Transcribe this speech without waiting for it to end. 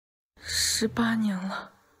18年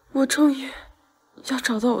了，我终于要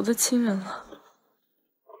找到我的亲人了。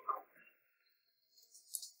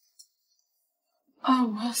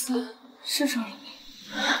2523是这儿了吗？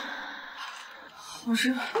好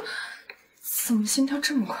热，怎么心跳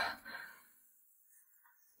这么快？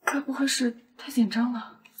该不会是太紧张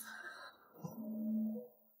了？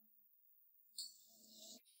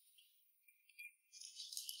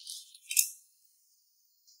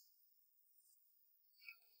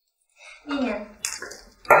一年，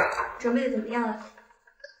准备的怎么样了？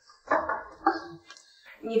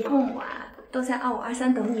你父母啊，都在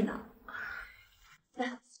2523等你呢。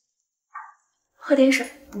来，喝点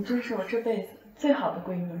水。你真是我这辈子最好的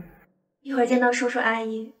闺蜜。一会儿见到叔叔阿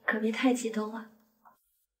姨，可别太激动了。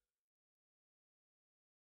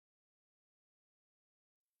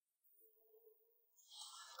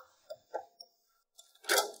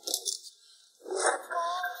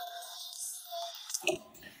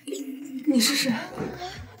你是谁？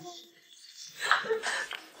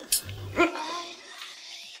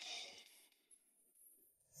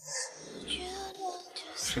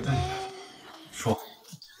谁带你来的？说。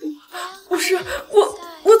不是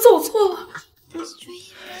我走错了，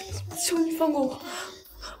求你放过我，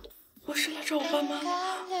我是来找我爸妈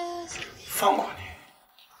的。放过你？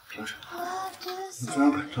凭什么？你既然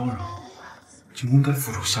敢招惹，就应该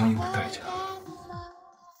付出相应的代价。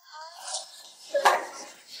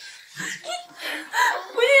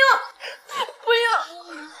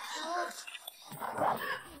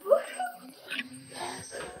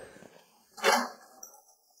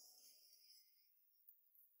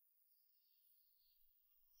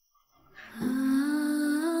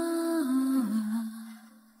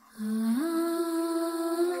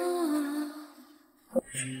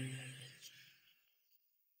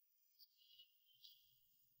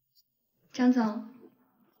张总，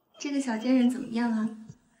这个小贱人怎么样啊？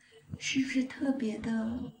是不是特别的？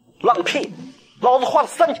浪屁！老子花了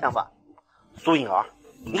3000万，苏颖儿，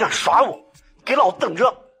你敢耍我？给老子等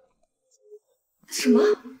着！什么？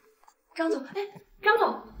张总，哎，张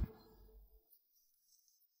总，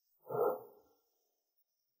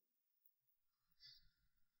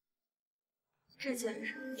这贱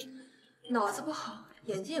人脑子不好，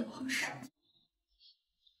眼睛也不好使。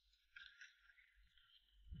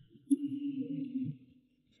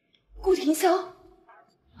顾廷潇，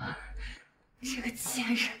这个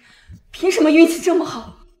贱人凭什么运气这么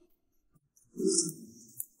好？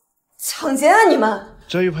抢劫啊！你们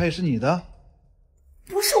这玉佩是你的？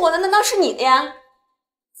不是我的，难道是你的呀？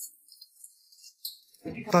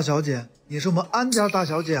大小姐，你是我们安家大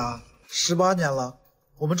小姐啊！18年了，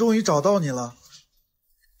我们终于找到你了。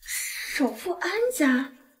首富安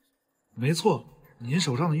家？没错，您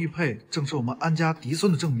手上的玉佩正是我们安家嫡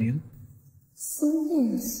孙的证明。孙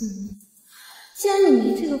念孙，既然你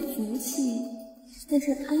没这个福气，但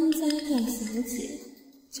是安家大小姐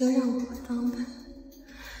就让我当吧，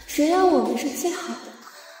谁让我们是最好的？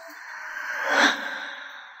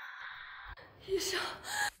医生，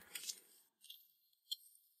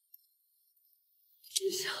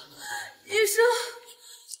医生，医生！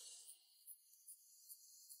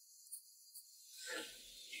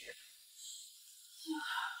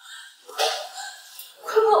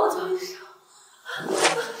快帮我叫医生！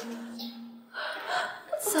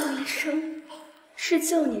叫医生是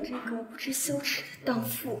救你这个不知羞耻的荡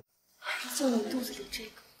妇，还是救你肚子里这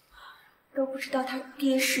个都不知道他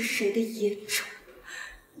爹是谁的野种？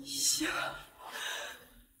医生，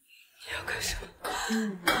你要干什么？你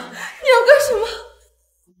要干什么？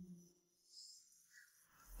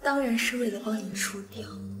当然是为了帮你除掉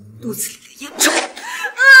肚子里的野种。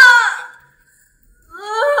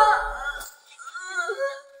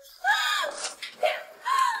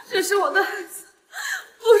这是我的孩子，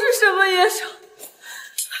不是什么野种。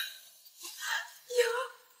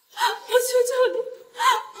我求求你，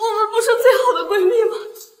我们不是最好的闺蜜吗？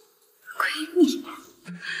闺蜜？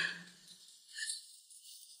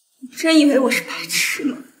你真以为我是白痴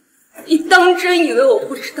吗？你当真以为我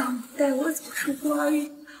不知道你带我走出孤儿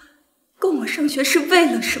院，供我上学是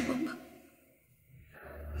为了什么吗？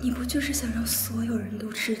你不就是想让所有人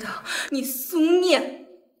都知道你苏念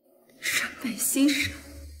审美心善？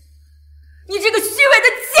你这个虚伪的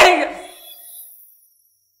贱人！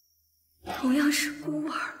同样是孤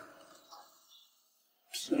儿，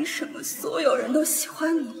凭什么所有人都喜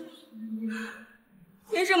欢你？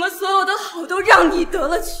凭什么所有的好都让你得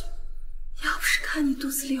了去？要不是看你肚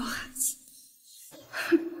子里有孩子，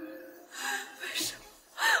为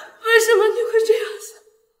什么你会这样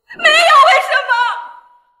想？没有为什么，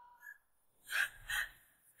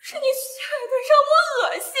是你虚伪的让我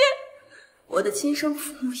恶心。我的亲生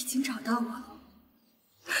父母已经找到我了，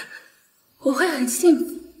我会很幸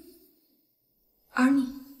福，而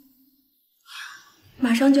你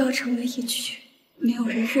马上就要成为一具没有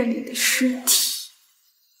人认领的尸体。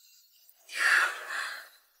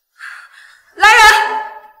来人！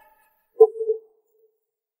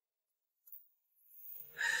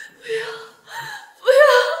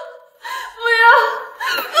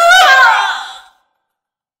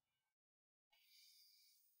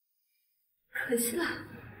可惜了，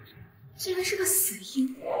竟然是个死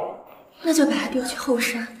婴，那就把他丢去后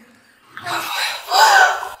山。我的孩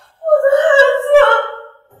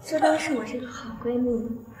子，这当是我这个好闺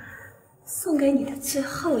蜜送给你的最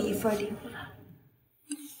后一份礼物了，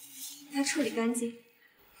把它处理干净。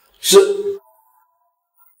是。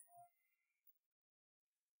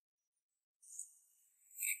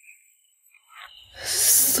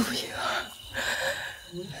苏颖儿，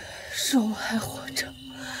若我还活着，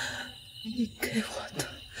你给我的，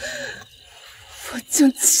我将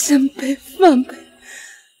千倍万倍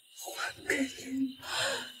还给你。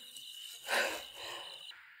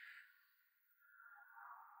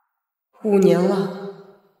5年了，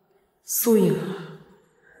苏颖儿，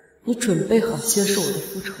你准备好接受我的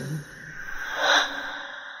复仇吗？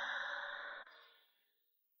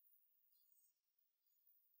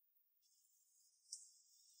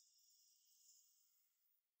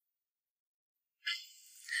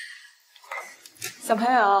小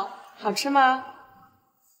朋友，好吃吗？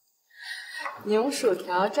你用薯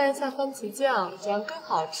条蘸一下番茄酱，这样更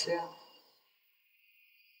好吃。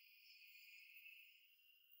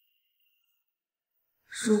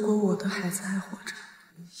如果我的孩子还活着，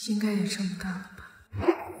应该也这么大了吧？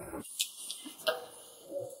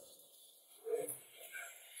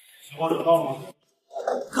小宝找到了吗？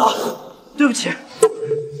哥，对不起，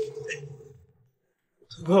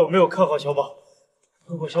都怪我没有看好小宝。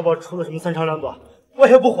如果小宝出了什么三长两短，我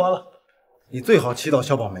也不活了。你最好祈祷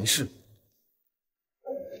小宝没事。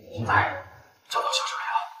现在找到小水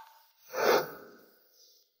了。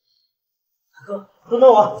哥，等等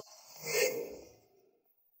我。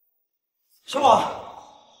小宝，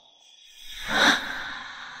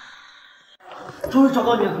终于找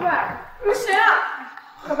到你了。喂，你是谁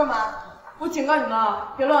啊？要干嘛？我警告你们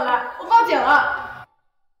啊，别乱来，我报警了。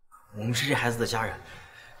我们是这孩子的家人，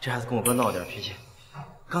这孩子跟我哥闹了点脾气。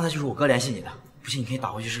刚才就是我哥联系你的，不信你可以打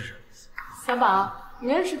回去试试。小宝，你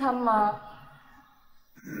认识他们吗？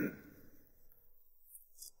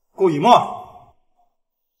顾以沫，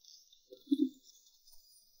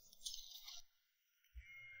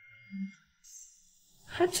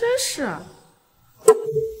还真是。天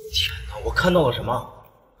哪，我看到了什么？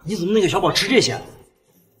你怎么能给小宝吃这些？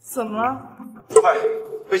怎么了？快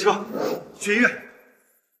备车，去医院。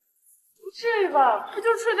不至于吧？不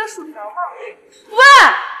就吃了点薯条吗？喂，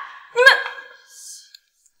你们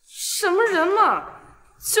什么人嘛？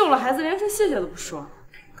救了孩子连声谢谢都不说，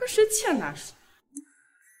跟谁欠打似的。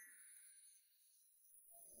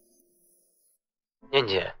念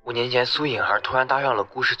姐，5年前苏颖儿突然搭上了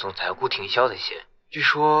故事总裁顾廷潇的线，据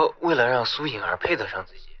说为了让苏颖儿配得上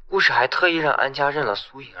自己，故事还特意让安家认了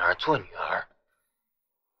苏颖儿做女儿。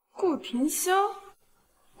顾廷潇，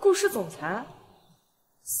故事总裁，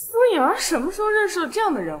苏颖儿什么时候认识了这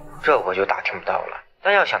样的人物？这我就打听不到了，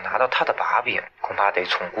但要想拿到他的把柄，恐怕得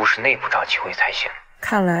从故事内部找机会才行。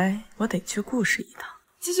看来我得去故事一趟，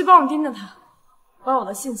继续帮我盯着他，把我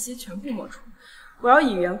的信息全部抹除。我要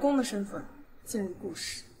以员工的身份进入故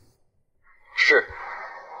事。是。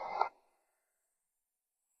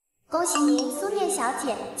恭喜您，苏念小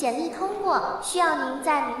姐，简历通过，需要您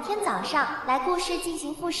在明天早上来故事进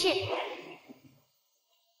行复试。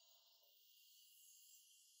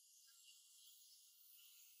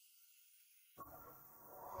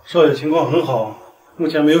少爷情况很好，目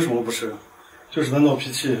前没有什么不适，就是在闹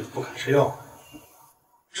脾气，不肯吃药。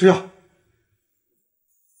吃药。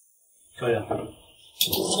少爷，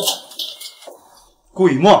顾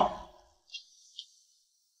以沫，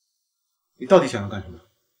你到底想要干什么？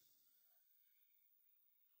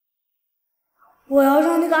我要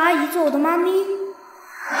让那个阿姨做我的妈咪。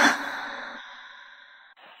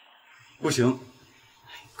不行，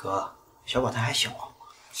哥，小宝他还小。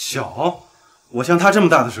小？我像他这么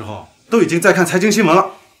大的时候，都已经在看财经新闻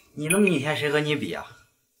了。你那么一天，谁和你比啊？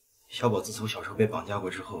小宝自从小时候被绑架过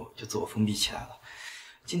之后，就自我封闭起来了。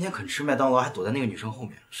今天肯吃麦当劳，还躲在那个女生后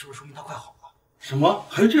面，是不是说明他快好了？什么？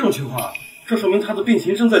还有这种情况啊？这说明他的病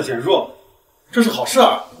情正在减弱，这是好事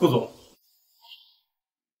啊，顾总。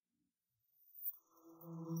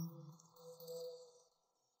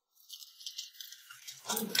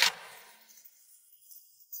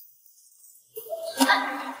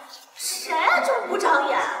谁啊，这么不长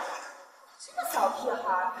眼？这个小屁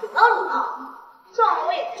孩挺闹礼貌，撞了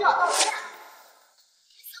我也不知道道歉。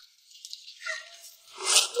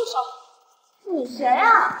谁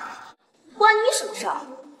啊？关你什么事儿？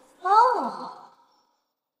哦，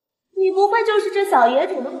你不会就是这小野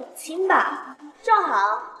种的母亲吧？正好，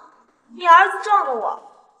你儿子撞了我，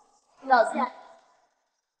你道歉。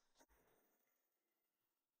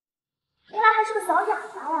原来还是个小哑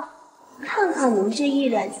巴呀！看看你们这一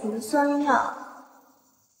脸穷酸样，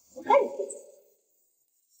我看你会怎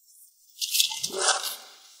么？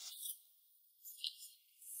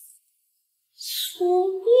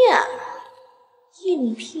苏念，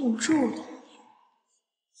应聘助理。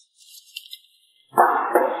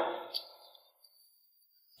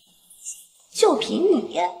就凭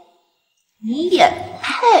你也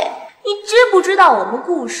配？你知不知道我们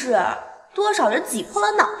故事多少人挤破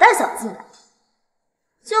了脑袋想进来？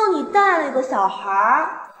就你带了个小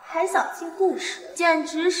孩还想进故事，简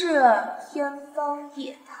直是天方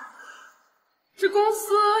夜谭。这公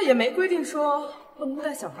司也没规定说不能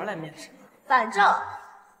带小孩来面试。反正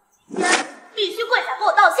今天必须跪下给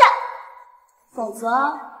我道歉，否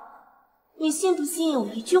则你信不信我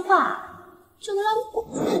一句话就能让你滚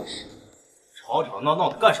出去？吵吵闹闹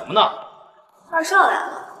的干什么呢？二少来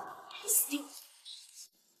了，死定了！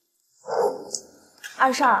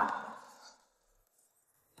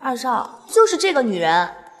二少，就是这个女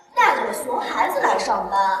人带着个熊孩子来上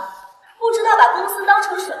班，不知道把公司当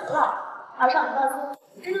成什么了。二少，你放心，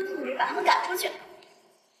我这就替你把他们赶出去。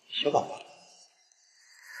小宝宝。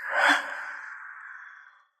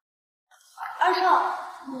二少，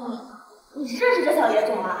你认识这小野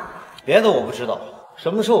种啊？别的我不知道，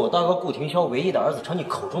什么时候我大哥顾廷霄唯一的儿子成你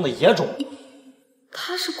口中的野种？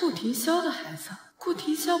他是顾廷霄的孩子，顾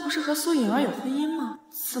廷霄不是和苏颖儿有婚姻吗？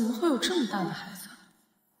怎么会有这么大的孩子？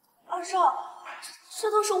二少，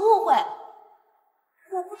这都是误会，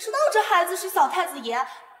我不知道这孩子是小太子爷，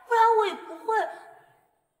不然我也不会。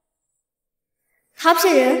他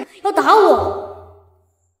骗人，要打我！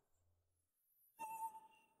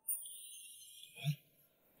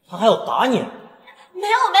他还要打你？没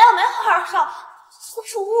有，二少，这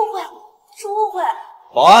是误会，是误会。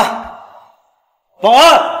保安，保安！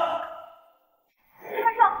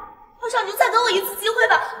二少，你就再给我一次机会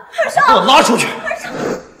吧！二少，给我拉出去！二少，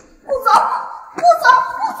不走！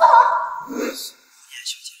小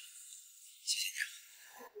姐，谢谢你。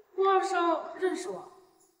顾二少认识我？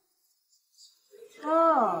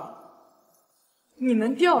啊，你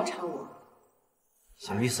们调查我？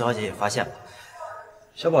想必苏小姐也发现了，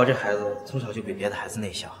小宝这孩子从小就比别的孩子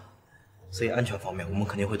内向，所以安全方面我们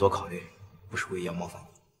肯定会多考虑，不是故意要冒犯你。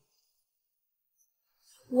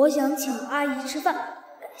我想请阿姨吃饭，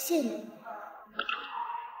感谢你。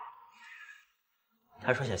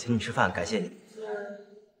他说想请你吃饭，感谢你。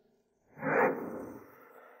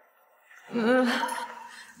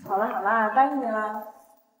好了，答应你了。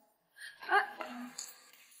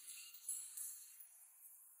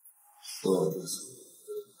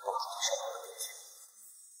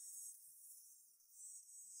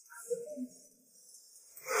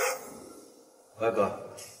歪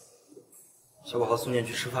哥，小宝和苏念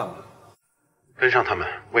去吃饭了。跟上他们，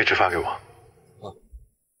位置发给我。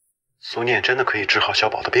苏念真的可以治好小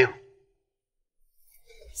宝的病？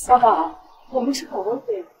小宝，我们吃火锅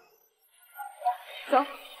去。走。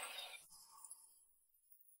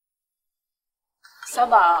小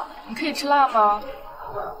宝，你可以吃辣吗？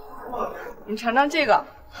你尝尝这个，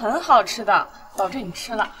很好吃的，保证你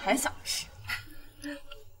吃了还想吃。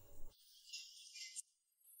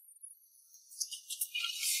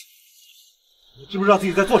你知不知道自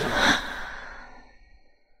己在做什么？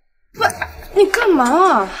不，你干嘛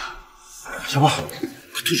啊？小宝，快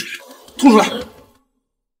吐出来！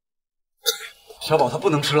小宝他不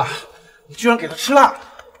能吃辣，你居然给他吃辣！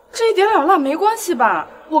这一点点辣没关系吧？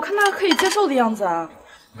我看他可以接受的样子啊。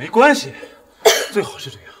没关系，最好是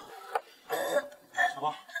这样。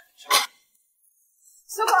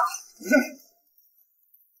小宝，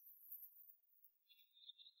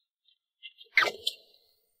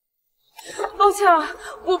抱歉啊，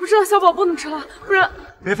我不知道小宝不能吃辣，不然……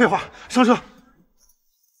别废话，上车。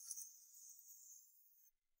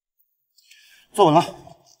坐稳了。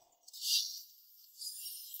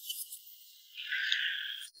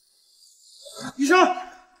医生，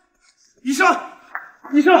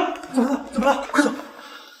怎么了？快走！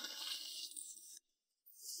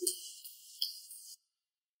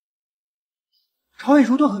肠胃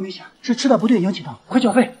蠕动很危险，是吃的不对引起的，快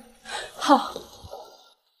缴费。好。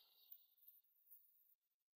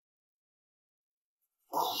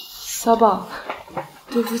小宝，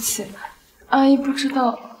对不起，阿姨不知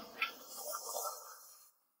道。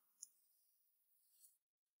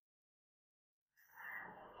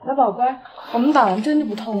小宝乖，我们打完针就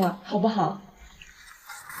不痛了，好不好？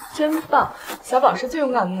真棒，小宝是最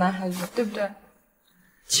勇敢的男孩子，对不对？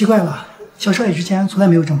奇怪了，小少爷之前从来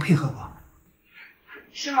没有这么配合过。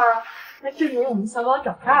是吗？那证明我们小宝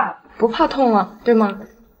长大了，不怕痛了，对吗？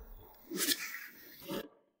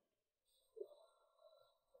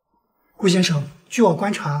顾先生，据我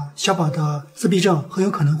观察，小宝的自闭症很有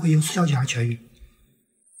可能会由苏小姐而痊愈。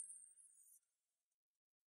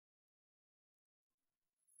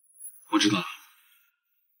我知道了。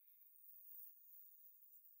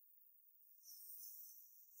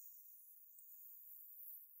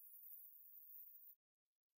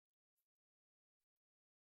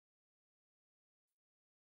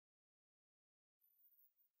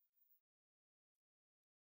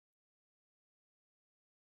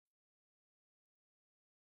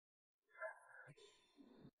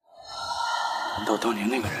难道当年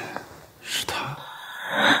那个人是他？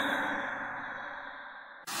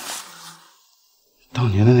当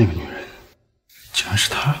年的那个女人竟然是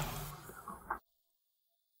他？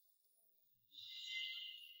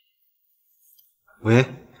喂，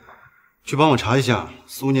去帮我查一下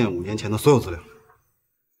苏念5年前的所有资料。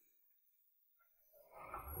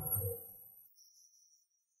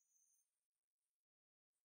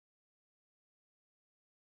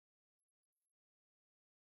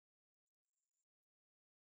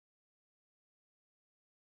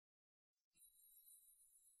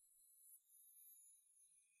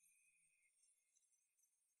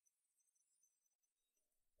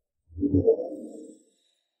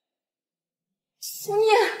苏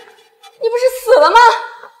念，你不是死了吗？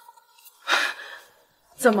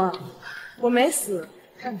怎么，我没死，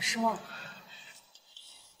让你失望了？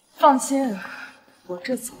放心，我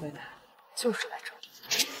这次回来就是来找你。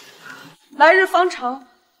来日方长，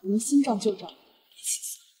我们新账旧账一起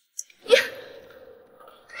算。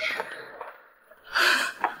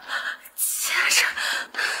先生，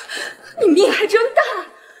你命还真大！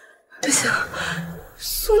不行，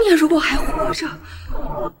苏念如果还活着，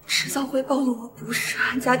迟早会暴露我不是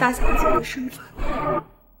安家大小姐的身份，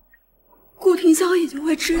顾廷霄也就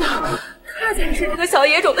会知道他才是这个小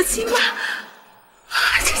野种的亲妈。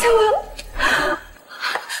这下完了！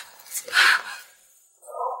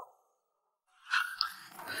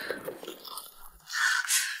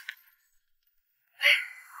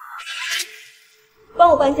帮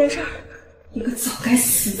我办件事儿，一个早该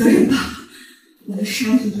死的人吧！我能杀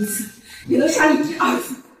你一次，也能杀你第二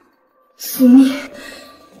次。苏念，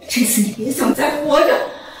这次你别想再活着！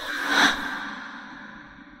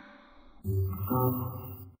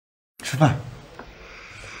吃饭。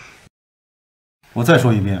我再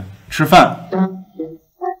说一遍，吃饭。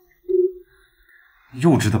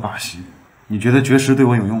幼稚的把戏，你觉得绝食对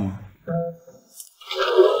我有用吗？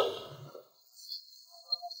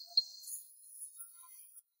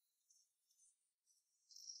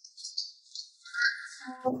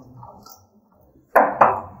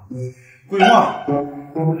桂花，今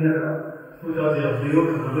天苏小姐很有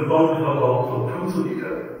可能会帮助小宝走出自闭症。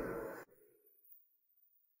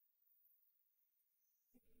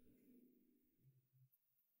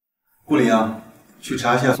顾里阳，去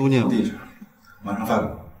查一下苏念地址，马上发给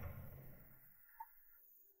我。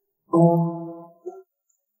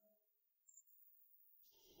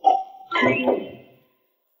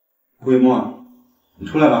顾一墨，你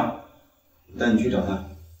出来吧，我带你去找他。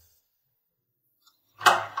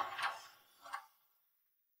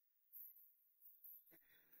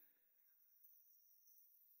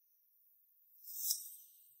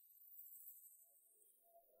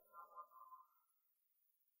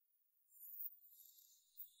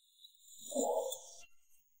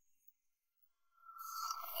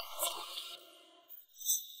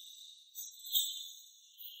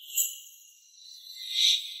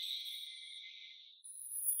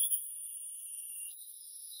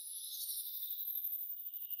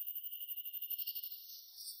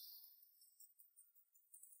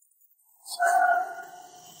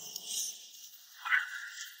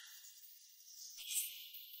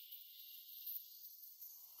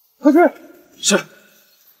何志，是，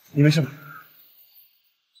你没事吧？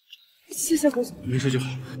谢谢顾总。没事就好。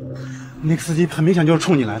那个司机很明显就是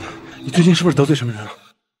冲你来的，你最近是不是得罪什么人了？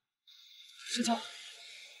是的。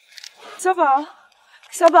小宝，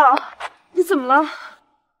小宝，你怎么了？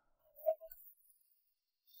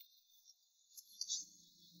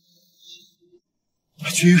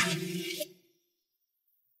去医院。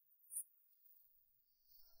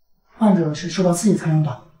患者是受到刺激残留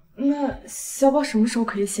的。那小宝什么时候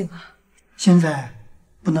可以醒啊？现在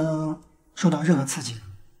不能受到任何刺激，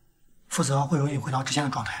否则会容易回到之前的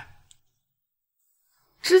状态。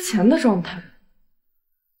之前的状态？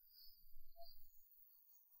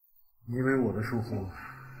因为我的疏忽，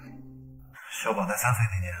小宝在3岁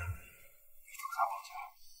那年被警察绑架，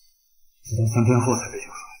直到3天后才被救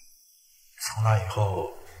出。从那以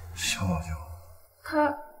后，小宝就他那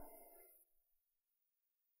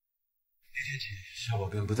天起，小宝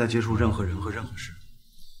便不再接触任何人和任何事。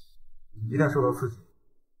一旦受到刺激，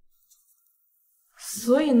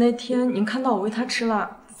所以那天您看到我喂他吃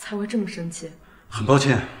辣，才会这么生气。很抱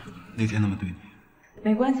歉，那天那么对你。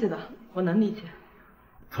没关系的，我能理解。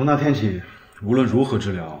从那天起，无论如何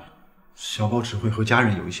治疗，小宝只会和家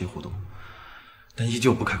人有一些互动，但依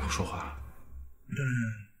旧不开口说话。但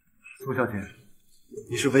苏小姐，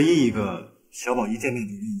你是唯一一个小宝一见面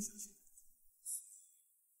就愿意相信。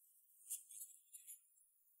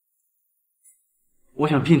我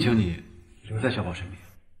想聘请你留在小宝身边。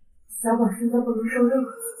小宝现在不能受任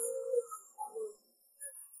何。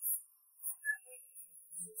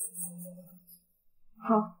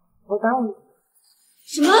好，我答应你。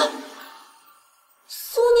什么？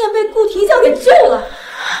苏念被顾廷笑给救了？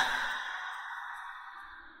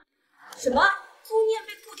什么？苏念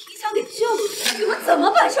被顾廷笑给救了？你们怎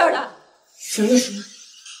么办事的？什么什么？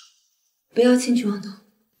不要轻举妄动，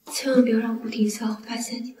千万不要让顾廷笑发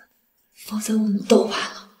现你们，否则我们都完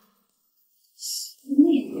了。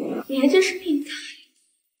你还真是病态，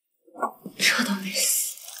这都没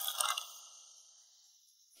死。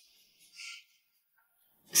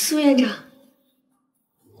苏院长，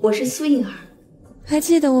我是苏颖儿，还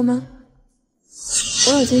记得我吗？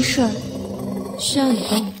我有件事儿需要你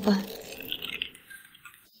帮我办。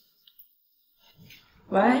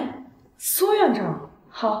喂，苏院长，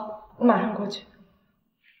好，我马上过去。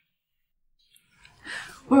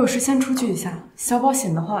我有事先出去一下，小宝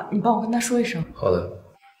醒的话，你帮我跟他说一声。好的。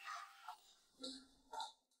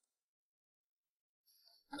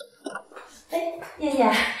哎，燕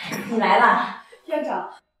燕，你来了。院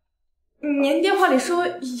长，您电话里说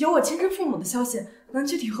有我亲生父母的消息，能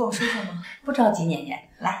具体和我说说吗？不着急，念念，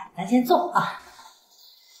来，咱先坐啊。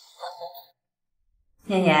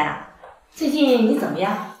念念，最近你怎么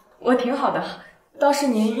样？我挺好的，倒是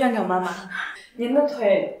您院长妈妈，您的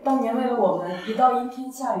腿当年为了我们一到阴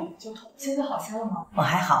天下雨就痛，现在好些了吗？我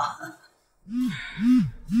还好。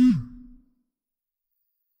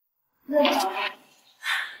院长，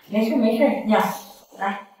没事没事，娘，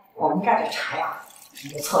来，我们这儿的茶呀，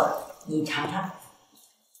不错的，你尝尝。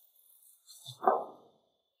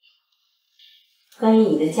关于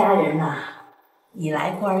你的家人呐，你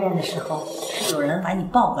来孤儿院的时候是有人把你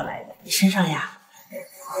抱过来的，你身上呀。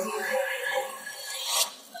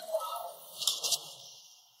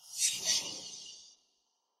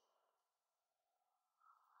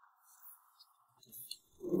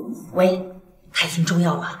喂，他已经中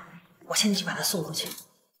药了，我现在就把他送过去。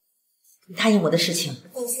你答应我的事情。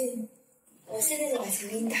放心，我现在就把钱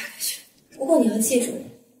给你打过去。不过你要记住，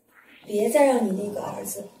别再让你那个儿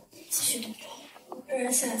子继续赌博，不然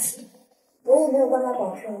下次我也没有办法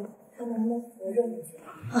保证他能不能活着回去。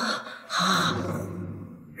啊，好。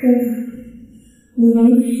真的，你能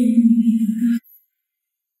不信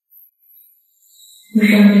你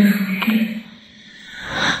上面出事。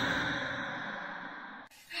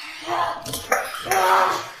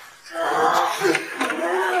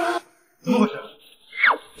怎么回事？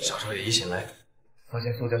小少爷一醒来，发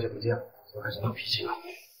现苏小姐不见了，就开始闹脾气了。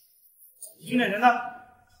训练人呢？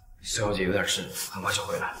苏小姐有点事，很快就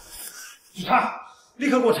回来。你查，立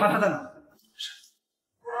刻给我查她在哪。是。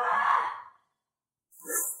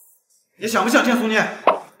你想不想见苏念？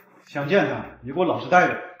想见她，你给我老实待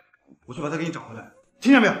着，我去把她给你找回来，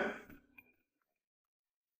听见没有？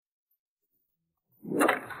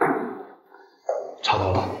查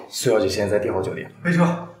到了，苏小姐现在在帝豪酒店。备车，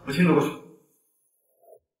我亲自过去。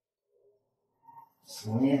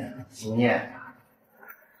苏念，苏念，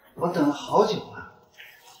我等了好久了，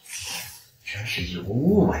真是有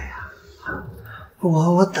误呀！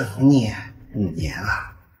我等你5年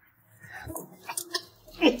了。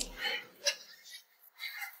你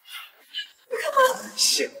干嘛？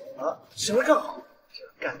醒了，醒了更好，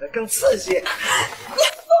这干得更刺激。你放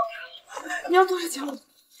开我！你要多少钱我？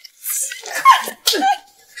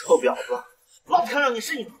臭婊子，老子看上你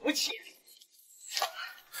是你的福气。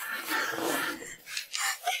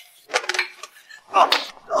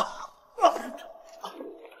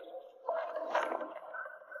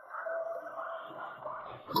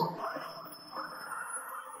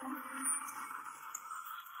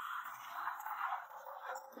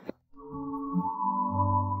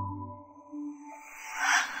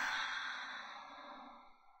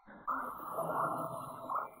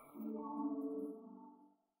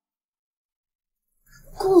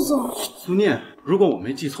顾总，苏念，如果我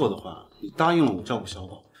没记错的话，你答应了我照顾小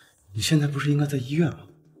宝，你现在不是应该在医院吗？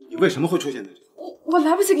你为什么会出现在这里？我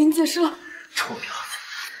来不及给你解释了。臭婊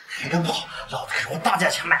子，你敢跑，老子是用大价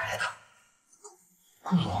钱买来的。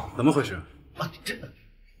顾总，怎么回事？啊，这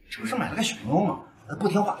不是买了个小妞吗？不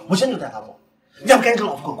听话，我现在就带她走。你要不赶紧跟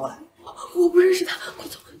老子滚过来！我不认识他，顾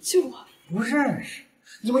总救我！不认识？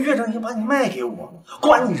你们院长已经把你卖给我了，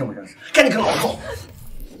管你认不认识，赶紧跟老子走！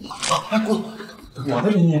哎，顾总，我的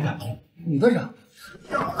人你也敢碰？你的人？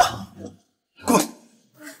滚！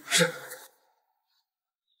是。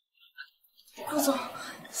顾总，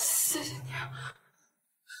谢谢你啊！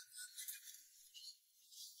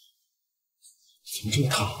怎么这么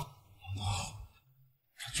烫？难道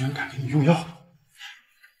他居然敢给你用药？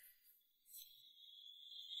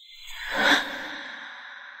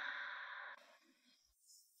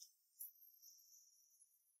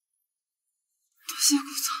多谢顾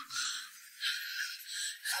总。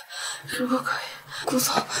如果可以，顾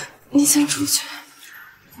总，你先出去。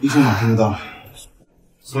医生马上就到了。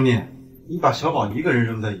苏念，你把小宝一个人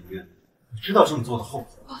扔在医院，你知道这么做的后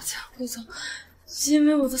果？抱歉，顾总，因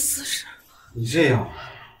为我的私事。你这样，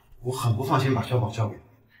我很不放心把小宝交给你。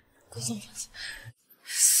顾总放心，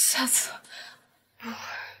下次不会。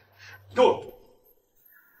够了！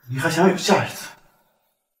你还想有下一次？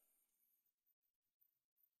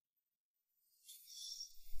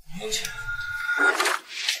明天。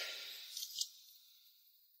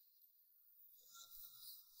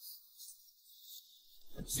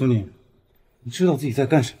苏宁，你知道自己在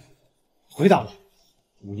干什么？回答我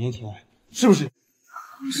，5年前是不是？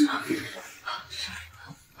是。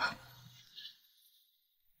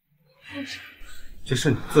这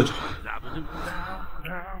是你自找。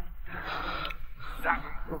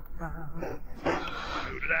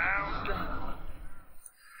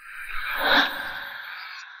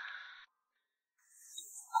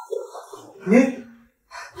你，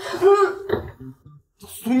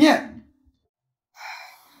苏念，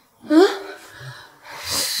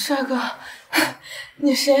帅哥，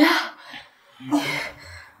你谁呀？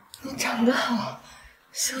你长得好，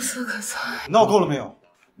秀色可餐。闹够了没有？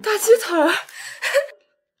大鸡腿儿。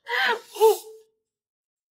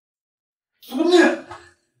苏念，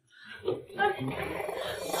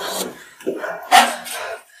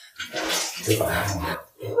别打他！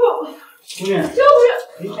苏念，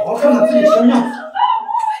你好好看看自己什么样子。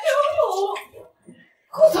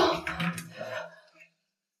顾总，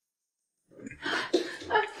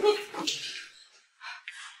你。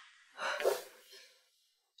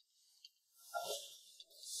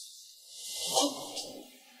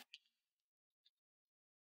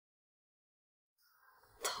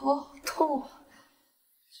头好痛啊！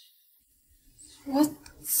我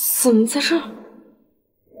怎么在这儿？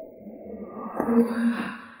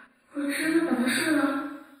我真的把他睡了，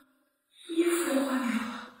衣服都换掉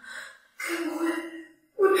了，该不会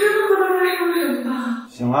我真的和他发生了什么吧？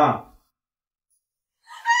醒了。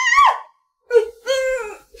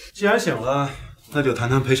既然醒了，那就谈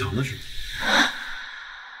谈赔偿的事。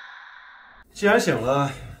既然醒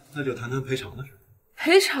了，那就谈谈赔偿的事。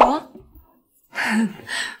赔偿？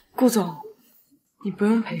顾总，你不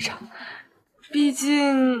用赔偿，毕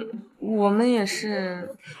竟我们也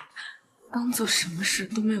是当做什么事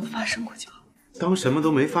都没有发生过就好。当什么都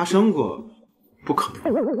没发生过，不可能。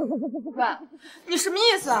喂，你什么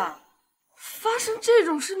意思啊？发生这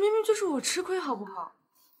种事明明就是我吃亏，好不好？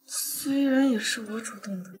虽然也是我主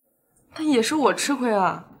动的，但也是我吃亏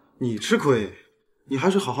啊。你吃亏，你还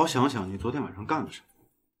是好好想想你昨天晚上干了什么。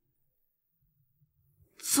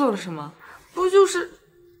做了什么？不就是……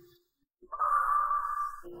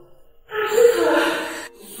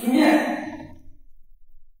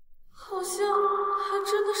好像还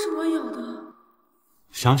真的是我咬的。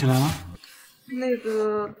想起来了？那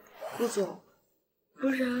个顾总，不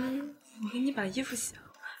然我给你把衣服洗了，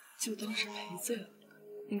就当是赔罪了。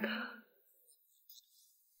你看。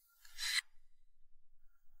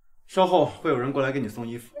稍后会有人过来给你送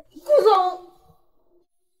衣服。顾总。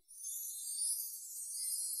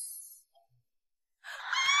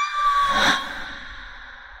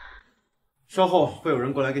稍后会有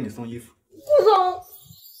人过来给你送衣服。顾总，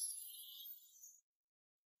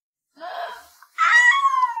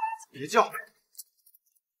别叫！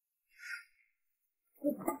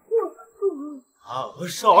啊，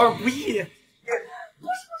少儿不宜。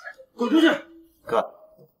滚出去！哥，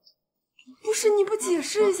不是你不解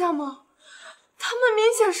释一下吗？他们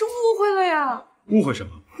明显是误会了呀！误会什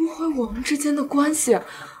么？误会我们之间的关系。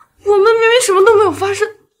我们明明什么都没有发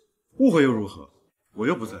生。误会又如何？我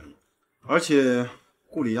又不在意。而且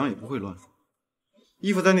顾里阳也不会乱说。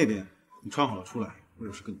衣服在那边，你穿好了出来，我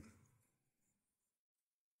有事跟你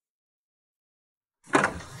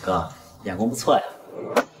谈。哥，眼光不错呀。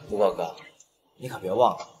不过哥，你可别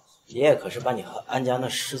忘了，爷爷可是把你和安家那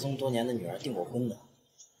失踪多年的女儿订过婚的。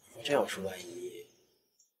这要是万一……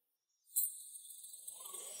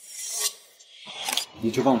你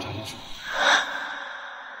去帮我查件事。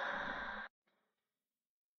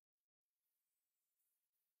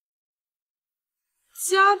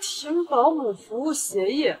家庭保姆服务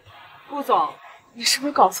协议，顾总，你是不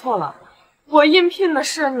是搞错了？我应聘的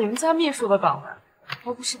是你们家秘书的岗位，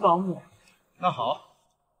而不是保姆。那好，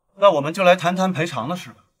那我们就来谈谈赔偿的事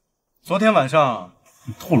吧。昨天晚上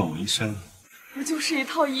你吐了我一身，不就是一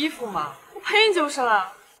套衣服吗？我赔你就是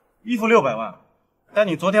了。衣服600万，但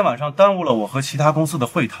你昨天晚上耽误了我和其他公司的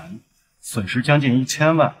会谈，损失将近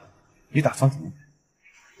1000万，你打算怎么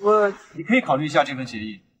赔？你可以考虑一下这份协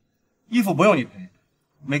议，衣服不用你赔，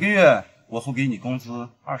每个月我会给你工资20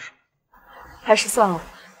万。还是算了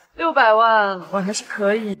，600万我还是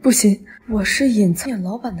可以。不行，我是隐藏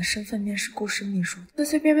老板的身份面试顾氏秘书，随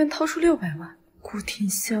随便便掏出600万，顾廷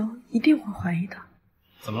潇一定会怀疑的。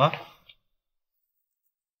怎么了？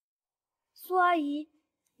苏阿姨，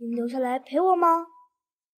您留下来陪我吗？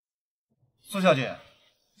苏小姐，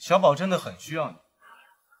小宝真的很需要你。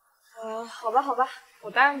好吧，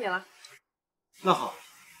我答应你了。那好，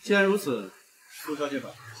既然如此，苏小姐把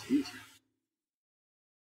协议签。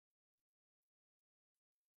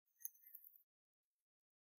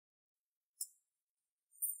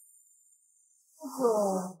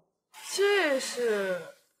哦，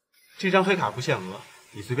这张黑卡不限额，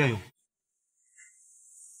你随便用。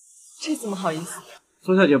这怎么好意思？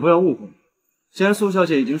苏小姐不要误会，既然苏小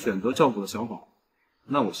姐已经选择照顾了小宝，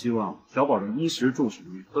那我希望小宝的衣食住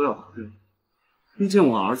行都要打对，毕竟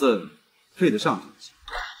我儿子配得上这些。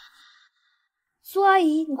苏阿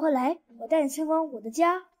姨，你快来，我带你参观我的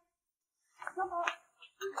家。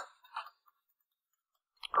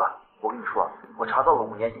哥，我跟你说，我查到了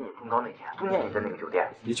5年前你中招那天，苏念也在那个酒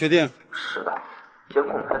店。你确定？是的，监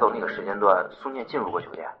控拍到那个时间段，苏念进入过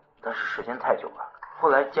酒店，但是时间太久了，后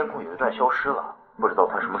来监控有一段消失了，不知道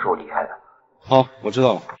他什么时候离开的。好，我知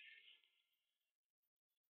道了。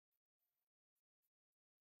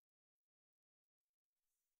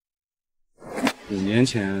5年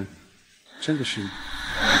前，真的是你。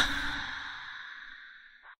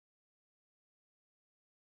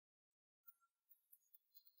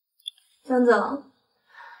张总，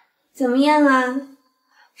怎么样啊？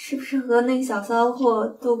是不是和那个小骚货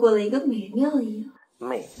度过了一个美妙的夜晚？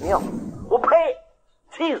美妙？我呸！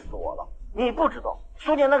气死我了！你不知道，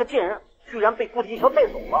苏念那个贱人居然被顾廷潇带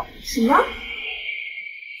走了。什么？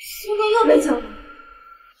苏念又被抢了？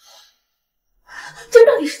这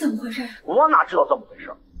到底是怎么回事？我哪知道这么回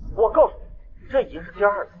事？我告诉你，这已经是第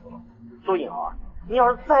2次了。苏颖儿，你要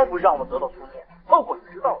是再不让我得到苏念，后果你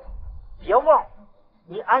知道的。别忘了，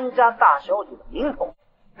你安家大小姐的名头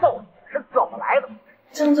到底是怎么来的？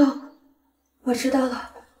张总，我知道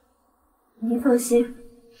了，您放心。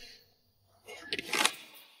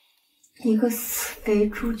一个死肥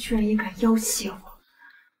猪居然也敢要挟我！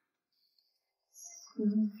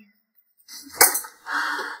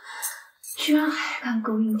居然还敢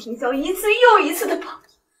勾引廷潇，一次又一次的绑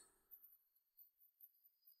你！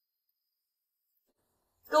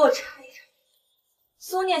给我查一查，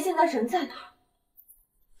苏念现在人在哪儿？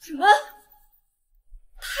什么？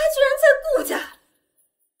他居然在顾家！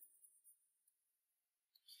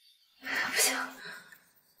不行，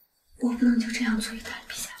我不能就这样坐以待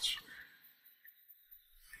毙下去。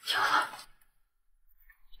有了，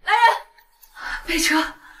来人，备车，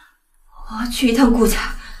我要去一趟顾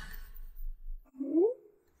家。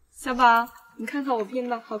小宝，你看看我拼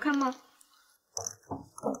的好看吗？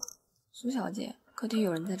苏小姐，客厅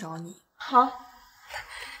有人在找你。好，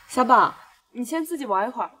小宝，你先自己玩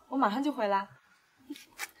一会儿，我马上就回来。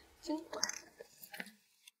真乖。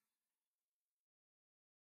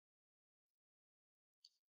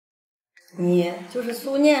你就是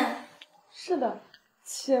苏念？是的，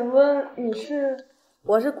请问你是？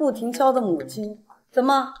我是顾廷潇的母亲。怎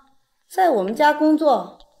么，在我们家工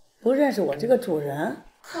作，不认识我这个主人？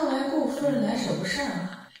看来顾夫人来手不善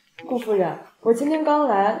啊。顾夫人，我今天刚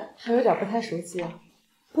来，还有点不太熟悉。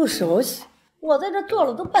不熟悉？我在这坐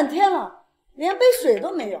了都半天了，连杯水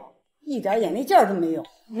都没有，一点眼力劲儿都没有。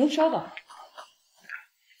您稍等。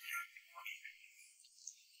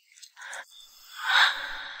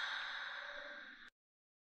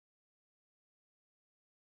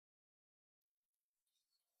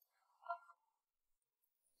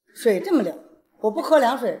水这么凉，我不喝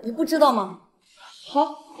凉水，你不知道吗？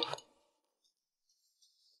好。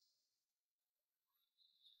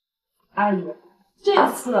阿姨，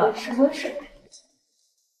这次是温水。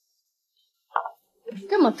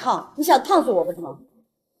这么烫，你想烫死我不是吗？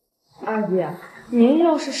阿姨，您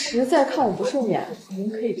要是实在看我不顺眼，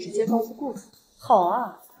您可以直接告诉顾主。好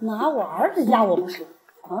啊，拿我儿子压我不是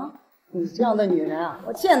啊？你这样的女人啊，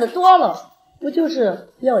我见得多了，不就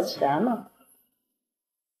是要钱吗？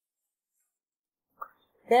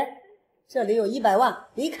给，这里有100万，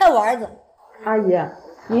离开我儿子。阿姨，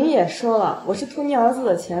您也说了，我是图您儿子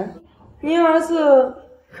的钱，您儿子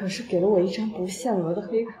可是给了我一张不限额的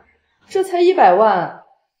黑卡，这才100万，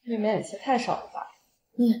未免有些太少了吧？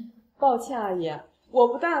抱歉，阿姨，我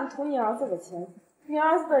不但图你儿子的钱，你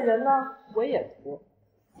儿子的人呢，我也图。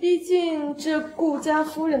毕竟这顾家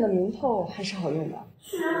夫人的名头还是好用的。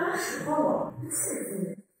居然还使唤我，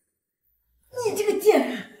你这个贱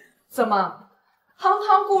人！怎么，堂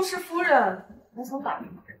堂顾氏夫人还想打人？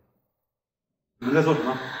你们在做什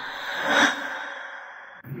么？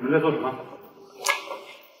你们在做什么？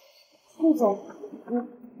顾总，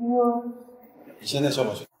我……你先带小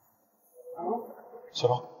宝去。小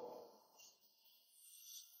宝，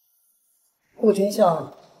顾天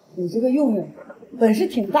笑，你这个佣人本事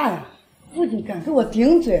挺大呀，不仅敢跟我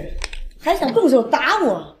顶嘴，还想动手打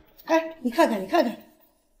我。哎，你看看，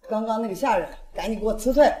刚刚那个下人，赶紧给我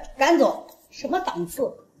辞退，赶走！什么档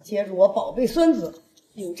次？接住我宝贝孙子！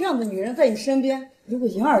有这样的女人在你身边，如果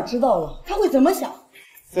莹儿知道了，她会怎么想？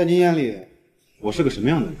在您眼里，我是个什么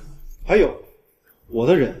样的人？还有，我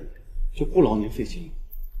的忍就不劳您费心。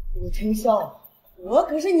顾天笑，我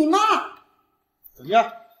可是你妈！怎么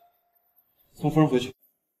样？送夫人回去。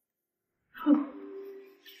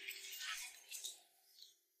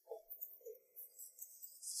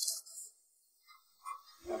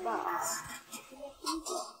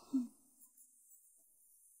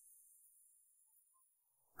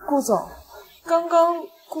顾总，刚刚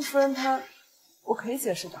顾夫人她，我可以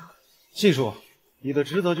解释的。记住，你的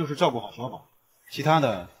职责就是照顾好小宝，其他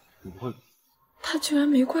的我不会。他居然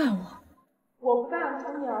没怪我。我不但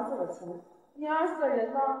图你儿子的钱，你儿子的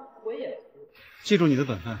人呢，我也图。记住你的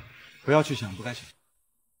本分，不要去想不该想。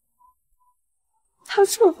他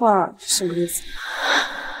这话是什么意思？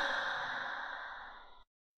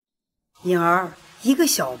颖儿，一个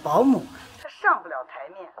小保姆，她上不了台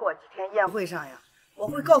面。过几天宴会上呀，我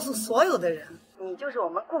会告诉所有的人，你就是我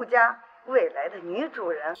们顾家未来的女主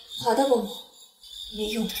人。好的，伯母，没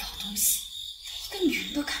用的老东西，连一个女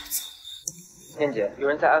人都赶不走。念姐，有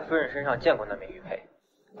人在安夫人身上见过那名玉佩，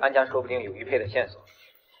安家说不定有玉佩的线索。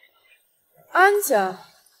安家，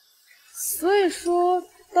所以说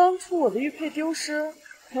当初我的玉佩丢失，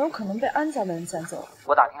很有可能被安家的人捡走。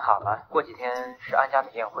我打听好了，过几天是安家的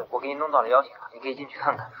宴会，我给你弄到了邀请函，你可以进去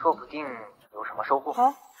看看，说不定有什么收获。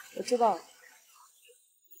好，我知道了。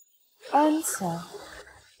安家。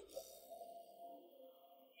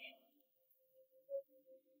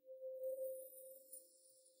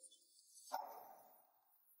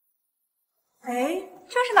哎，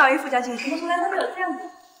这是哪位富家姐姐？从来都没有见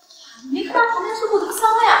过。没看他旁边是顾德香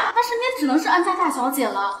呀，他身边只能是安家大小姐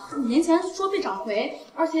了。5年前说被找回，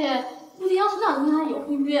而且顾天瑶从小就跟他有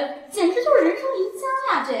婚约，简直就是人生赢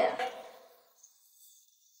家呀！这。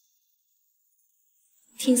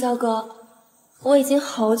天霄哥，我已经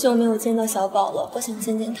好久没有见到小宝了，我想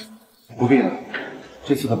见见他。不必了，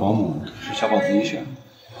这次的保姆是小宝自己选的，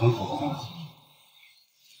很符合他的心意。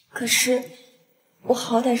可是，我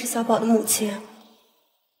好歹是小宝的母亲。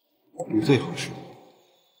你最合适。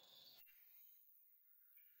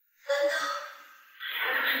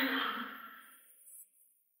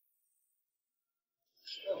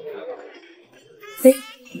哎，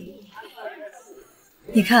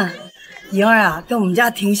你看，莹儿啊，跟我们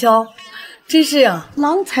家婷霄，真是呀，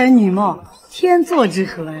郎才女貌，天作之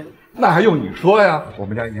合呀。那还用你说呀？我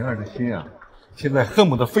们家莹儿的心啊，现在恨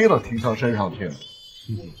不得飞到婷霄身上去了。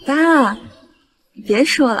爸，你别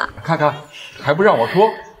说了，看看还不让我说。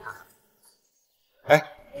哎，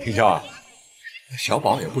婷霄啊，小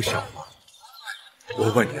宝也不小嘛。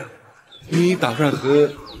我问你啊，你打算和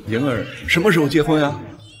莹儿什么时候结婚呀？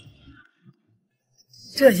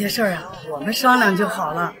这些事儿啊，我们商量就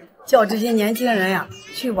好了。叫这些年轻人呀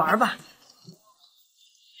去玩吧。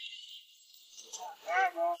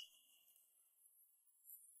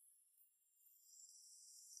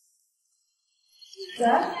他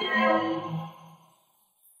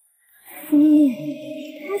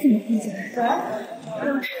怎么混进来的？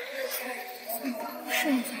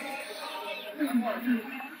是一下，为什么会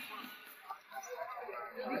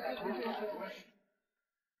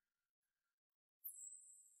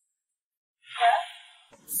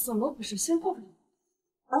怎么回事？先过来。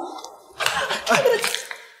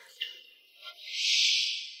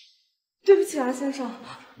对不起啊，先生。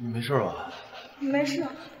你没事吧？没事，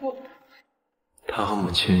我。他和母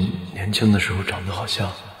亲年轻的时候长得好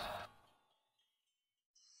像。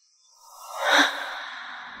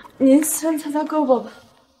您先擦擦胳膊吧。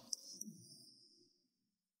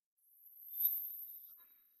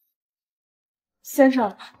先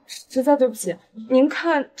生，实在对不起，您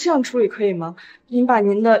看这样处理可以吗？您把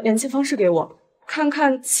您的联系方式给我，看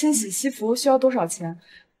看清洗西服需要多少钱，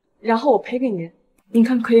然后我赔给您，您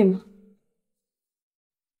看可以吗？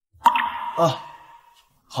啊，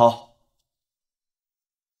好。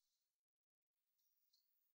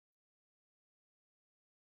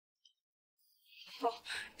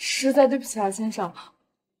实在对不起啊，先生，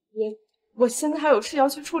我现在还有事要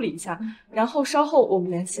去处理一下，然后稍后我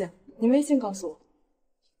们联系，您微信告诉我。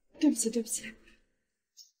对不起，对不起。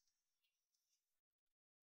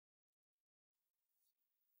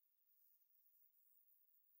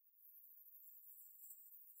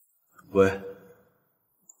喂，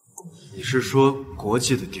你是说国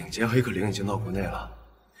际的顶尖黑客零已经到国内了？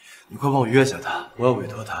你快帮我约下他，我要委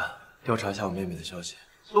托他调查一下我妹妹的消息。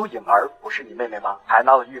苏颖儿不是你妹妹吗？还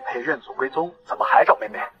拿了玉佩认祖归宗，怎么还找妹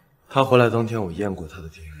妹？她回来当天我验过她的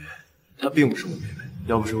DNA， 她并不是我妹妹。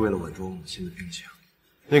要不是为了稳住我母亲的病情，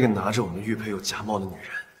那个拿着我们玉佩又假冒的女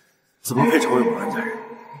人，怎么配成为我们安家人？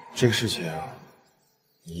这个事情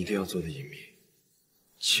你一定要做的隐秘，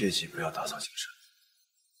切记不要打草惊蛇。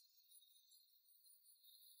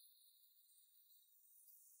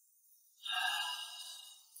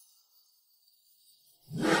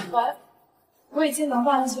喂，我已经能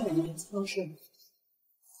办下你的联系方式。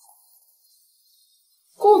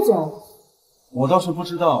顾总，我倒是不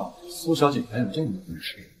知道苏小姐还有这样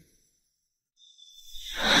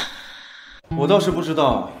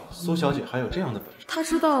的本事。她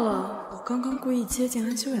知道了我刚刚故意接近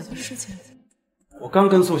安修远的事情。我刚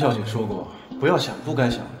跟苏小姐说过，不要想不该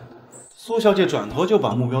想的。苏小姐转头就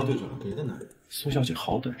把目标对准了别的男人。苏小姐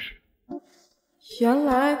好本事。原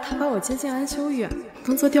来他把我接近安修远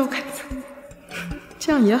当做钓凯子，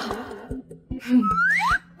这样也好。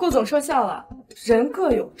顾总说笑了，人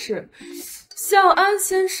各有志。像安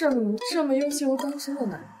先生这么优秀又单身的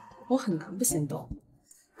男人，我很难不心动。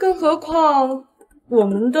更何况我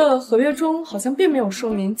们的合约中好像并没有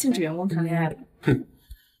说明禁止员工谈恋爱吧？哼，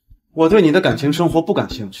我对你的感情生活不感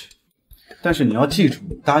兴趣，但是你要记住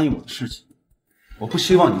你答应我的事情，我不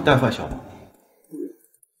希望你带坏小宝。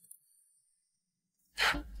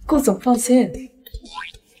顾总放心。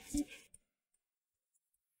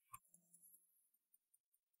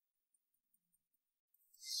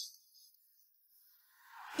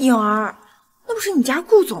颖儿，那不是你家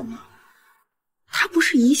顾总吗？他不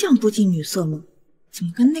是一向不近女色吗？怎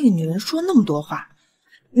么跟那个女人说那么多话？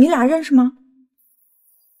你俩认识吗？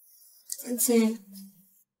姐姐，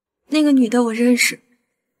那个女的我认识，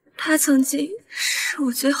她曾经是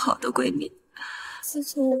我最好的闺蜜。自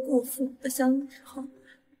从我跟我父母的相遇之后，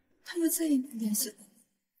她就再也没联系过我。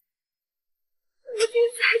如今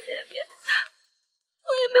再见面，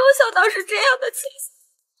我也没有想到是这样的情形。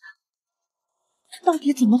到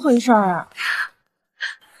底怎么回事啊？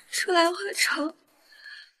说来话长。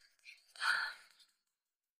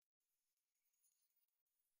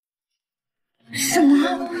什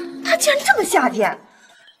么？他竟然这么下贱！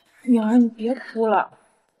女儿，你别哭了，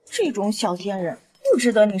这种小贱人不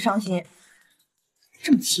值得你伤心。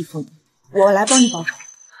这么欺负你，我来帮你报仇。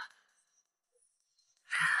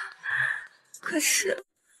可是，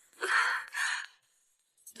她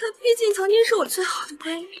毕竟曾经是我最好的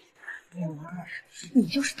闺蜜。女儿，你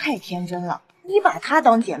就是太天真了，你把她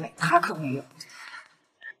当姐妹，她可没有。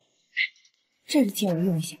这个劲我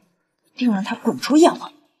用一下，一定让她滚出燕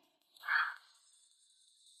窝。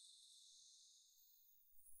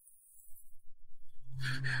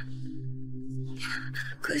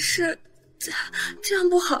可是，这样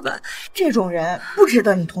不好吧？这种人不值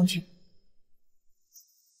得你同情。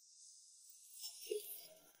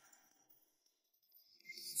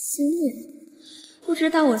心念，不知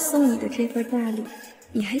道我送你的这份大礼，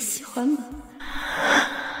你还喜欢吗？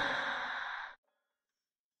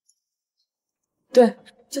对，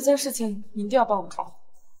这件事情你一定要帮我搞。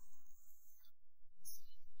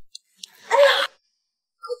哎呀，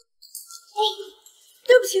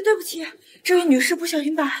对不起，对不起，这位女士不小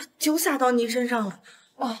心把酒洒到您身上了。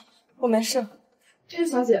啊，我没事。这位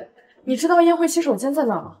小姐，你知道宴会洗手间在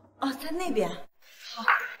哪儿吗？啊，在那边。好。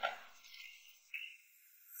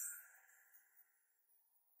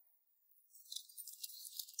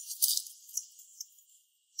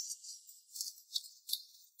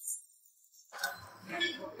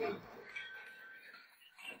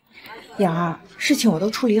颖儿，事情我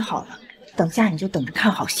都处理好了，等下你就等着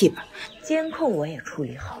看好戏吧。监控我也处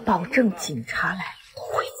理好，保证警察来不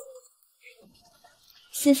会。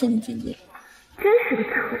谢谢你，姐姐，真是个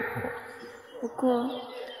蠢货。不过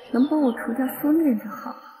能帮我除掉思念就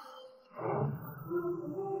好。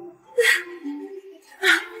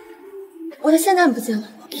我的项链不见了！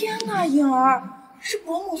天哪，颖儿，是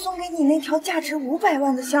伯母送给你那条价值500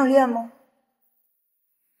万的项链吗？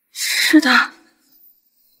是的。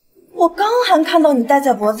我刚还看到你戴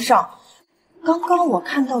在脖子上，刚刚我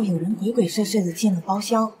看到有人鬼鬼祟祟的进了包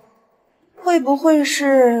厢，会不会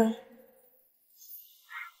是？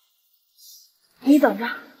你等着。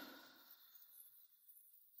各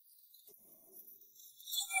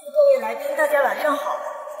位来宾，大家晚上好，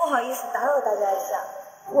不好意思打扰大家一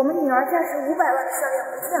下，我们女儿暂时500万的项链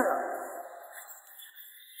不见了。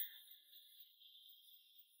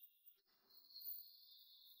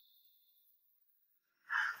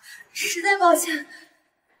实在抱歉，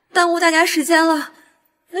耽误大家时间了。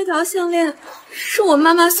那条项链是我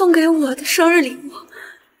妈妈送给我的生日礼物。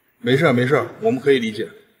没事没事，我们可以理解。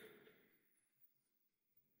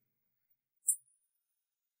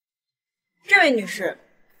这位女士，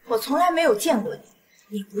我从来没有见过你，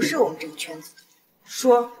你不是我们这个圈子的。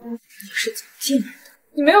说你是怎么进来的？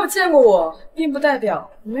你没有见过我，并不代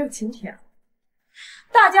表你没有请帖。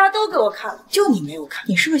大家都给我看了，就你没有看，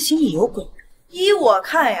你是不是心里有鬼？依我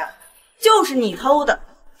看呀，就是你偷的。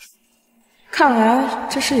看来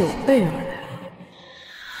这是有备而来。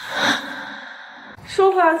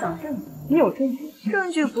说话要讲证据，你有证据？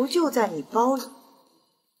证据不就在你包里？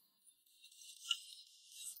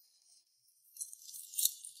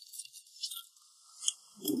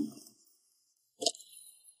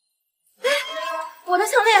我的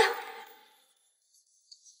项链。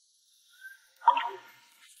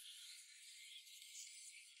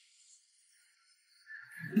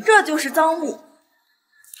这就是赃物，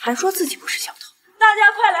还说自己不是小偷。大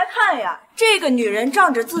家快来看呀！这个女人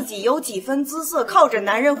仗着自己有几分姿色，靠着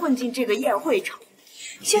男人混进这个宴会场，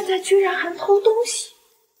现在居然还偷东西。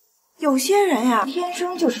有些人呀，天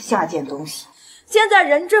生就是下贱东西。现在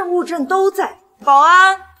人证物证都在，保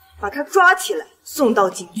安把他抓起来，送到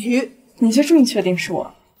警局。你就这么确定是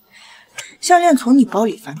我？项链从你包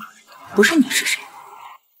里翻出来的，不是你是谁？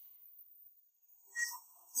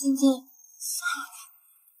晶晶，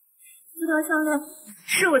这条项链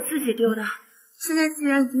是我自己丢的，现在既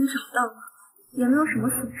然已经找到了，也没有什么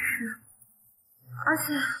损失，而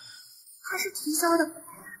且它是提销的。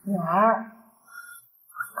女儿，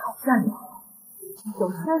太善良了，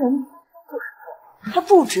有些人就是这样，他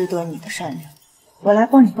不值得你的善良。我来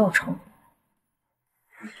帮你报仇。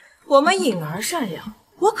我们颖儿善良，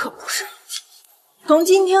我可不是。从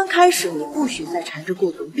今天开始，你不许再缠着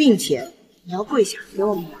顾总，并且你要跪下给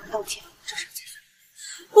我们女儿道歉，这事才算。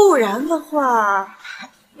不然的话，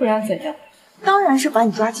不然怎样？当然是把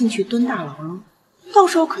你抓进去蹲大牢了。到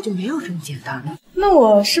时候可就没有这么简单了。那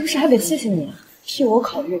我是不是还得谢谢你，替我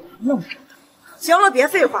考虑那么周到？行了，别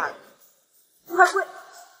废话了，快跪！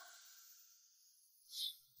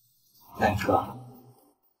哎，哥，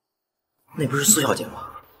那不是苏小姐吗？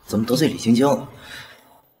怎么得罪李晶晶了？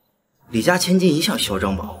李家千金一向嚣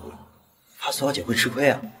张跋扈，怕苏小姐会吃亏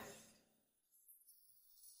啊。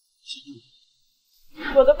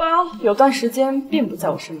我的包有段时间并不在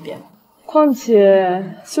我身边，况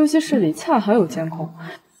且休息室里恰好有监控，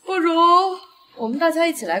不如我们大家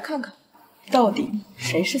一起来看看，到底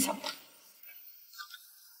谁是小偷。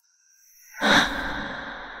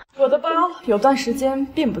我的包有段时间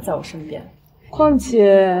并不在我身边，况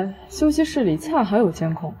且休息室里恰好有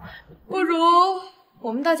监控，不如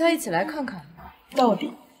我们大家一起来看看，到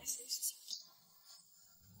底谁是小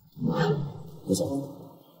偷。我走。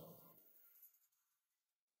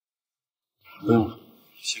不用了，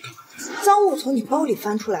先看看。赃物从你包里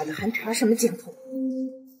翻出来的，还查什么监控？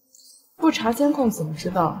不查监控怎么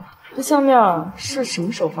知道这项链是什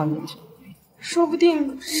么时候放进去？说不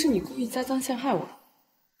定是你故意栽赃陷害我。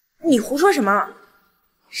你胡说什么？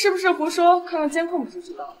是不是胡说？看看监控不就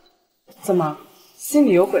知道了？怎么，心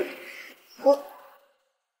里有鬼？我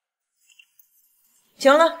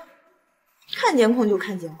行了，看监控就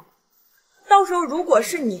看监控。到时候如果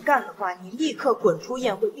是你干的话，你立刻滚出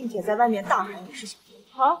宴会，并且在外面大喊你是小偷。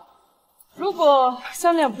好，如果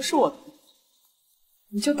项链不是我的，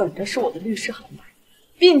你就等着是我的律师函吧，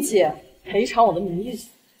并且赔偿我的名誉，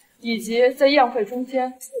以及在宴会中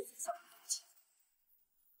间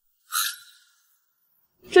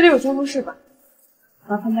这里有监控室吧？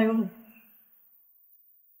麻烦带用。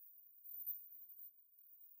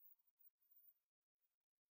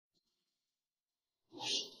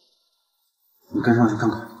你跟上去看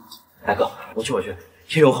看。大哥，我去，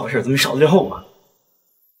这有好事，怎么少得了我？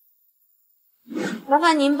麻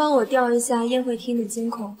烦您帮我调一下宴会厅的监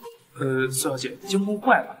控。苏小姐，监控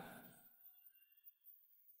坏了。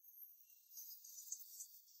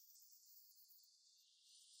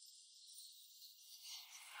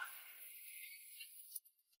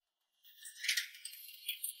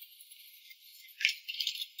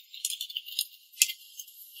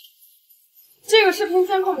这个视频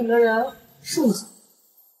监控里的人是你。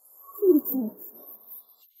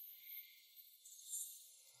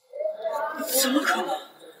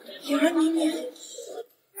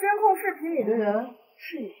视频里的人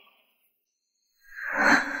是你。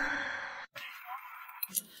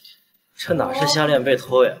这哪是项链被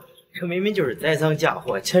偷呀？这明明就是栽赃嫁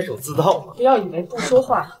祸、监守自盗嘛！不要以为不说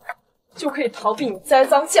话就可以逃避你栽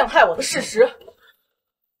赃陷害我的事实。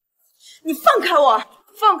你放开我！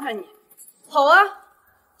放开你！好啊，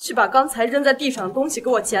去把刚才扔在地上的东西给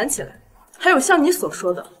我捡起来，还有像你所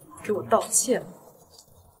说的，给我道歉。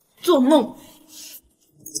做梦！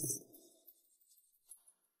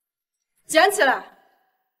捡起来！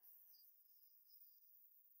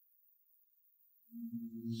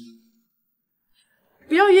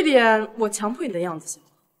不要一脸我强迫你的样子，行吗？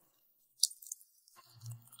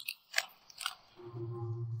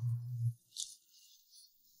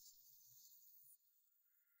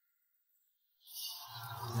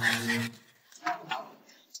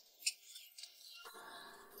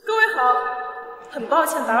各位好，很抱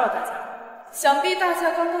歉打扰大家。想必大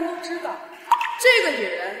家刚刚都知道，这个女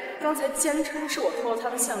人刚才坚称是我偷了她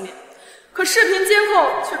的项链，可视频监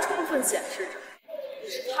控却充分显示着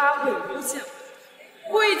是她为了诬陷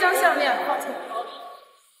我，故意将项链放进我包里。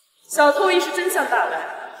小偷一时真相大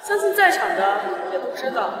白，相信在场的也都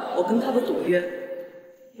知道我跟他的赌约。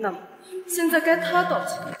那么现在该他道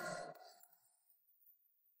歉。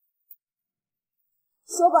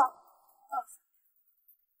说吧。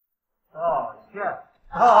道歉！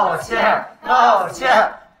道歉！道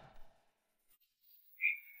歉！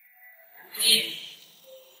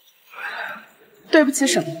对不起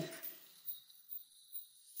什么？对不起，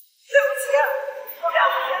我对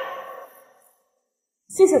不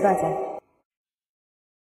起。谢谢大家。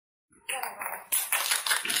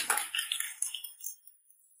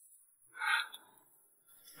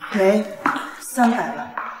喂，300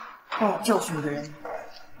了，帮我教训一个人，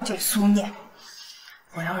叫苏念，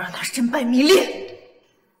我要让他身败名裂。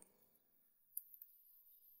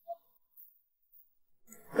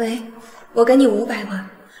喂，我给你500万，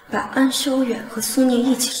把安修远和苏念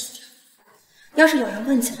一起输掉。要是有人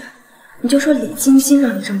问起来，你就说李晶晶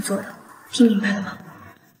让你这么做的，听明白了吗？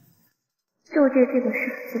就借这个傻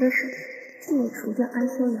子的事，替我除掉安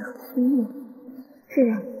修远和苏念，这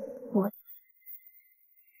样我。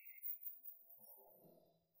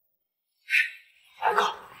大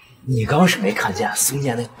哥，你刚是没看见苏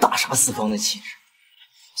念那大杀四方的气势。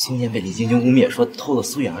苏念被李晶晶污蔑说偷了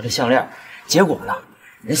苏颖儿的项链，结果呢，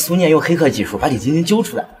人苏念用黑客技术把李晶晶揪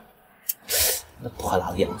出来了，那泼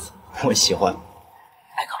辣的样子我喜欢。大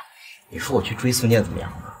哥，你说我去追苏念怎么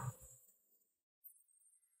样？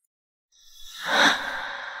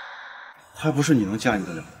还不是你能驾驭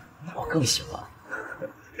得了？那我更喜欢。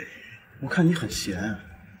我看你很闲，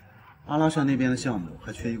阿拉善那边的项目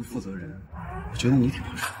还缺一个负责人，我觉得你挺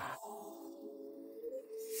合适。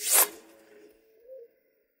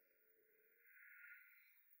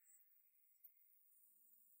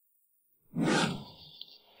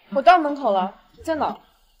我到门口了，在哪？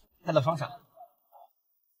在乐商场。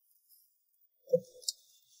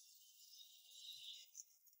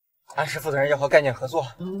当时负责人要和概念合作，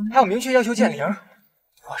还有明确要求见零，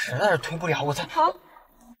我实在是推不了，我才好。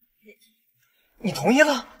你同意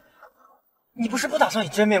了？你不是不打算以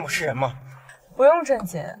真面目示人吗？不用正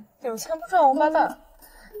经，有钱不赚王八蛋。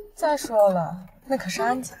再说了，那可是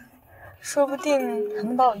安家，说不定还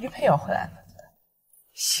能把我玉佩要回来呢。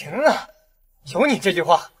行啊，有你这句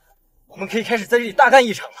话，我们可以开始在这里大干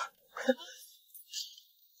一场了。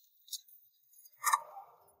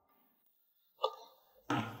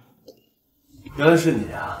原来是你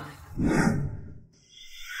啊！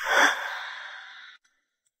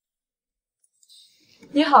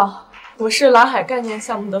你好，我是蓝海概念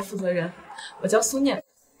项目的负责人，我叫苏念，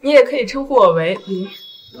你也可以称呼我为林。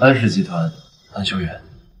安氏集团，安修远。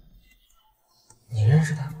你认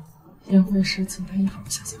识他？宴会时请他一会儿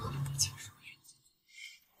下线和我介绍。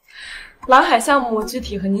蓝海项目具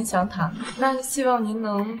体和您详谈，那希望您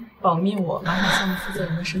能保密我蓝海项目负责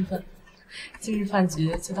人的身份。今日饭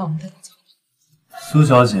局就当我们带大家。苏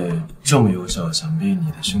小姐这么优秀，想必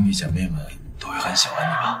你的兄弟姐妹们都会很喜欢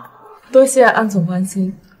你吧？多谢安总关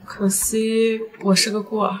心，可惜我是个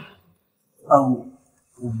孤儿。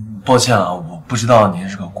抱歉啊，我不知道您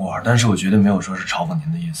是个孤儿，但是我绝对没有说是嘲讽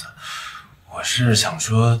您的意思。我是想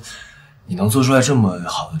说，你能做出来这么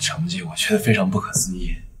好的成绩，我觉得非常不可思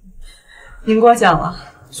议。您过奖了，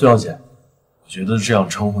苏小姐，我觉得这样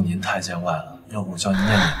称呼您太见外了，要不我叫您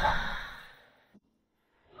念念吧。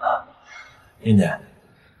念念，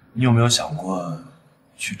你有没有想过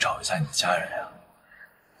去找一下你的家人呀？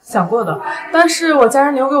想过的，但是我家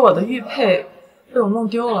人留给我的玉佩被我弄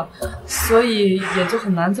丢了，所以也就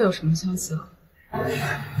很难再有什么消息了。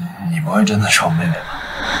你不会真的是我妹妹吧？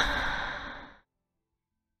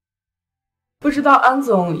不不知道安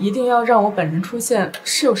总一定要让我本人出现，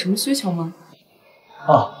是有什么需求吗？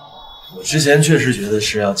我之前确实觉得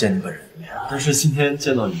是要见你本人一面，但是今天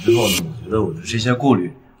见到你之后呢，我觉得我的这些顾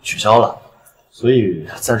虑取消了，所以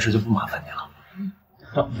暂时就不麻烦你了。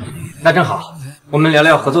那正好，我们聊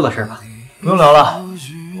聊合作的事吧。不用聊了，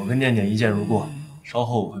我跟念念一见如故，稍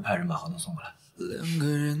后我会派人把合同送过来。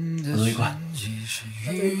合作愉快。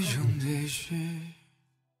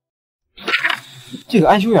这个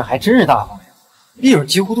安修远还真是大方呀，利润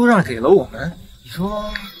几乎都让给了我们。你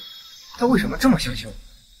说他为什么这么相信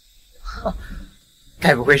我？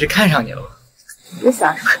该不会是看上你了吧？别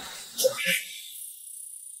瞎说。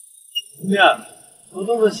念，合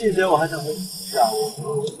同的细节我还想和你讲。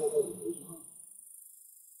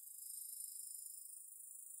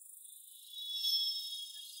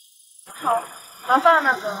好，麻烦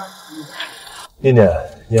那个。念念，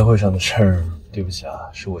宴会上的事儿，对不起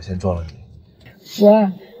啊，是我先撞了你。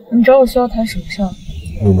喂，你找我需要谈什么事儿？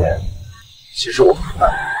念念，其实我不是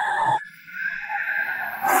爱你。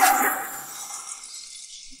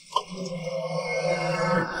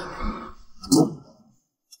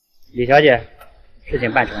李小姐，事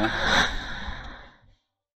情办成了。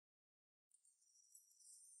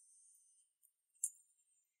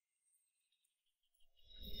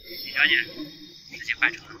李小姐，事情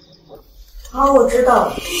办成了。好，我知道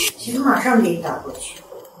了，系统马上给你打过去。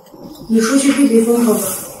你出去避避风头吧。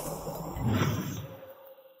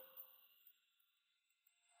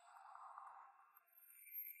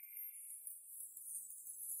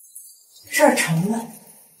事儿成了，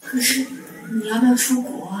可是你要不要出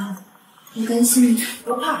国啊？你担心你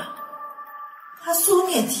不怕？他苏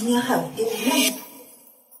念今年还有一个妹妹，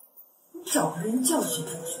你找个人教训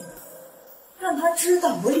教训他，让他知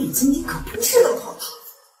道我李晶晶可不是个好孩子。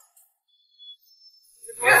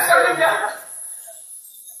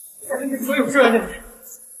所有事情。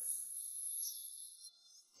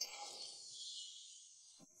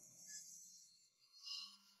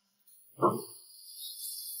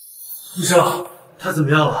医生，他怎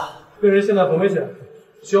么样了？病人现在很危险，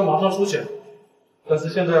需要马上输血。但是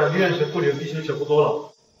现在医院血库里的 B 型血不多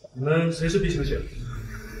了，你们谁是 B 型血？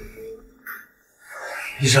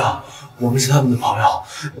医生，我们是他们的朋友，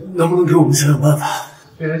能不能给我们想想办法？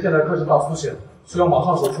病人现在开始大出血，需要马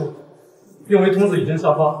上手术。病危通知已经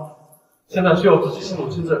下发，现在需要直系亲属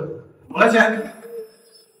亲证。我来签。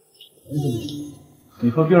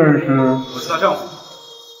你和病人是？我是他丈夫。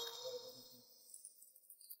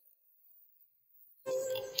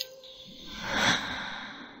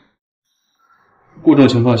顾总，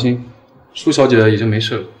请放心，苏小姐已经没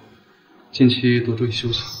事了，近期多注意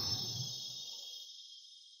休息。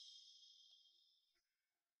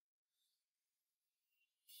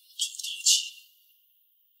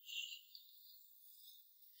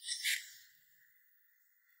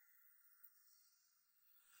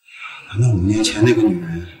难道5年前那个女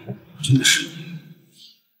人真的是你？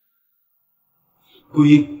顾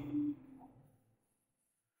一，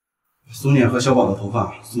把苏念和小宝的头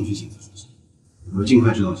发送去检测中心，我会尽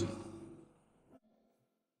快知道结果。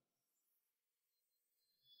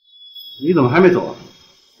你怎么还没走啊？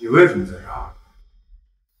你为什么在这儿？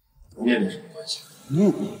和念念什么关系？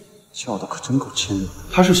念念叫的可真够亲热，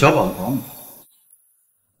她是小宝的保姆。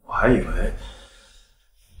我还以为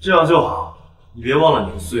这样就好。你别忘了，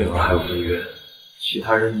你和苏颖儿还有婚约，其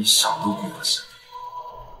他人一想都不合适。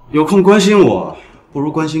有空关心我，不如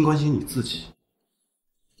关心关心你自己。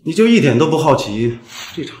你就一点都不好奇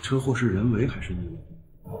这场车祸是人为还是意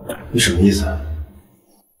外？你什么意思？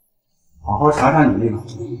好好查查你那个。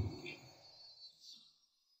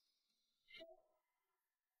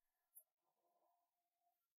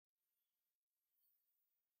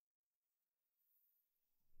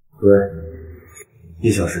对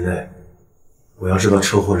，1小时内，我要知道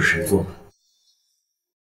车祸是谁做的。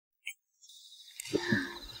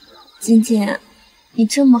晶晶，你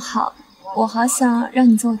这么好，我好想让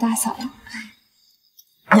你做我大嫂呀。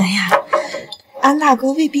哎呀，安大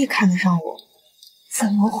哥未必看得上我。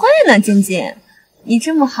怎么会呢，晶晶，你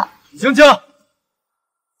这么好。晶晶，安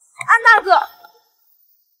大哥，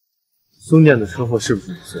苏念的车祸是不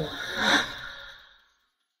是你做的？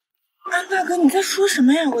安大哥，你在说什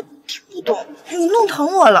么呀？我听不懂。你弄疼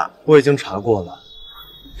我了。我已经查过了，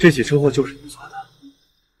这起车祸就是你做的。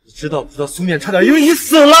你知道不知道苏念差点因为你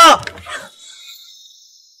死了？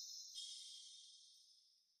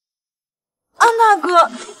安大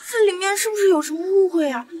哥，这里面是不是有什么误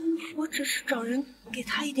会啊？我只是找人给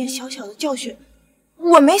他一点小小的教训，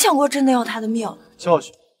我没想过真的要他的命。教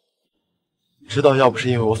训？你知道，要不是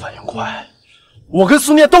因为我反应快，我跟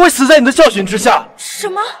苏念都会死在你的教训之下。什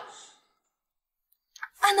么？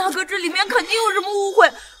安大哥，这里面肯定有什么误会，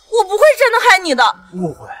我不会真的害你的。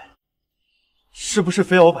误会？是不是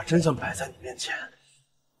非要我把真相摆在你面前，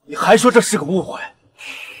你还说这是个误会？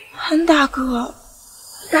安大哥，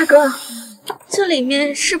大哥，这里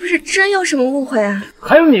面是不是真有什么误会啊？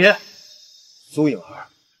还有你，苏颖儿，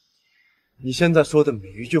你现在说的每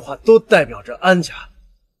一句话都代表着安家。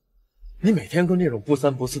你每天跟这种不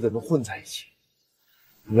三不四的人混在一起，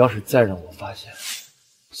你要是再让我发现，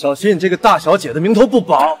小心你这个大小姐的名头不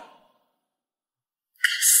保。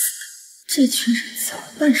这群人怎么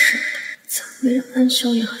办事的？怎么没让安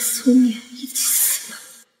小雅和苏念一起死呢？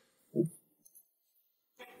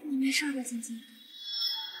你没事吧，晶晶？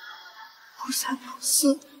不三不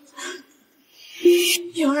四，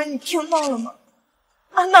颖儿，你听到了吗？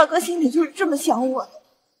安大哥心里就是这么想我的。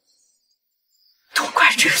都怪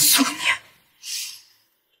这个苏念，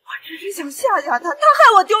我只是想吓吓他，他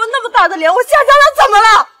害我丢了那么大的脸，我吓吓他怎么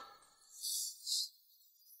了？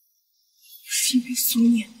是因为苏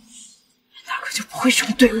念，安大哥就不会这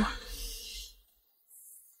么对我。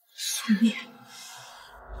苏念，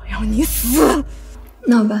我要你死！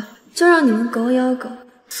那吧，就让你们狗咬狗，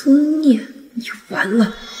苏念你就完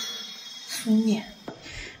了。苏念，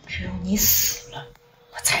只有你死了，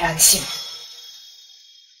我才安心。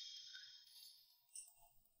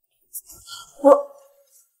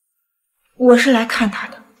我是来看他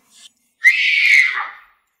的。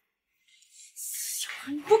小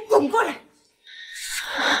孩，你给我滚过来！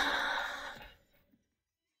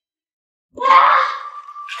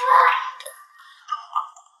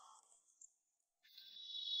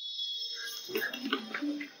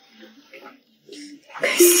可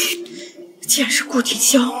惜，既然是顾廷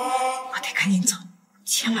潇，我得赶紧走，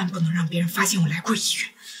千万不能让别人发现我来过医院。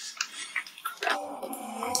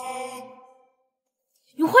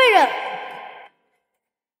有坏人！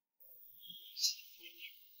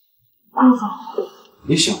顾总，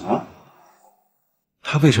你想啊，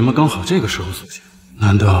他为什么刚好这个时候苏醒？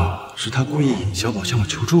难道是他故意引小宝向我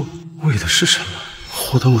求助，为的是什么？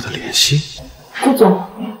获得我的联系？顾总，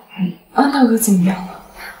安大哥怎么样了？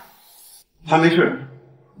他没事，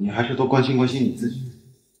你还是多关心关心你自己。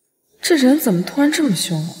这人怎么突然这么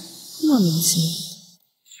凶啊？莫名其妙。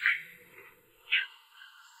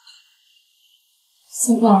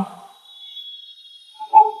小宝，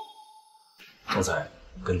刚才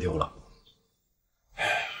跟丢了。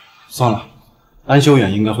算了，安修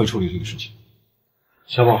远应该会处理这个事情。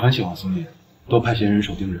小宝很喜欢苏念，多派些人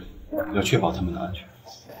手盯着，要确保他们的安全。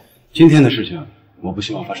今天的事情，我不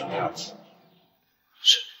希望发生第二次。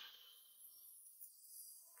是。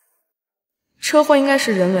车祸应该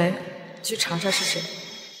是人为，去查查是谁。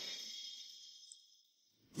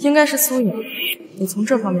应该是苏颖，你从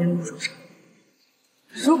这方面入手查。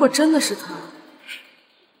如果真的是他，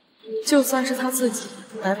就算是他自己，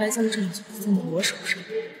白白将证据放在我手上，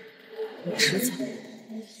我迟早。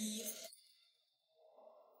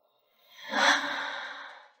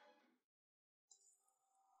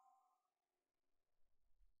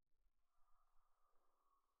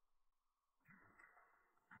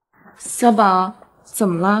小宝，怎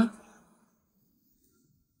么了？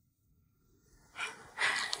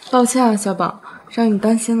抱歉啊，小宝，让你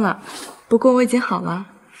担心了。不过我已经好了。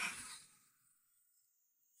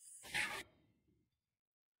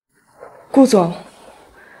顾总，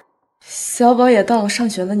小宝也到了上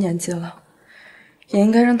学的年纪了，也应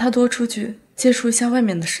该让他多出去接触一下外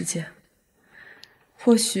面的世界，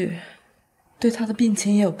或许对他的病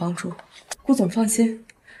情也有帮助。顾总放心，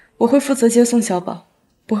我会负责接送小宝，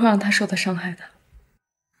不会让他受到伤害的。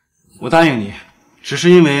我答应你，只是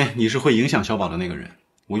因为你是会影响小宝的那个人，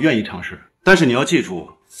我愿意尝试。但是你要记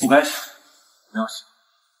住，不该死，不要死。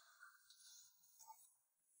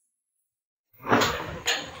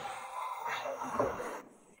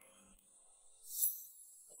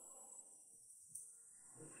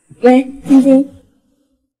喂，晶晶。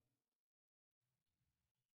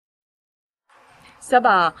小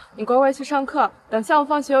宝，你乖乖去上课，等下午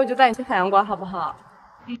放学我就带你去海洋馆，好不好？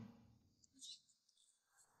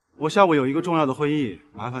我下午有一个重要的会议，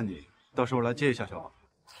麻烦你到时候来接一下小宝。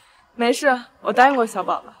没事，我答应过小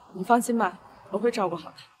宝了，你放心吧，我会照顾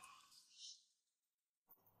好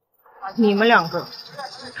他。你们两个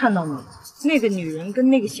看到没有？那个女人跟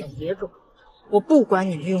那个小野种，我不管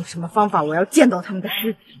你们用什么方法，我要见到他们的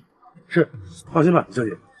尸体。是，放心吧，李小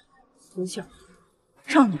姐。苏笑，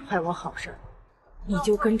让你坏我好事，你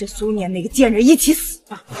就跟着苏年那个贱人一起死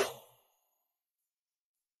吧。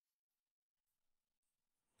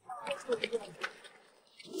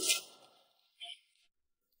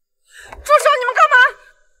住手！你们干嘛？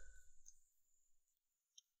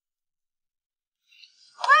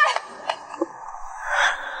喂！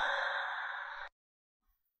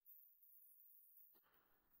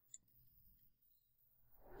 小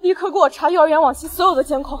立刻给我查幼儿园往西所有的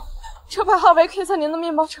监控，车牌号为 K30的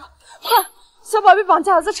面包车，快！小宝被绑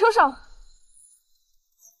架了，在车上。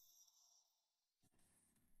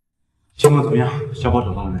情况怎么样？小宝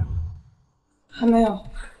找到了没有？还没有，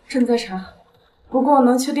正在查。不过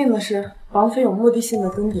能确定的是，绑匪有目的性的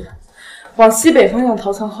更迭，往西北方向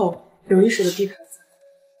逃窜后，有意识的避开。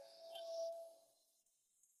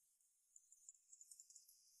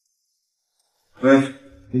 喂，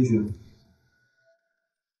林雪。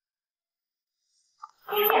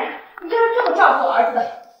你就是这么照顾我儿子的？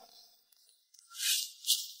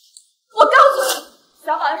我告诉你，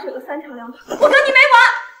小宝是有个三长两短，我跟你没完。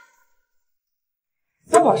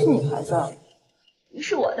小宝是你孩子？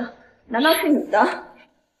是我的，难道是你的？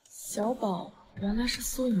小宝原来是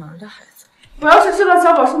苏颖儿的孩子。我要是知道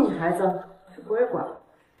小宝是你孩子，就不会管了。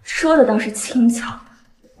说的倒是轻巧，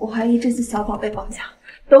我怀疑这次小宝被绑架。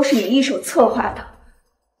 都是你一手策划的。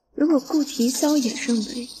如果顾廷潇也认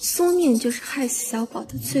为苏念就是害死小宝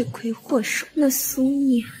的罪魁祸首，那苏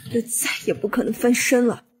念就再也不可能翻身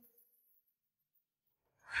了。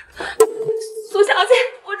苏小姐，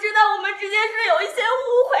我知道我们之间是有一些误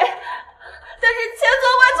会，但是千错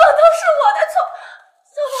万错都是我的错。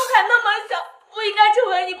小宝还那么小，不应该成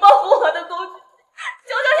为你报复我的工具。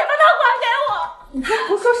求求你把他还给我！你这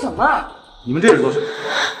胡说什么？你们这是做什么？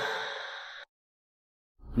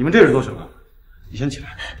 你们这是做什么？你先起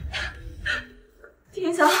来。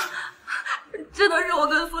廷潇，这都是我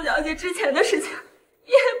跟苏小姐之前的事情，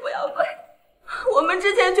你也不要怪。我们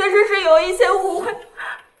之前确实是有一些误会，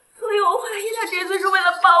所以我怀疑他这次是为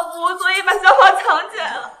了报复我，所以把小宝藏起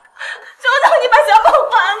来了。求求你把小宝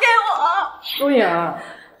还给我！苏颖儿，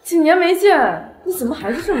几年没见，你怎么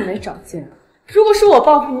还是这么没长进？如果是我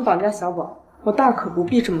报复你绑架小宝，我大可不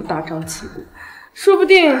必这么大张旗鼓，说不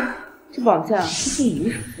定。 这绑架是你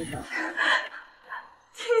一手做的。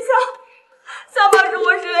廷潇，小宝是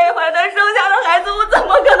我是为怀他生下的孩子，我怎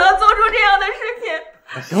么可能做出这样的事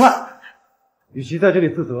情？行了，与其在这里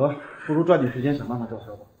自责，不如抓紧时间想办法找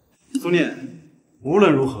小宝。苏念，无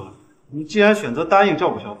论如何，你既然选择答应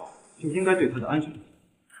照顾小宝，就应该对他的安全。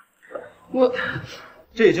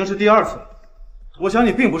这已经是第2次了，我想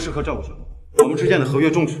你并不适合照顾小宝，我们之间的合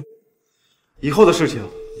约终止，以后的事情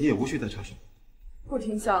你也无需再插手。顾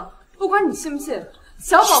廷潇。 不管你信不信，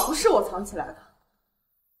小宝不是我藏起来的。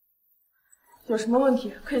有什么问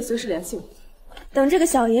题可以随时联系我。等这个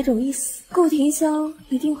小野种一死，顾廷潇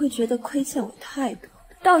一定会觉得亏欠我太多，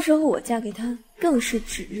到时候我嫁给他更是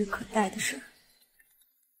指日可待的事儿。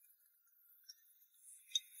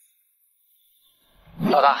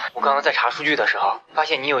老大，我刚刚在查数据的时候，发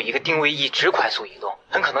现你有一个定位一直快速移动，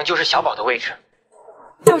很可能就是小宝的位置。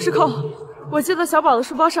钥匙扣，我记得小宝的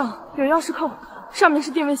书包上有钥匙扣。 上面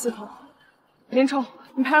是定位系统，林冲，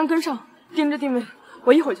你派人跟上，盯着定位，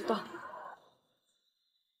我一会儿就到。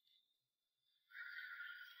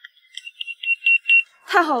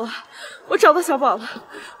太好了，我找到小宝了，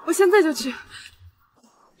我现在就去。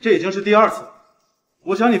这已经是第2次，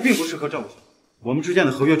我想你并不适合照顾小宝，我们之间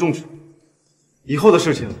的合约终止，以后的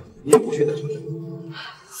事情你也无需再插手。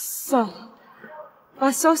算了，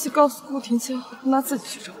把消息告诉顾廷潇，让他自己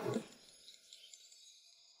去找。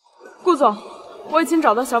顾总。 我已经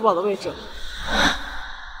找到小宝的位置了。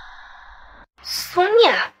苏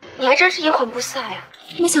念，你还真是阴魂不散呀！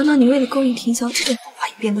没想到你为了勾引廷潇，这点方法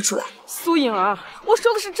也编得出来。苏颖儿，我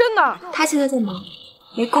说的是真的。他现在在忙，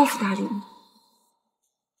没工夫搭理你。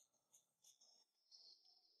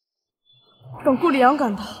等顾里阳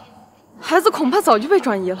赶到，孩子恐怕早就被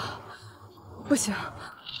转移了。不行，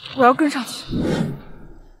我要跟上去。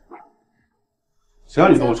谁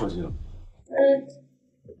让你动我手机了？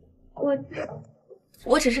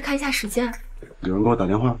我只是看一下时间。有人给我打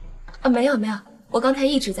电话？没有没有，我刚才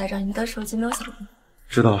一直在这儿，你的手机没有响。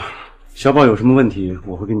知道，小宝有什么问题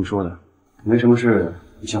我会跟你说的。没什么事，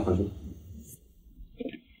你先回去。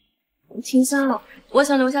廷潇，我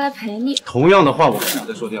想留下来陪你。同样的话，我不想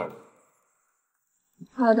再说第2遍。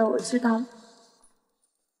好的，我知道了。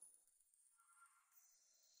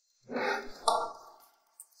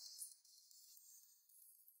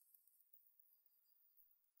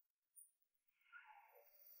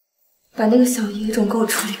把那个小野种给我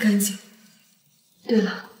处理干净。对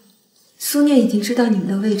了，苏念已经知道你们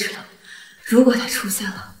的位置了，如果他出现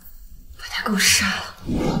了，把他给我杀了。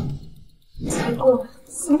结果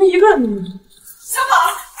怎么一个你？小宝，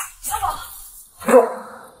小宝，别动！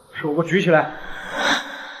手给我举起来！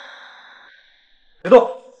别动！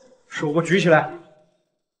手给我举起来！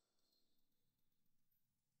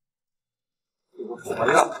我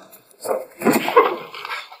来了。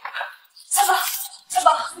小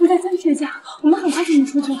宝，你再坚持一下，我们很快就能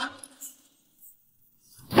出去了。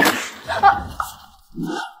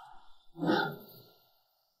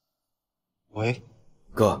喂，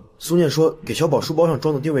哥，苏念说给小宝书包上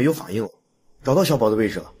装的定位有反应了，找到小宝的位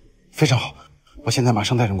置了。非常好，我现在马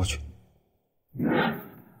上带人过去。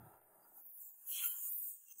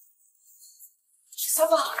小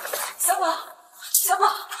宝，小宝，小宝，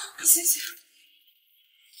你醒醒！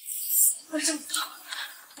为这么痛，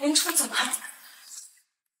连出怎么还？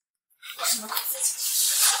只能靠自己。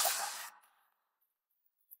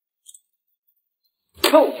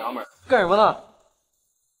臭娘们儿，干什么呢？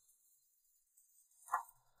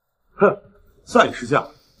哼，算你识相，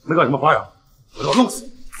能干什么花样？我要弄死你！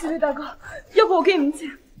几位大哥，要不我给你们钱，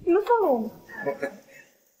你们放了我们。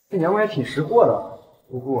这娘们还挺识货的，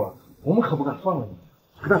不过我们可不敢放了你。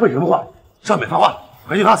跟他废什么话？上面发话，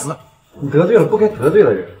赶紧打死！你得罪了不该得罪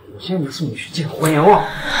的人，我现在就送你去见黄阎王。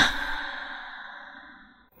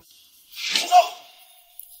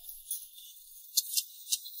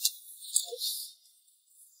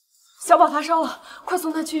小宝发烧了，快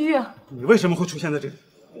送他去医院。你为什么会出现在这里？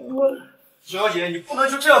苏小姐，你不能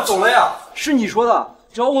就这样走了呀！是你说的，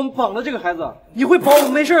只要我们绑了这个孩子，你会保我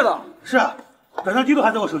们没事的。是啊，短信记录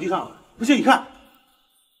还在我手机上，不信你看。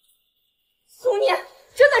苏念，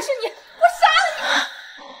真的是你，我杀了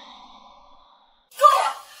你！够了！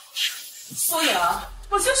苏颖儿，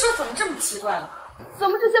我就说怎么这么奇怪了？怎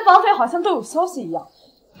么这些绑匪好像都有消息一样，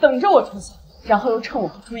等着我出现，然后又趁我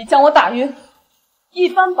不注意将我打晕。一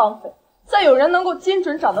般绑匪在有人能够精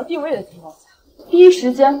准找到定位的情况下，第一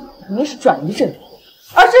时间肯定是转移阵地，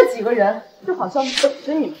而这几个人就好像等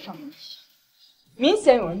着你们上门一样，明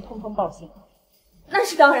显有人通风报信。那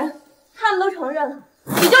是当然，他们都承认了，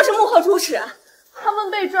你就是幕后主使啊！他们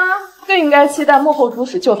被抓，更应该期待幕后主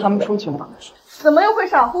使救他们出去嘛。怎么又会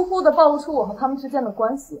傻乎乎的暴露出我和他们之间的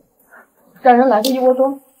关系，让人来个一窝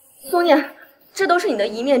蜂？苏念，这都是你的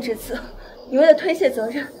一面之词，你为了推卸责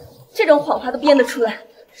任，这种谎话都编得出来，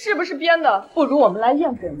是不是编的？不如我们来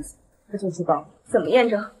验证一下，不就知道了。怎么验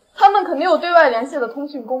证？他们肯定有对外联系的通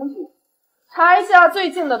讯工具，查一下最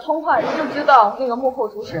近的通话，不就知道那个幕后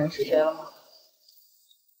主使人是谁了吗？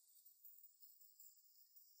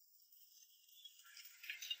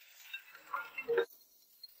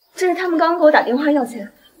这是他们刚刚给我打电话要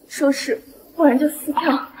钱，说是，不然就撕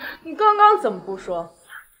票。你刚刚怎么不说？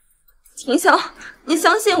婷晓，你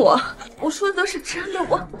相信我，我说的都是真的。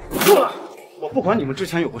够了！我不管你们之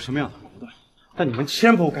前有过什么样的矛盾，但你们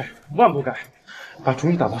千不该万不该把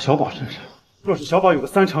主意打到小宝身上。若是小宝有个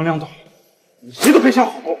3长2短，你们谁都别想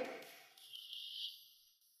好过。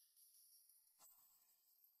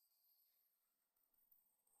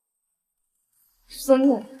苏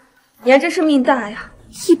念，你还真是命大呀！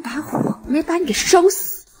一把火没把你给烧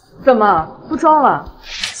死。怎么不装了？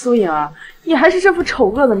苏颖儿，你还是这副丑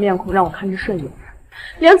恶的面孔让我看着顺眼，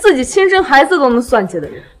连自己亲生孩子都能算计的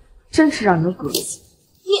人，真是让人恶心。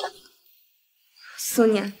你，苏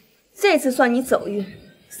念，这次算你走运，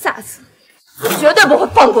下次我绝对不会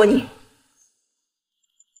放过你。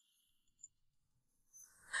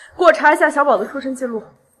给我查一下小宝的出生记录，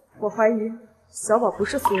我怀疑小宝不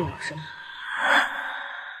是苏颖儿生的。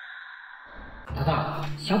老大，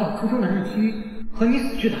小宝出生的日期和你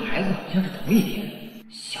死去的孩子好像是同一天。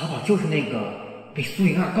小宝就是那个被苏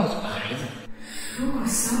颖儿告走的孩子。如果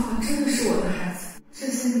小宝真的是我的孩子，这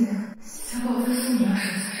些年小宝在苏颖儿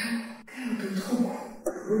手下生该有多痛苦！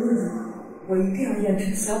无论如何，我一定要验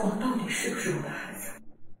证小宝到底是不是我的孩子。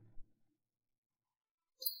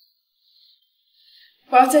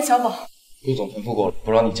我要见小宝。陆总吩咐过了，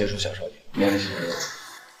不让你接触小少爷，免得是。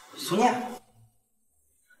苏念。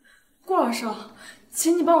顾老少，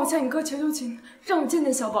请你帮我向你哥求求情，让我见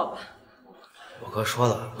见小宝吧。我哥说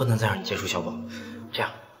了，不能再让你接触小宝。这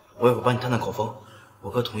样，我有个帮你探探口风，我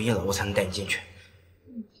哥同意了，我才能带你进去。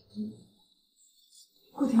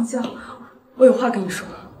顾廷笑，我有话跟你说。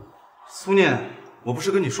苏念，我不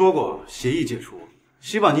是跟你说过协议解除，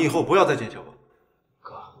希望你以后不要再见小宝。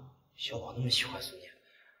哥，小宝那么喜欢苏念，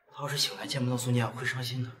他要是醒来见不到苏念会伤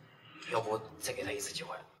心的。要不再给他一次机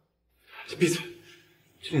会？你闭嘴！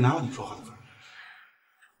这里哪有你说话的份儿？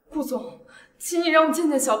顾总，请你让我见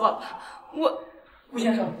见小宝吧。顾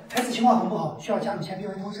先生，孩子情况很不好，需要家里签病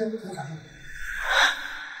危通知，不能抢救。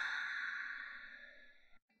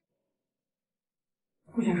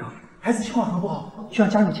顾先生，孩子情况很不好，需要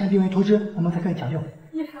家里签病危通知，我们才可以抢救。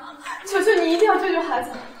医生，求求你一定要救救孩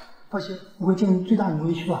子！放心，我会尽最大努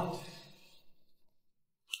力去做。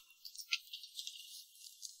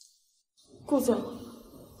顾总，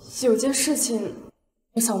有件事情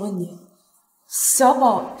我想问你，小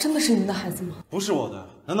宝真的是您的孩子吗？不是我的，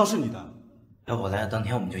难道是你的？小宝来的当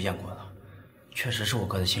天我们就验过了，确实是我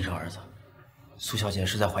哥的亲生儿子。苏小姐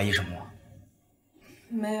是在怀疑什么吗？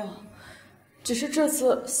没有，只是这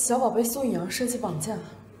次小宝被苏颖儿设计绑架，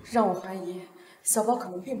让我怀疑小宝可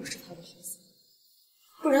能并不是他的孩子，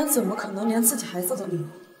不然怎么可能连自己孩子都没有？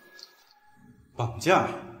绑架？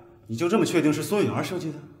你就这么确定是苏颖儿设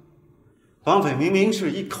计的？绑匪明明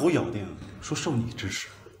是一口咬定说受你指使。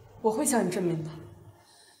我会向你证明的。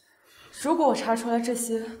如果我查出来这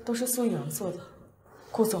些都是苏颖儿做的，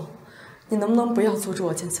顾总，你能不能不要阻止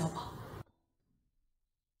我见小宝？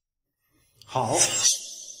好，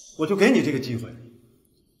我就给你这个机会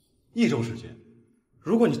，1周时间。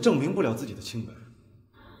如果你证明不了自己的清白，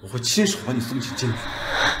我会亲手把你送进监狱。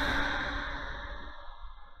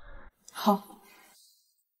好。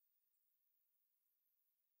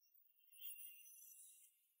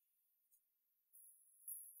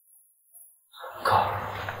靠，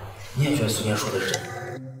你也觉得苏念说的是真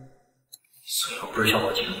的？苏颖不是小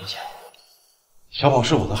宝亲生母亲。小宝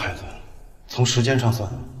是我的孩子，从时间上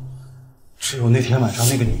算，只有那天晚上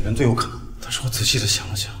那个女人最有可能。但是我仔细的想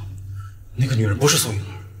了想，那个女人不是苏颖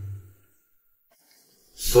儿，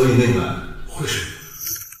所以那晚会是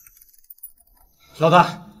老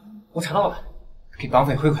大，我查到了，给绑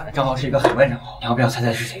匪汇款的账号是一个海外账号，你要不要猜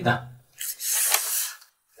猜是谁的？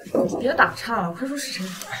别打岔了，快说是谁？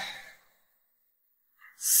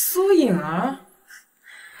苏颖儿，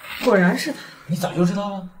果然是他。你早就知道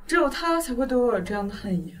了？只有他才会对我有这样的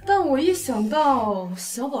恨意。但我一想到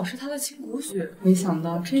小宝是他的亲骨血，没想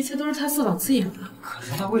到这一切都是他自导自演的。可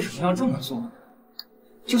是他为什么要这么做？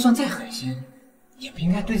就算再狠心，也不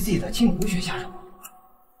应该对自己的亲骨血下手。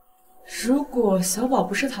如果小宝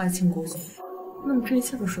不是他的亲骨血，那么这一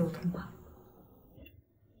切都是有通吧？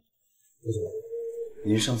顾总，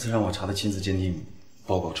您上次让我查的亲子鉴定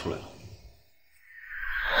报告出来了。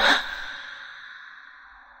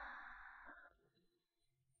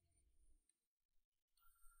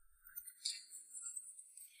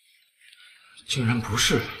竟然不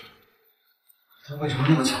是，他为什么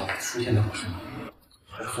那么巧出现在我身旁，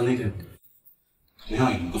还和那个同样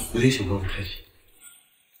有一个蝴蝶形状的胎记？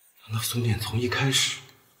难道苏念从一开始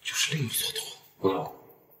就是另有所图？顾总，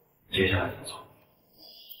接下来怎么做？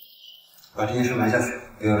把这件事瞒下去，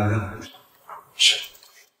不要让任何人知道。是。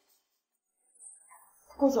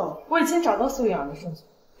顾总，我已经找到苏颖儿的证据，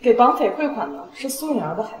给绑匪汇款的是苏颖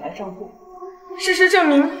儿的海外账户。事实证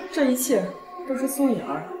明，这一切都是苏颖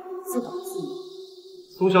儿自导自演。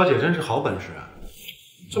苏小姐真是好本事啊，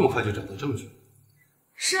这么快就找到证据。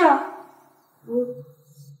是啊，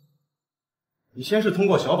你先是通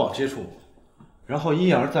过小宝接触我，然后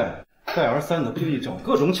一而再、再而三的故意找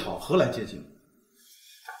各种巧合来接近我。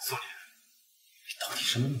苏念，你到底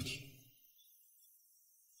什么目的？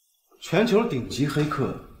全球顶级黑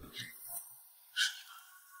客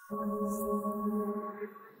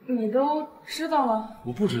你都知道了？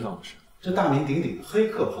我不知道的是，这大名鼎鼎的黑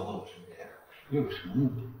客跑到我身边，又有什么目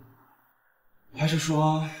的？还是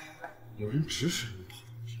说有人指使你跑？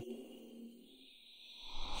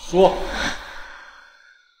说。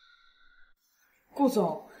顾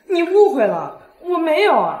总，你误会了，我没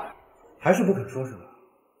有啊。还是不肯说是吧？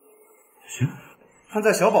行，看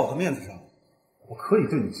在小宝的面子上，我可以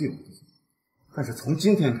对你自由自在。但是从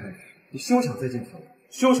今天开始，你休想再见小宝，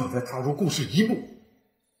休想再踏入故事一步。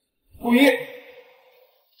顾一，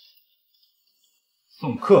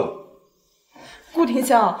送客。顾廷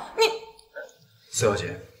香，你……苏小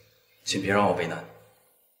姐，请别让我为难。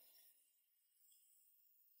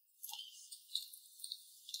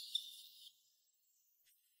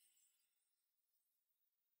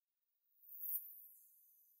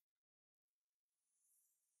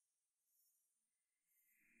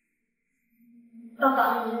爸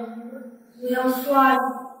爸，我要苏阿姨。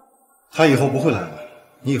她以后不会来了，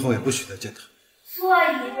你以后也不许再见她。苏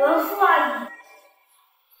阿姨，我要苏阿姨。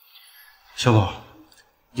小宝，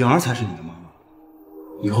颖儿才是你的妈妈，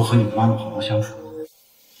以后和你的妈妈好好相处，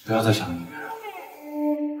不要再想那么远了。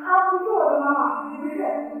她不是我的妈妈，不是，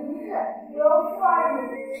我要苏阿姨。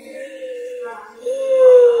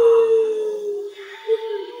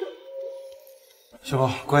小宝，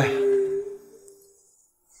乖，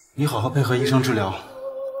你好好配合医生治疗，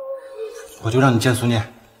我就让你见苏念。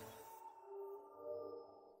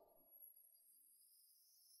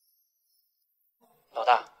老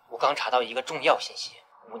大，我刚查到一个重要信息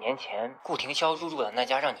，5年前顾廷潇入住的那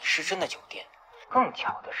家让你失身的酒店，更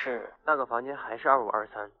巧的是，那个房间还是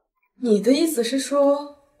2523。你的意思是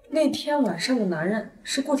说，那天晚上的男人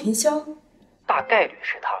是顾廷潇？大概率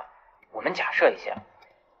是他。我们假设一下，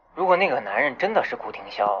如果那个男人真的是顾廷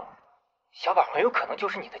潇，小宝很有可能就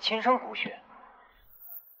是你的亲生骨血。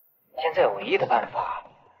现在唯一的办法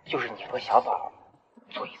就是你和小宝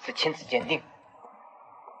做一次亲子鉴定。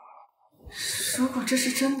如果这是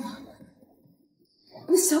真的，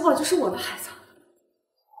那小宝就是我的孩子。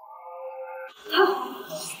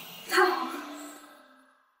太好了！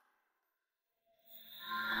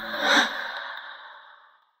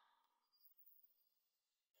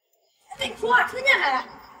你说话听见没？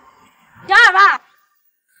哑巴！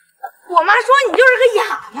我妈说你就是个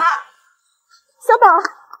哑巴。小宝，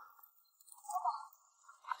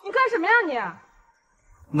你干什么呀你？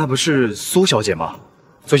那不是苏小姐吗？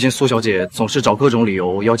最近苏小姐总是找各种理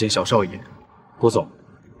由要见小少爷。郭总，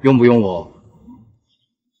用不用我？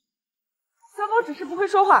小宝只是不会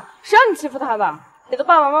说话，谁让你欺负他的？你的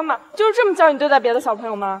爸爸妈妈就是这么教你对待别的小朋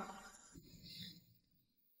友吗？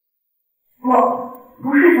我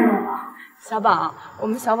不是这么吧？小宝，我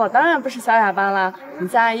们小宝当然不是小哑巴啦，你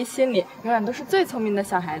在阿姨心里永远都是最聪明的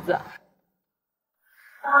小孩子。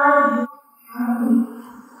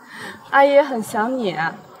阿姨也很想你。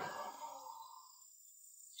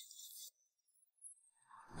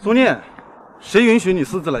苏念，谁允许你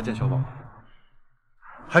私自来见小宝？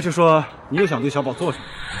还是说你又想对小宝做什么？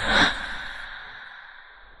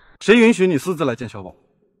谁允许你私自来见小宝？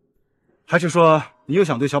还是说你又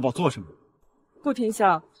想对小宝做什么？顾廷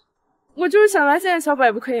笑，我就是想来见小宝，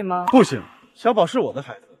也不可以吗？不行，小宝是我的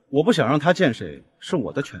孩子，我不想让他见谁是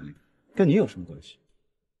我的权利，跟你有什么关系？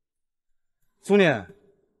苏念，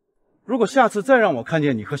如果下次再让我看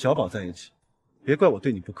见你和小宝在一起，别怪我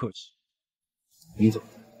对你不客气。你走。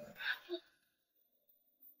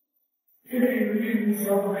这是能证明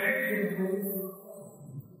小宝是真的唯一。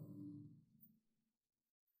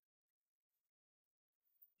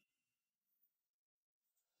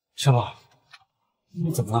小宝，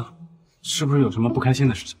你怎么了？是不是有什么不开心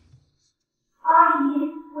的事情？阿姨，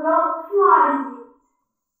我要抓你。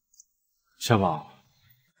小宝，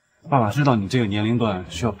爸爸知道你这个年龄段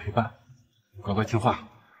需要陪伴，乖乖听话，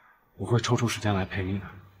我会抽出时间来陪你的，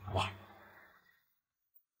好不好？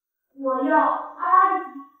我要阿姨。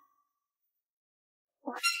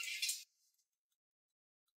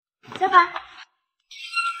小宝，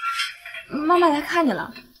妈妈来看你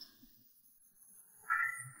了。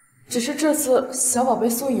只是这次小宝被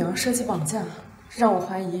苏颖儿设计绑架，让我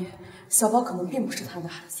怀疑小宝可能并不是他的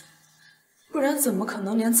孩子，不然怎么可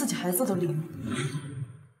能连自己孩子都凌辱？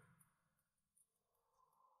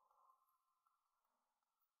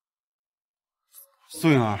苏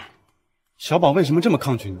颖儿，小宝为什么这么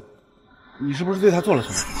抗拒你？你是不是对他做了什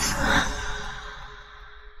么？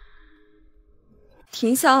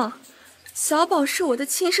婷香，小宝是我的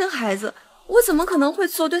亲生孩子，我怎么可能会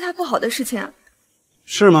做对他不好的事情啊？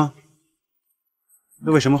是吗？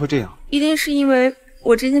那为什么会这样？一定是因为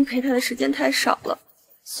我之前陪他的时间太少了，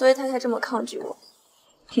所以他才这么抗拒我。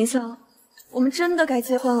婷香，我们真的该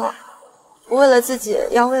结婚了，不为了自己，也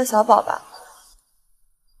要为了小宝吧。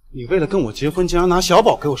你为了跟我结婚，竟然拿小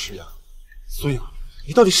宝给我施压，苏颖儿，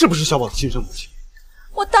你到底是不是小宝的亲生母亲？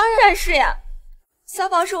我当然是呀，小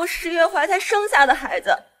宝是我10月怀胎生下的孩子，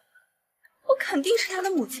我肯定是他的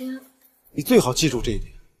母亲。你最好记住这一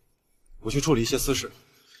点。我去处理一些私事，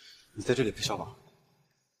你在这里陪小宝。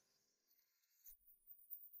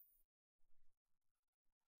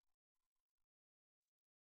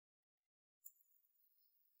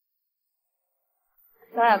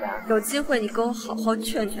小哑巴，有机会你跟我好好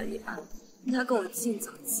劝劝你爸，让他跟我尽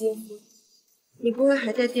早结婚。你不会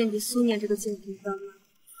还在惦记苏念这个贱婢班吗？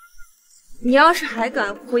你要是还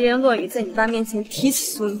敢胡言乱语，在你爸面前提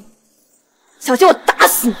起苏念，小心我打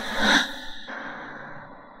死你！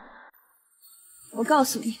我告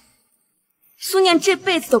诉你，苏念这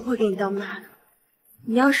辈子都不会给你当妈的。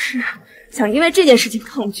你要是想因为这件事情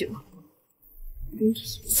抗拒我，明天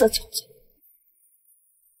颜色就走。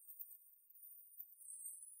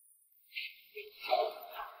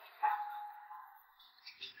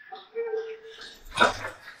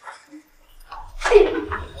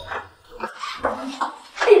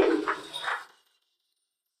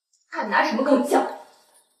看你拿什么跟我犟！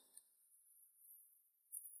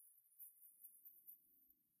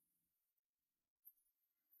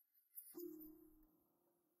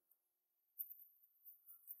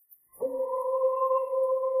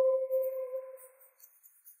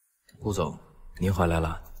顾总，您回来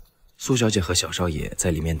了，苏小姐和小少爷在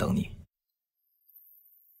里面等你。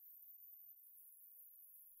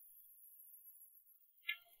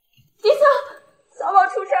医生，小宝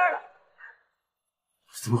出事了！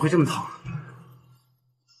怎么会这么疼？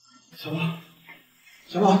小宝，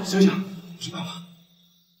小宝，醒醒，知道了。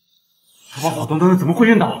小宝好端端的怎么会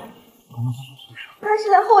晕倒？刚刚发生什么事？他是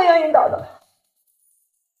在后院晕倒的。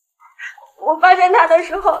我发现他的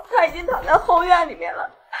时候，他已经躺在后院里面了。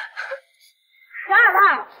小哑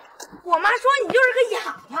巴，我妈说你就是个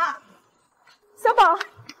哑巴。小宝，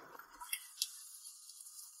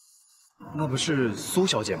那不是苏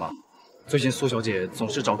小姐吗？最近苏小姐总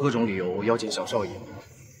是找各种理由邀请小少爷。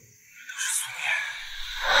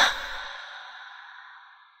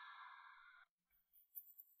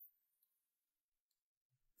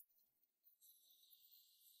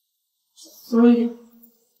所以，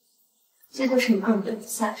这就是你对我的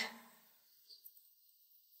下场。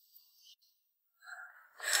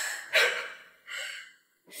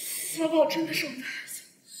小宝真的是我的孩子。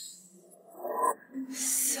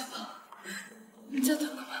小宝，你就等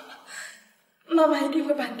等妈妈，妈妈一定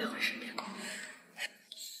会把你带回身边。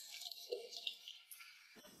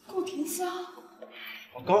顾廷霄，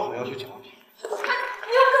我刚好要去调皮。你要干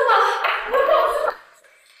嘛？你要干嘛？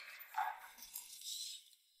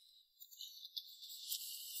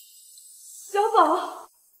小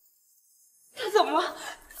宝，他怎么了？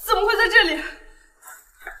怎么会在这里？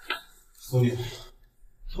苏女，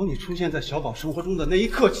从你出现在小宝生活中的那一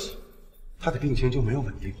刻起，他的病情就没有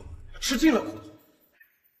稳定过，吃尽了苦头，怎么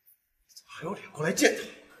还有脸过来见他？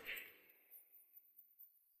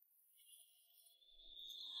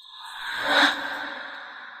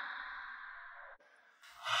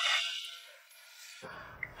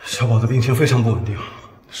小宝的病情非常不稳定，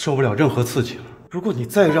受不了任何刺激了。如果你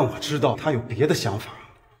再让我知道他有别的想法，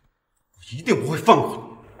我一定不会放过你。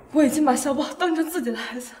我已经把小宝当成自己的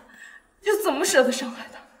孩子，又怎么舍得伤害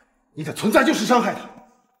他？你的存在就是伤害他。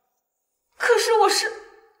可是我是……可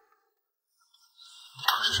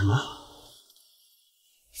是什么？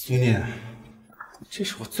苏念，这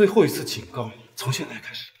是我最后一次警告你，从现在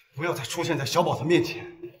开始不要再出现在小宝的面前，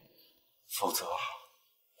否则我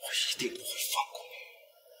一定不会放过你。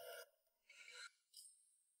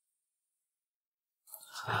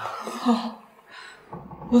好，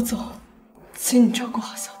我走，请你照顾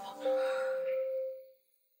好小宝。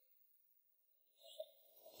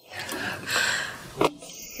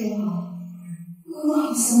我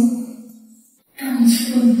好像让你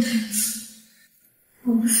吃过你太次，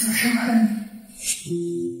我不想伤害你。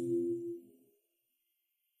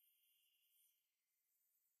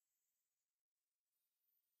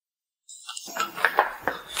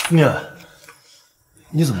苏念，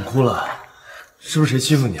你怎么哭了？是不是谁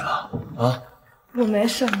欺负你了？啊？我没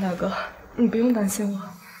事，大哥，你不用担心我。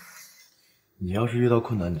你要是遇到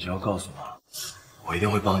困难，你就要告诉我，我一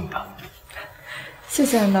定会帮你的。谢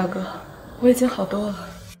谢安大哥，我已经好多了。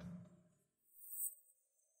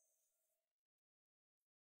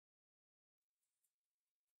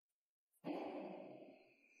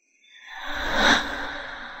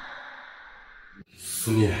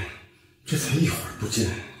苏念，这才一会儿不见，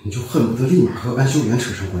你就恨不得立马和安修缘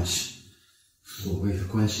扯上关系。所谓的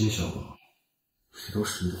关心小宝，这都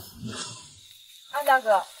是你的回忆。安大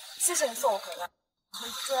哥，谢谢你送我回来，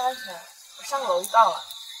注意安全，我上楼一趟了，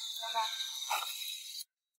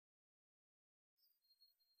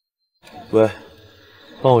拜拜。喂，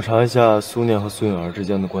帮我查一下苏念和苏颖儿之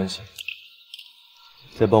间的关系，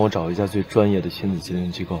再帮我找一下最专业的亲子鉴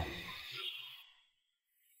定机构。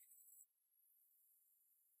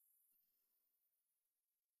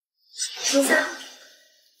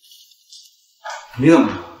你好，你怎么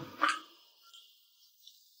了？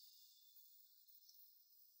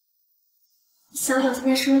小宝现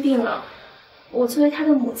在生病了，我作为他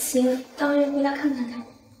的母亲，当然会来看看他。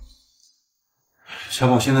小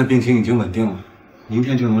宝现在病情已经稳定了，明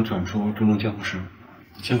天就能转出重症监护室。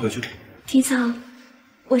你先回去。提早，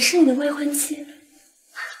我是你的未婚妻，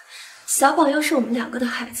小宝又是我们两个的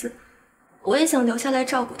孩子，我也想留下来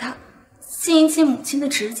照顾他，尽一尽母亲的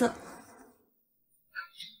职责。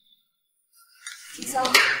提早，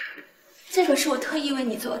这个是我特意为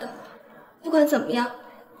你做的，不管怎么样，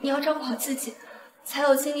你要照顾好自己，才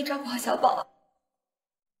有精力照顾好小宝。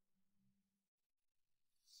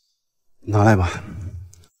拿来吧。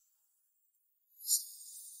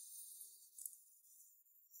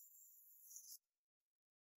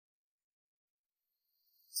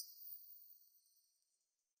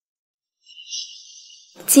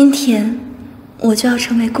今天，我就要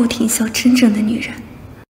成为顾廷秀真正的女人。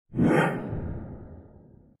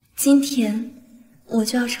今天，我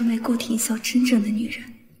就要成为顾廷秀真正的女人。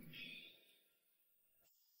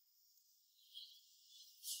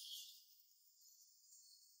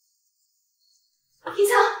廷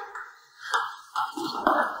秀，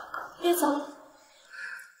别走了。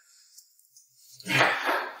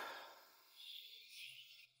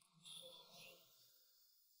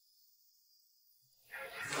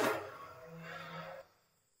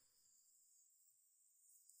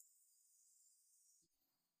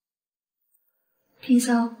廷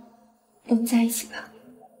秀，我们在一起吧。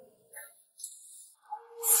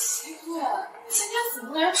奇怪，今天怎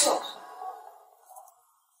么连手？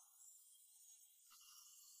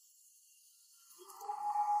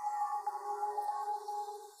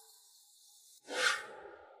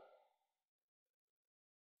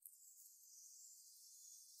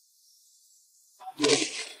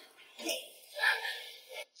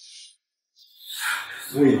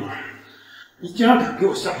苏颖，你竟然敢给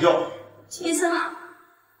我下药！秦桑，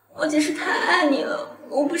我只是太爱你了，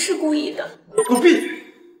我不是故意的。给我闭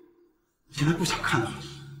嘴！我现在不想看到你。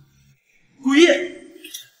故意！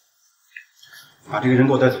把这个人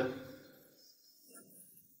给我带走。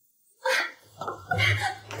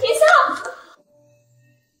秦桑！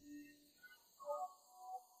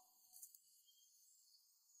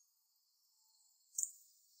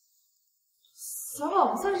小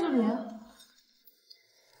宝在这里。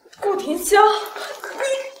顾廷潇，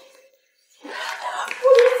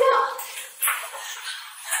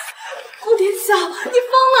顾廷潇，你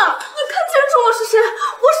疯了！你看清楚我是谁，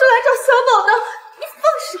我是来找小宝的，你放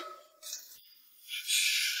手！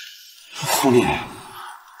苏念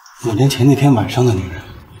，2年前那天晚上的女人，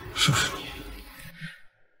是不是你？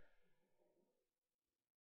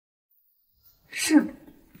是，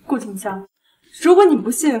顾廷潇。如果你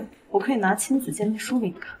不信，我可以拿亲子鉴定书给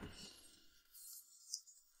你看。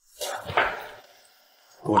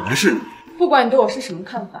果然是你。不管你对我是什么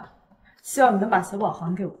看法，希望你能把小宝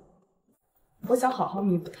还给我。我想好好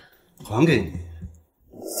弥补他。还给你？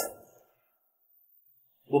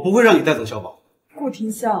我不会让你带走小宝。顾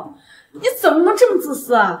廷潇，你怎么能这么自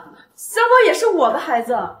私啊？小宝也是我的孩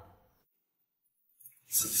子。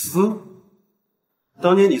自私？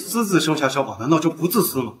当年你私自生下小宝，难道就不自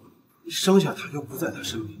私吗？你生下他又不在他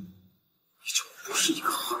身边，你就不是一个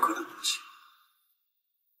合格的母亲。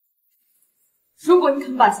如果你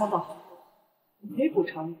肯把小宝还给我，我可以补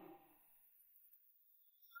偿你。补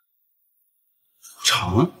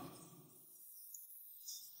偿？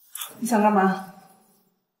你想干嘛？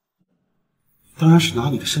当然是拿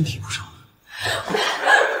你的身体补偿。顾廷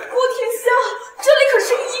潇，这里可是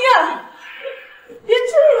医院，别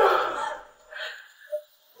这样。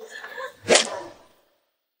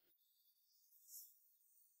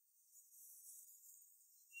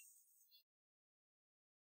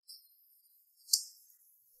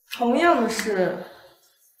同样的事，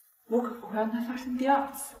我可不会让它发生第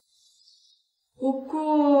2次。不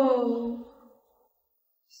过，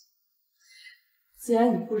既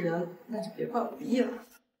然你不仁，那就别怪我不义了。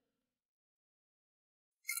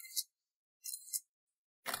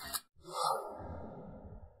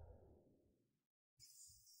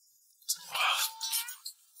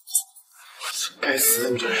该死的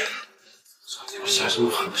女人，昨天我下这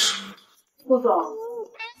么狠的手。顾总，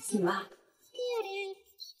醒了。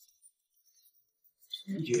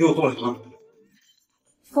你给我做了什么？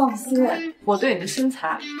放心，我对你的身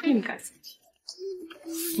材并不感兴趣。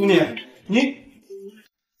苏念，你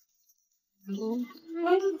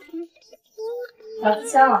小子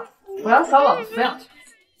签了，我要小宝的抚养权。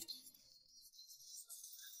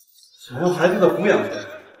想要孩子的抚养权，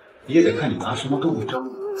你也得看你拿什么跟我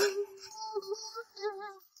争。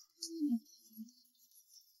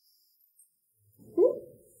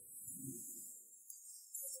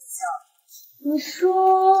你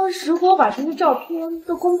说，如果我把这些照片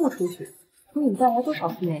都公布出去，会给你带来多少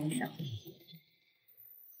负面影响？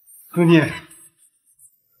哥念，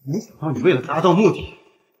没想到你为了达到目的，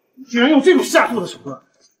居然用这种下作的手段。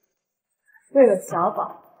为了小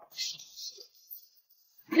宝，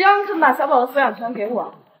只要你肯把小宝的抚养权给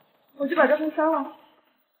我，我就把照片删了。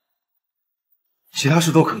其他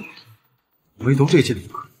事都可以，唯独这件不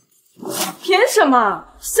可以。凭什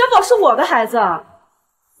么？小宝是我的孩子。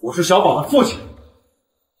我是小宝的父亲。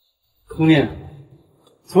空念，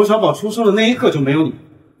从小宝出生的那一刻就没有你，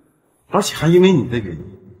而且还因为你的原因，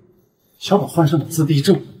小宝患上了自闭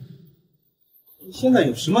症。你现在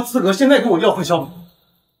有什么资格现在跟我要回小宝？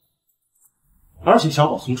而且小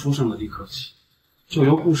宝从出生的那刻起，就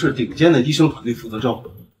由顾氏顶尖的医生团队负责照顾。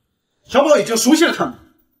小宝已经熟悉了他们，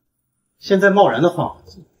现在贸然的换孩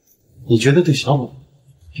子，你觉得对小宝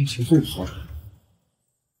病情会有好转？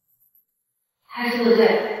他说的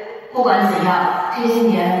对，不管怎样，这些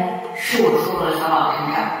年是我错过了小宝的成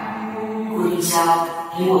长。顾廷潇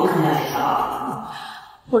比我更了解小宝。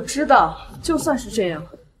我知道，就算是这样，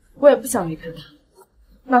我也不想离开他，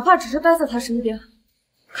哪怕只是待在他身边，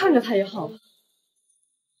看着他也好。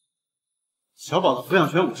小宝的抚养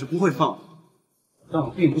权我是不会放的，但我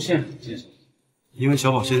并不限制你接手，因为小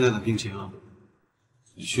宝现在的病情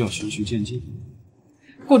需要循序渐进。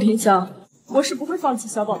顾廷潇，我是不会放弃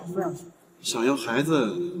小宝的抚养权。想要孩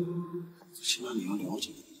子，最起码你要了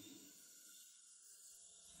解。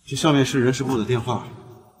这上面是人事部的电话，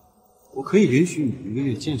我可以允许你1个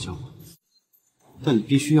月见小宝，但你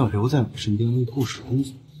必须要留在我身边为顾氏工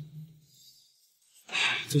作，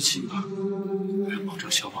最起码要保证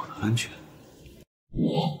小宝的安全。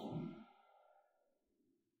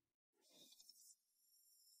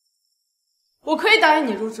我可以答应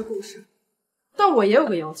你入职顾氏，但我也有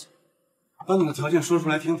个要求，把你的条件说出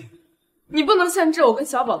来听听。你不能限制我跟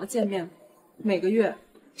小宝的见面，每个月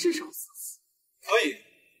至少4次。可以。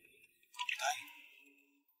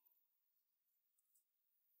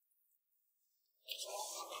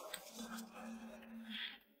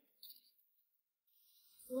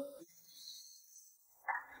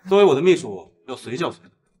作为我的秘书，要随叫随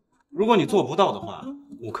到。如果你做不到的话，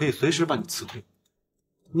我可以随时把你辞退。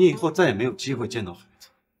你以后再也没有机会见到孩子。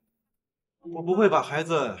我不会把孩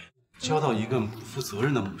子交到一个不负责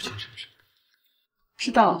任的母亲身上。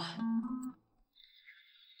知道了。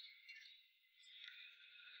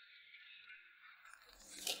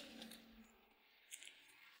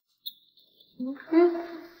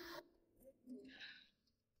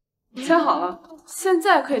签好了，现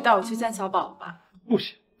在可以带我去见小宝了吧？不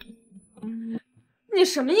行。你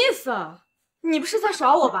什么意思啊？你不是在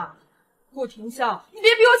耍我吧？顾廷笑，你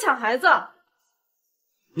别逼我抢孩子！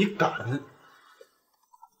你敢？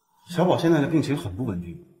小宝现在的病情很不稳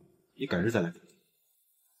定，你改日再来。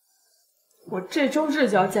我这周日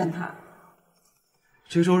就要见他。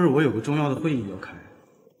这周日我有个重要的会议要开，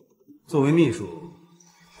作为秘书，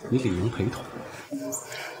你理应陪同。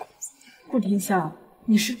顾廷笑，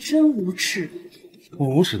你是真无耻！我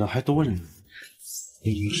无耻的还多着呢。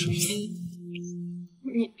你无耻！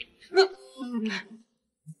你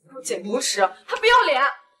不仅无耻，还不要脸！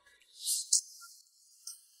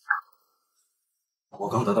我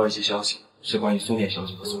刚得到一些消息，是关于苏念小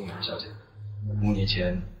姐和苏颖儿小姐。5年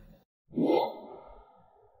前，我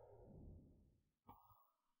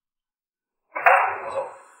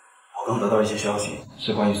刚得到一些消息，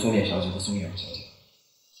是关于苏念小姐和苏颖儿小姐。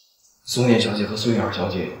苏念小姐和苏颖儿小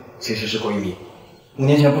姐其实是闺蜜。5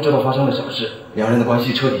年前不知道发生了什么事，两人的关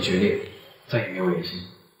系彻底决裂，再也没有联系。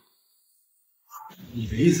你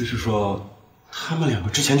的意思是说，他们2个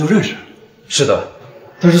之前就认识？是的，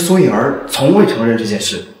但是苏颖儿从未承认这件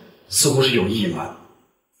事，似乎是有意隐瞒。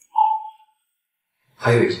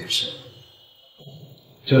还有一件事，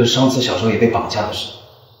就是上次小周也被绑架的事。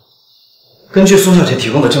根据苏小姐提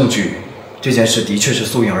供的证据，这件事的确是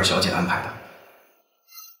苏颖儿小姐安排的。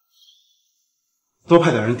多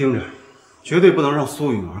派点人盯着，绝对不能让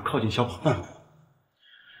苏颖儿靠近小宝半步。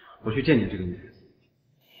我去见见这个女人。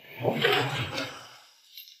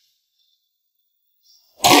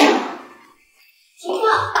情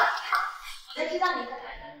况，我才知道你在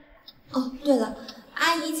来了。哦，对了，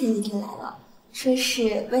阿姨前几天来了，说是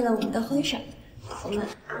为了我们的婚事，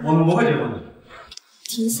我们不会结婚的。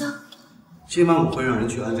庭笑，今晚我会让人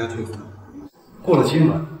去安家退婚，过了今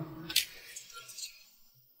晚。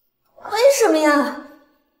为什么呀？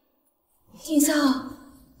庭笑，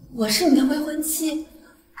我是你的未婚妻，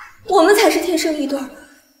我们才是天生一对儿。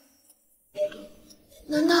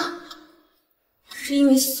难道是因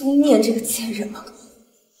为苏念这个贱人吗？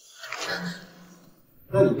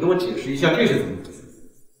那你给我解释一下这是怎么回事？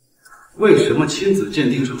为什么亲子鉴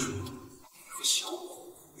定上说不小宝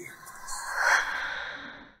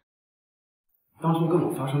当初跟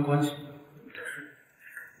我发生关系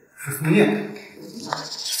是苏念？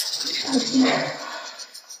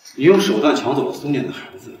你用手段抢走了苏念的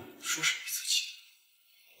孩子，说是一次气，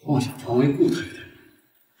妄想成为顾太太，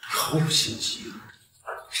好有心机啊！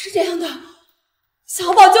是这样的，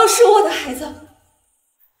小宝就是我的孩子，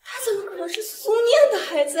他怎么可能是苏念的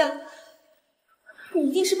孩子啊？你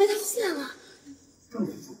一定是被他骗了。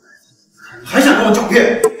还想跟我狡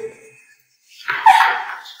辩？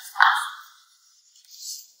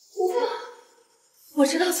我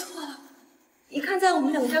知道错了，你看在我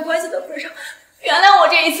们两家关系的份上，原谅我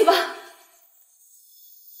这一次吧。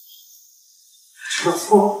知道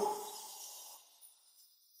错。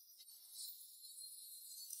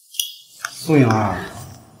苏颖儿，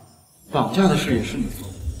绑架的事也是你做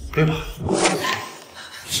的，对吧？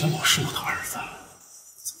小宝是我的儿子，怎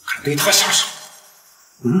么敢对他下手？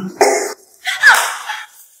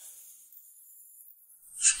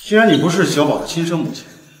既然你不是小宝的亲生母亲，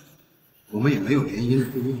我们也没有联姻的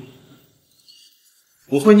婚约。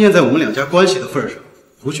我会念在我们两家关系的份上，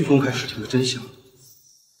不去公开事情的真相。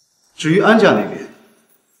至于安家那边，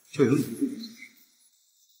就由你自己。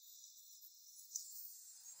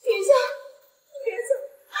停下！你别走，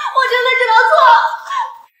我真的知道错了。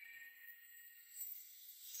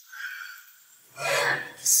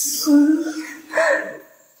苏念，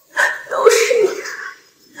都是你，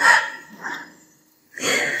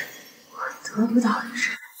我得不到的人。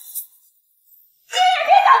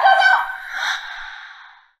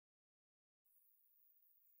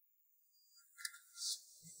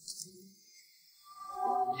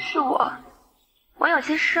是我有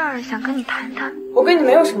些事儿想跟你谈谈。我跟你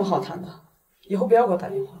没有什么好谈的，以后不要给我打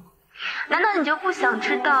电话。难道你就不想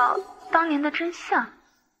知道当年的真相？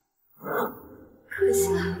可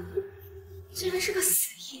惜了，居然是个死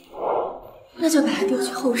意，那就把他丢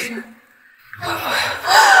去后山。我的孩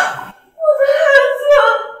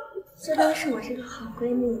子，这当是我这个好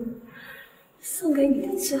闺蜜送给你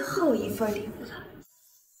的最后一份礼物了。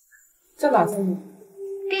在哪见你？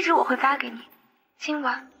地址我会发给你，今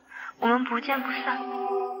晚我们不见不散。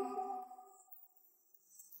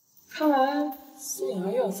看来苏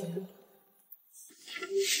阳又要见我。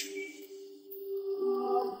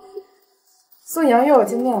苏阳又要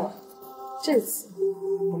见面了，这次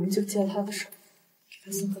我们就借他的手，给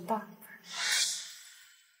他送个大礼。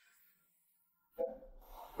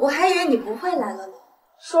我还以为你不会来了呢。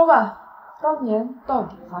说吧，当年到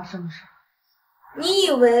底发生了啥？你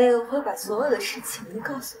以为我会把所有的事情都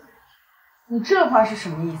告诉你？你这话是什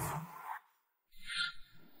么意思？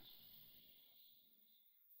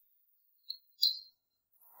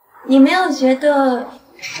你没有觉得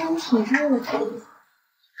身体热了太多？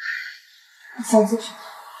你想做什么？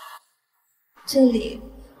这里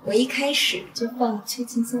我一开始就放了催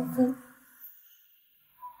情香氛，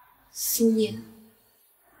苏念，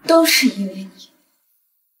都是因为你。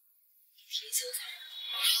天骄才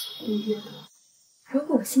忽略了，如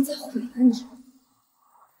果我现在毁了你，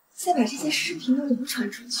再把这些视频都流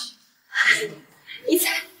传出去，你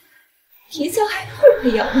猜铁骄还会不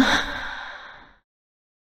会咬你？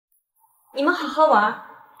你们好好玩，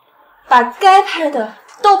把该拍的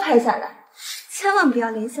都拍下来，千万不要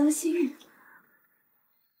怜香惜玉。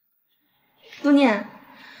苏念，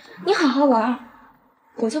你好好玩，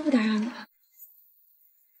我就不打扰你了。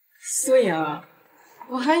苏阳，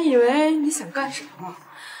我还以为你想干什么，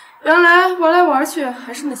原来玩来玩去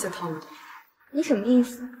还是那些套路。你什么意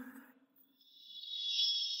思？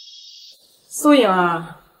苏颖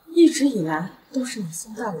啊，一直以来都是你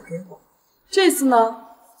送大礼给我，这次呢？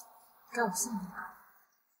该我送你了。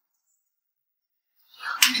你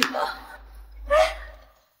要干什么？哎，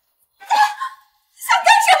想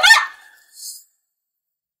干什么？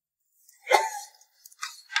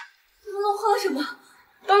你们弄慌了什么？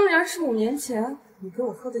当然是5年前你给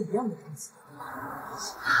我喝的一样的东西。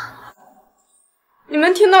你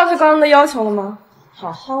们听到他刚刚的要求了吗？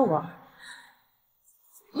好好玩，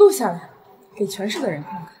录下来，给全市的人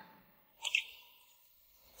看看。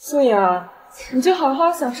素颖，你就好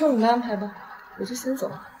好享受你的安排吧，我就先走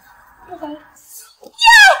了，拜拜。呀！你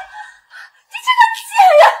这个贱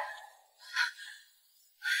人，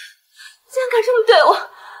竟然敢这么对我！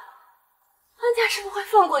安家是不会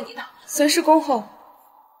放过你的。随时恭候。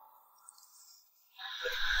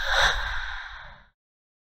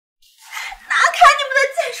拿开你们的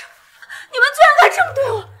剑手！你们居然敢这么对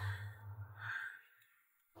我！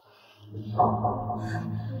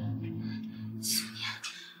苏念，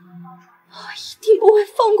我一定不会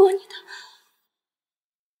放过你的。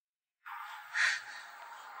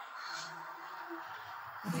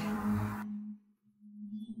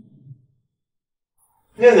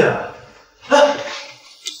念念，哎，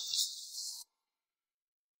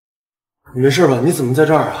你没事吧？你怎么在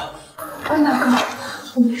这儿啊？安大哥，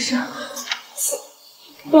我没事，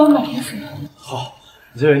帮我买瓶水。好，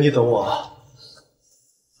你在原地等我啊。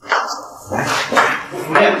来，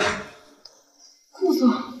苏念，顾总，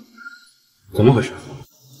怎么回事？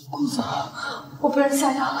顾总，我被人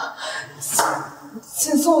下药了，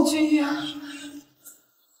请送我去医院。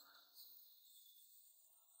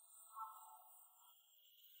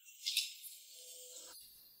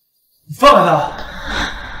你放开他！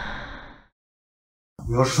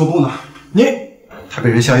我要是说不呢？他被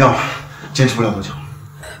人下药了，坚持不了多久。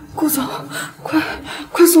顾总，快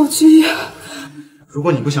送我去医院！如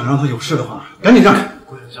果你不想让他有事的话，赶紧让开。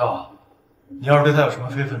顾凌霄，你要是对他有什么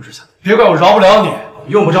非分之想，别怪我饶不了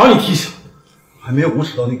你。用不着你提醒，我还没有无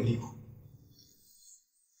耻到那个地步。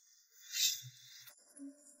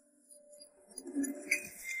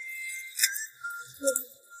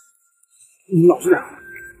你老实点。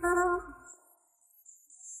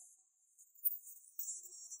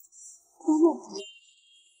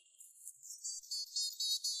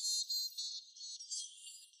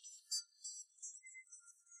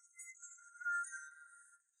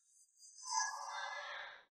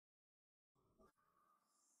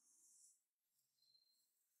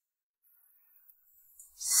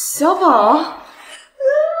小宝，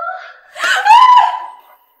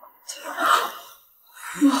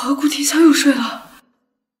我和顾廷香又睡了。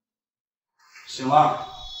醒了？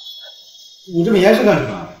你这么严实干什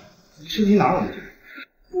么？你身体哪有问题？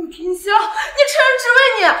顾廷香，你趁人之危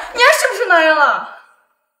你还是不是男人了？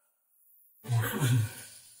我父亲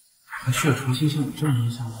还需要重新向你证明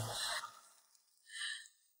一下吗？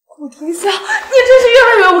顾廷香，你真是越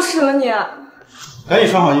来越无耻了你！赶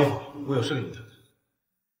紧穿好衣服，我有事跟你谈。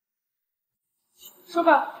说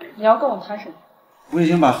吧，你要跟我谈什么？我已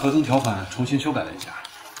经把合同条款重新修改了一下，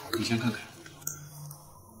你先看看。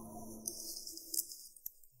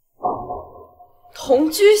同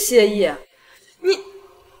居协议？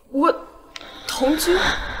我同居？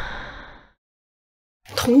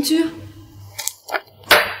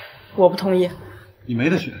我不同意。你没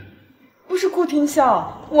得选。不是顾廷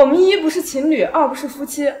笑，我们一不是情侣，二不是夫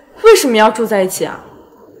妻，为什么要住在一起啊？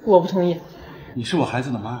我不同意。你是我孩子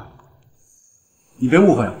的妈，你别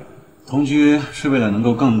误会了，同居是为了能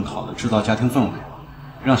够更好的制造家庭氛围，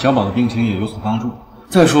让小宝的病情也有所帮助。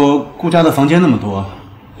再说顾家的房间那么多，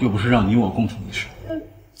又不是让你我共处一室。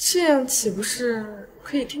这样岂不是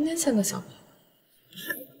可以天天见到小宝？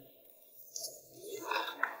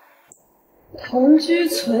同居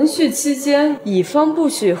存续期间，乙方不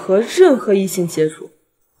许和任何异性接触。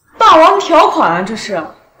霸王条款啊，这是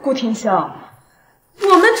顾廷香。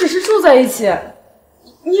我们只是住在一起，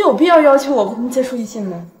你有必要要求我不能接触异性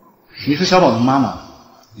吗？你是小宝的妈妈，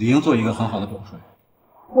理应做一个很好的表率。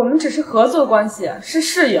我们只是合作关系，是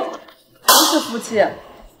室友，不是夫妻。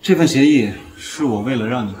这份协议是我为了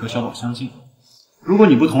让你和小宝相近，如果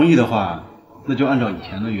你不同意的话，那就按照以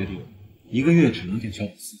前的约定，1个月只能见小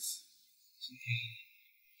宝4次。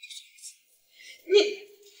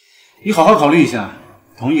你好好考虑一下，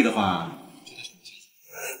同意的话。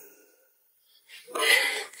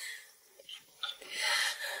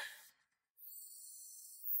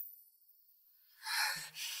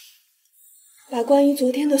把关于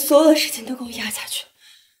昨天的所有的事情都给我压下去，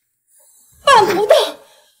办不到，我要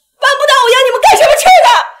你们干什么吃的？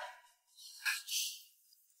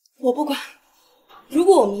我不管，如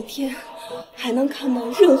果我明天还能看到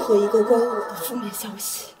任何一个关于我的负面消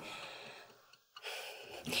息，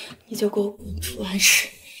你就给我滚出安氏，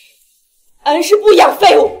安氏不养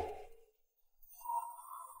废物。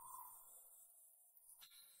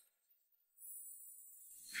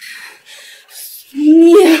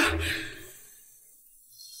你，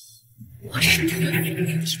我是真的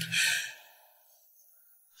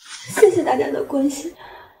谢谢大家的关心。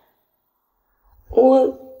我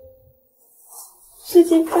最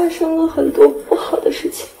近发生了很多不好的事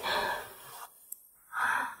情，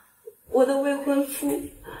我的未婚夫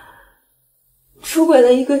出轨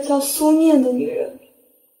了一个叫苏念的女人。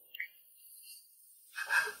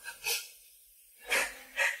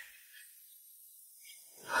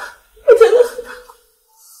我真的很难过。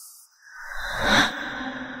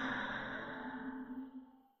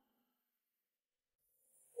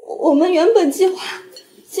我们原本计划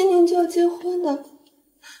今年就要结婚的，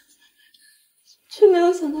却没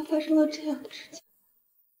有想到发生了这样的事情。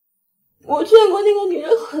我劝过那个女人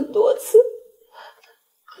很多次，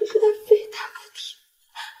可是她非但不听，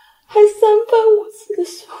还3番5次的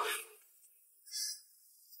羞辱。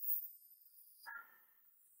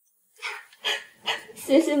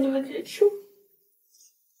谢谢你们支持我，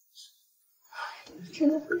真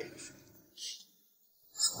的很感谢。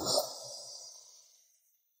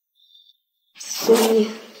所以，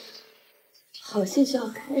好戏就要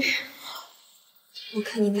开始，我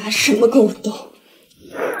看你拿什么跟我斗。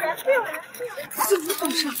怎么回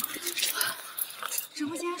事？直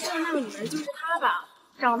播间说的那个女人就是她吧？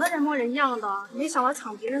长得人模人样的，没想到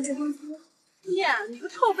抢别人未婚夫。念，你个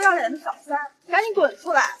臭不要脸的小三，赶紧滚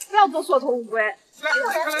出来，不要做缩头乌龟！是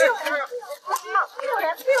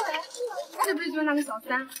不是就是那个小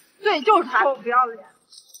三？对，就是他，臭不要脸！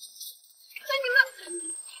那你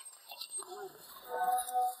们。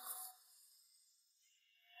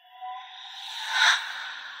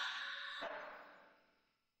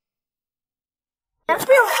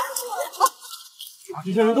把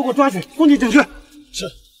这些人都给我抓去，送进警局。是。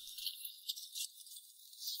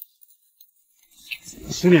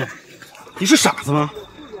苏念，你是傻子吗？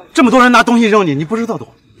这么多人拿东西扔你，你不知道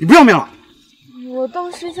躲，你不要命了？我当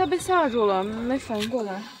时一下被吓住了，没反应过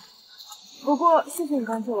来。不过谢谢你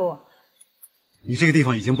刚救了我。你这个地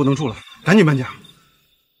方已经不能住了，赶紧搬家。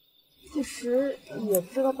其实也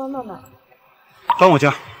不知道搬到哪。搬我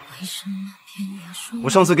家。我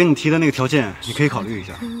上次给你提的那个条件，你可以考虑一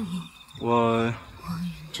下。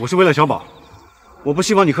我是为了小宝，我不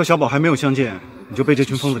希望你和小宝还没有相见，你就被这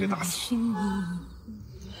群疯子给打死。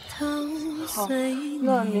好，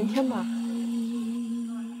那明天吧。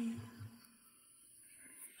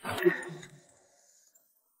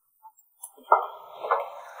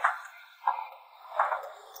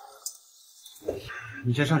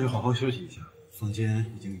你先上去好好休息一下，房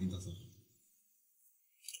间已经给你打扫好。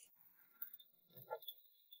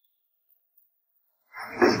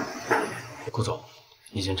顾总，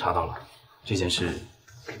已经查到了，这件事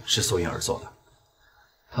是苏颖儿做的。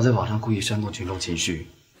她在网上故意煽动群众情绪，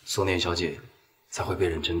苏念小姐才会被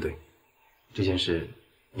人针对。这件事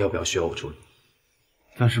要不要需要我处理？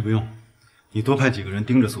暂时不用，你多派几个人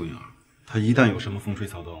盯着苏颖儿，她一旦有什么风吹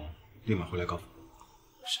草动，立马回来告诉我。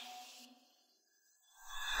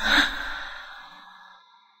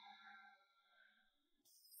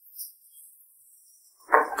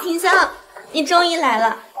婷香，你终于来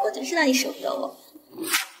了，我就知道你舍不得我。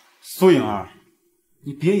苏颖儿，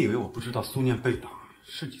你别以为我不知道苏念被打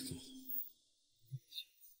是你做的，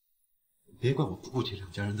别怪我不顾及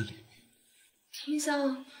两家人的脸面。婷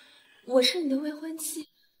香，我是你的未婚妻，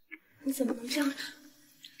你怎么能这样？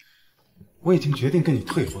我已经决定跟你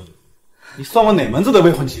退婚了，你算我哪门子的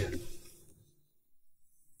未婚妻？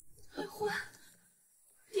退婚？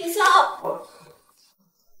婷香，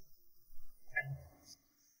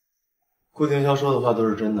顾廷潇说的话都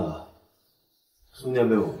是真的。苏念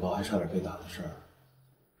被网暴还差点被打的事儿，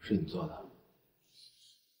是你做的？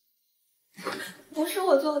不是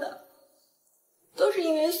我做的，都是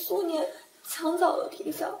因为苏念抢走了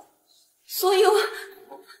婷香，所以我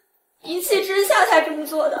一气之下才这么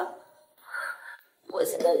做的。我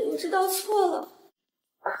现在已经知道错了，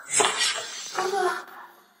哥哥，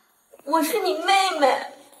我是你妹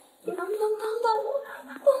妹，你能不能帮帮我，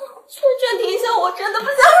帮我劝劝婷香？我真的不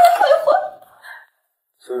想让她退婚。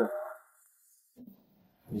苏冉，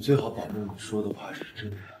你最好保证你说的话是真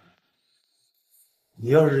的。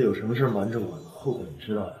你要是有什么事瞒着我，后果你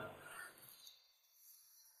知道的。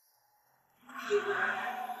你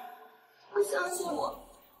相信我，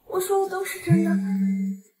我说的都是真的。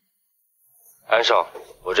安少，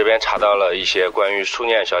我这边查到了一些关于苏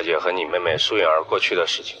念小姐和你妹妹苏颖儿过去的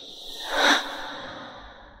事情。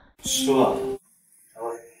是吗？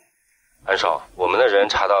安少，我们的人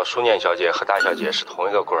查到苏念小姐和大小姐是同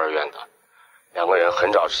一个孤儿院的，两个人很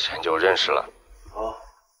早之前就认识了。好，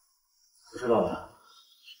我知道了。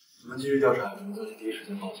你们继续调查，有什么东西第一时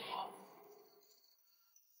间告诉我。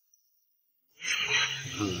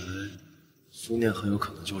看来苏念很有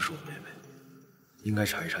可能就是我妹妹，应该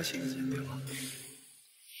查一查亲子鉴定了。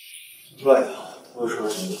出来呀，我有事找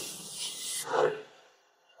你。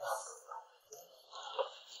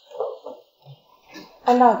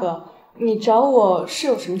安大哥，你找我是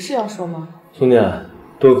有什么事要说吗？苏念，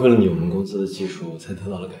多亏了你我们公司的技术才得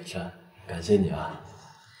到了改善，感谢你啊。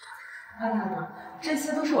安大哥，这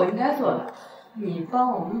些都是我应该做的，你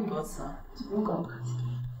帮我那么多次，就不用跟我客气。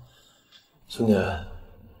苏念，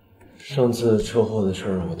上次车祸的事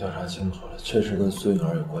儿我调查清楚了，确实跟苏颖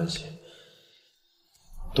儿有关系，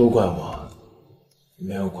都怪我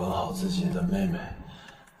没有管好自己的妹妹，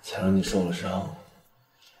才让你受了伤，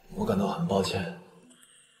我感到很抱歉。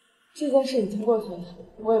这件事已经过去了，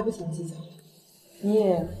我也不想计较，你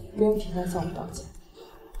也不用替他向我道歉。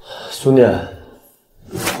苏念，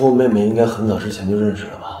你和我妹妹应该很早之前就认识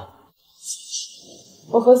了吧？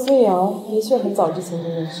我和苏颖儿的确很早之前就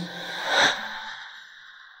认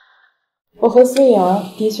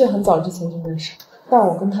识。但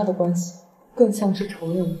我跟她的关系更像是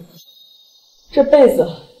仇人，这辈子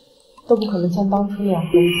都不可能像当初那样和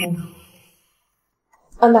睦相处。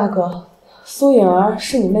安大哥，苏颖儿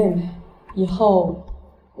是你妹妹，以后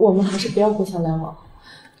我们还是不要互相来往，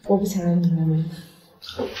我不想让你们为难。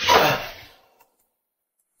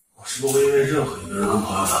我是不会因为任何一个人跟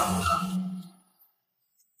朋友打动他。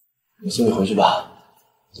我送你回去吧，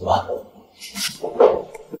走吧。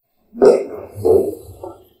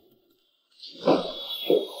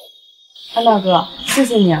安大哥，谢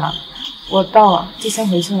谢你啊，我到了，就先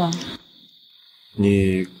回去了。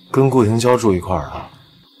你跟顾廷潇住一块儿啊？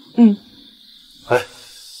嗯。哎，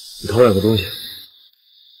你偷两个东西。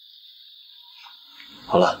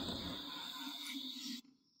好了。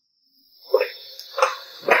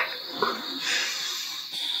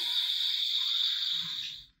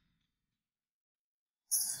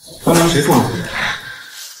刚刚谁送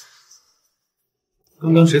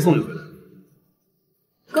你回来？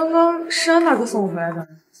刚刚是安大哥送我回来的。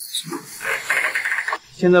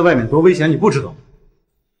现在外面多危险，你不知道？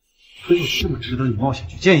可有这么值得你冒险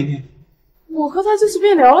去见一面？我和他就随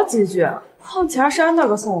便聊了几句，况且还是安大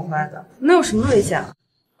哥送我回来的，能有什么危险啊？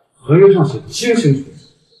合约上写的清清楚楚，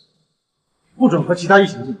不准和其他异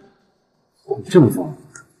性进。你这么做，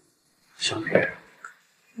想别人？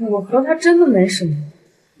我和他真的没什么，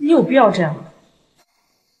你有必要这样吗？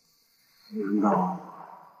难道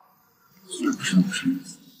这不是你的意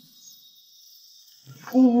思？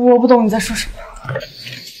我不懂你在说什么。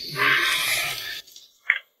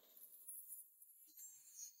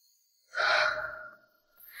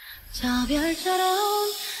顾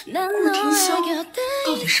廷潇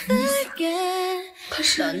到底什么意思啊？他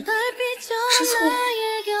是错了。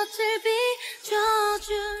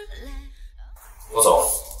罗总，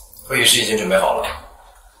会议室已经准备好了，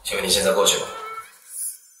听闻你现在过去吧。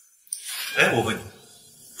哎，我问你，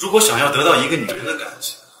如果想要得到一个女人的感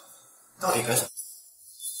情，到底该怎么？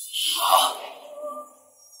啊，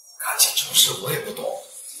感情这种事我也不懂，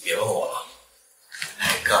别问我了。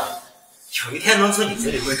哎哥，有一天能从你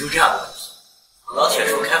嘴里问出这样的问题，老铁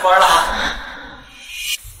树开花了。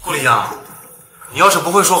顾丽阳，你要是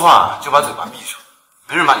不会说话，就把嘴巴闭上，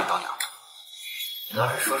没人把你当娘的。你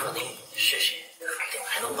倒是说说那个女的是谁，说不定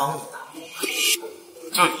还能帮你呢。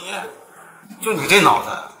就你这脑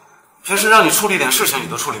子，平时让你处理点事情你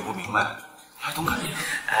都处理不明白，你还懂感情？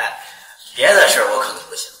哎，别的事我可能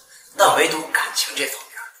不行，但唯独感情这方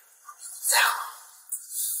面在行。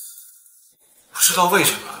不知道为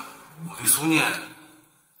什么，我对苏念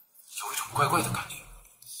有一种怪怪的感觉，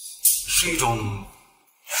是一种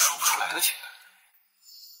说不出来的情感。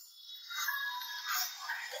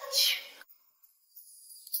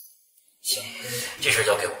行，这事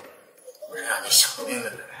交给我，我这让你想个明明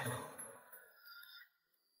白白。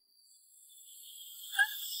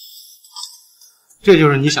这就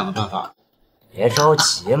是你想的办法？别着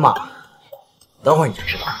急嘛，等会儿你就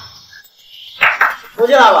知道。我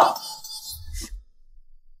进来了，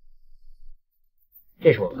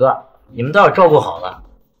这是我哥，你们都要照顾好了，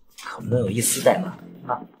可不能有一丝怠慢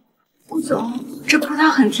啊！顾总，这葡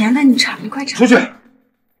萄很甜的，你尝，你快尝。出去，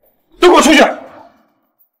都给我出去！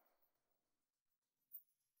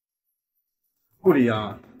顾丽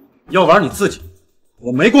阳，要玩你自己，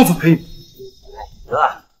我没工夫陪你。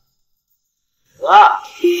哥，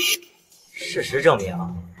事实证明，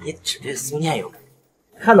你只对苏念有感，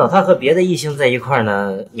看到他和别的异性在一块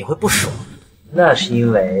呢，你会不爽，那是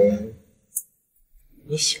因为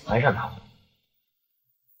你喜欢上他了。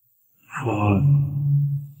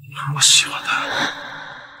我喜欢他。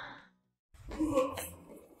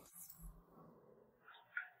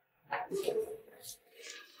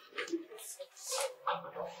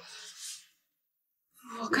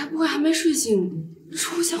我该不会还没睡醒，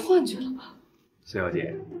出现幻觉了吧？苏小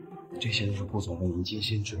姐，这些都是顾总为您精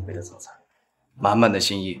心准备的早餐，满满的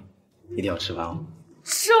心意，一定要吃完哦。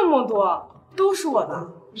这么多都是我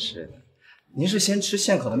的。是的，您是先吃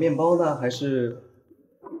现烤的面包呢，还是？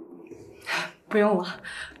不用了，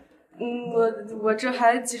我这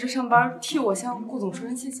还急着上班，替我向顾总说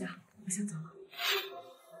声谢谢啊，我先走了。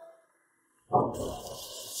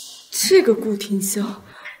这个顾廷潇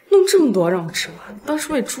弄这么多让我吃完，当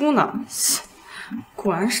是喂猪呢，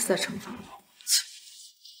果然是在惩罚我。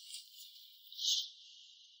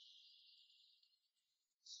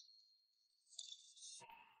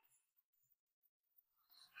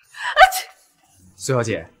苏小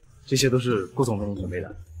姐，这些都是顾总为您准备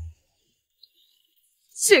的。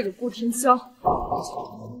这个顾廷潇，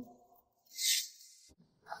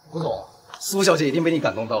顾总，苏小姐一定被你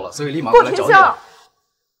感动到了，所以立马过来找你了。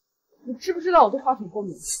你知不知道我对花粉过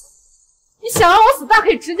敏？你想让我死，大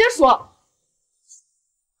可以直接说。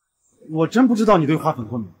我真不知道你对花粉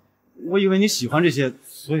过敏，我以为你喜欢这些，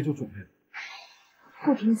所以就准备了。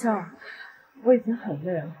顾廷潇，我已经很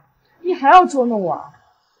累了，你还要捉弄我？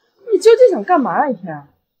你究竟想干嘛呀？一天？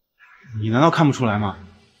你难道看不出来吗？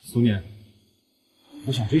苏念，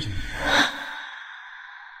我想追求你。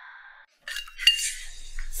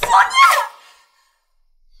苏念，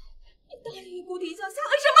你答应顾廷潇下了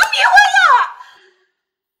什么迷魂药？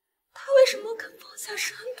他为什么肯放下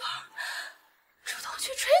身段，主动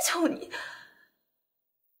去追求你？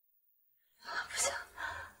不行，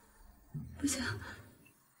不行，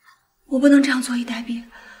我不能这样坐以待毙。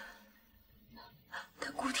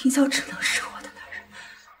但顾廷潇只能是我的男人。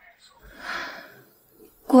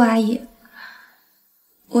顾阿姨，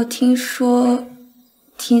我听说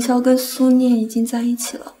廷潇跟苏念已经在一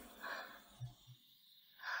起了。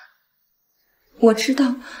我知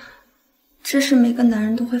道这是每个男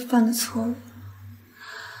人都会犯的错误，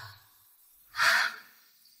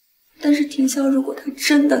但是廷潇如果他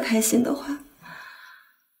真的开心的话，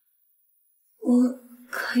我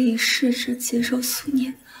可以试着接受苏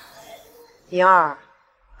念。莹儿，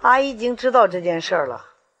阿姨已经知道这件事了，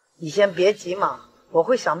你先别急嘛，我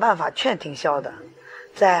会想办法劝廷潇的。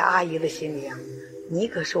在阿姨的心里啊，你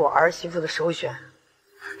可是我儿媳妇的首选。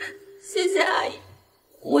谢谢阿姨，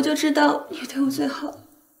我就知道你对我最好。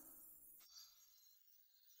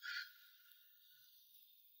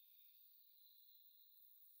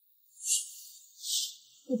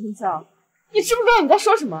顾廷潇，你知不知道你在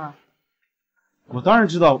说什么？我当然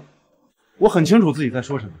知道，我很清楚自己在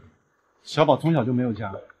说什么。小宝从小就没有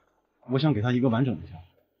家，我想给他一个完整的家。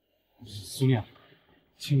苏念，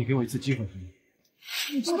请你给我一次机会，行吗？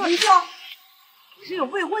你顾廷潇，你是有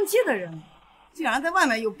未婚妻的人，竟然在外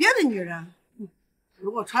面有别的女人，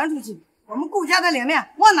如果传出去，我们顾家的脸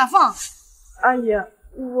面往哪放？阿姨，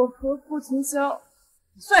我和顾廷潇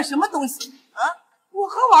算什么东西啊？我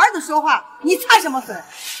和我儿子说话，你插什么嘴？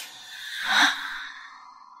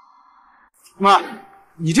妈，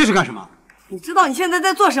你这是干什么？你知道你现在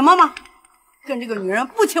在做什么吗？跟这个女人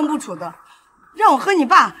不清不楚的，让我和你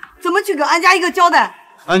爸怎么去给安家一个交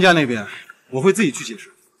代？安家那边我会自己去解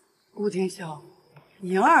释。顾廷潇，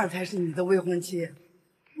莹儿才是你的未婚妻，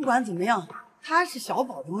不管怎么样，她是小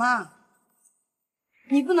宝的妈，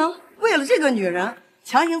你不能为了这个女人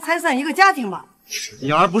强行拆散一个家庭吧？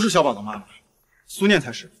颖儿不是小宝的妈妈，苏念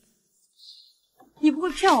才是。你不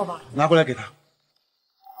会骗我吧？拿过来给她。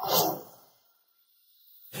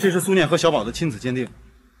这是苏念和小宝的亲子鉴定，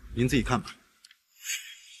您自己看吧。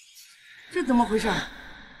这怎么回事？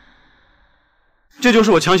这就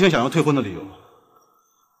是我强行想要退婚的理由。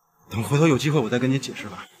等回头有机会我再跟您解释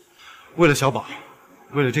吧。为了小宝，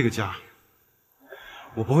为了这个家，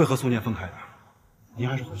我不会和苏念分开的。您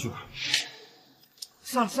还是回去吧。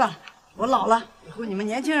算了算了，我老了，以后你们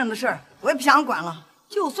年轻人的事儿我也不想管了。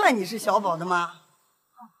就算你是小宝的妈，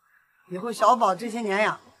以后小宝这些年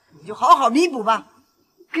呀，你就好好弥补吧。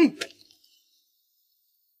给。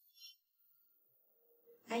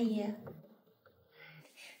阿姨，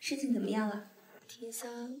事情怎么样了？天香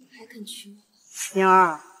还肯娶我？宁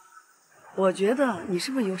儿，我觉得你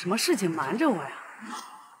是不是有什么事情瞒着我呀？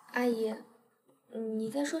阿姨，你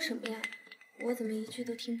在说什么呀？我怎么一句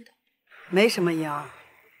都听不懂？没什么，莹儿，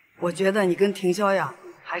我觉得你跟廷潇呀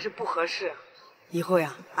还是不合适。以后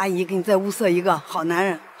呀，阿姨给你再物色一个好男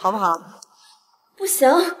人，好不好？不行，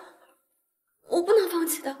我不能放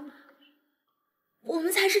弃的。我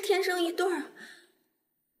们才是天生一对儿。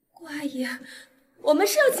顾阿姨，我们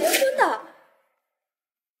是要结婚的。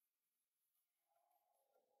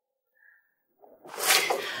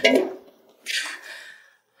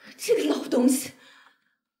这个老东西，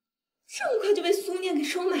这么快就被苏念给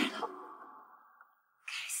收买了。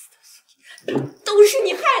该死的苏念，都是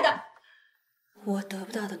你害的。我得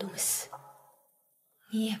不到的东西，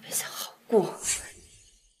你也别想好过。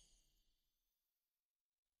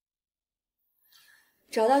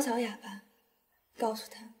找到小哑巴，告诉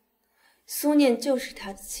他，苏念就是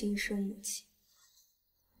他的亲生母亲。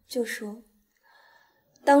就说，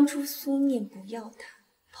当初苏念不要他，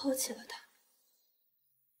抛弃了他。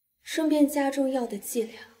顺便加重药的剂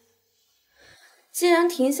量。既然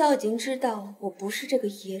廷潇已经知道我不是这个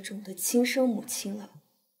野种的亲生母亲了，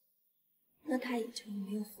那他也就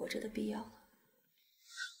没有活着的必要了。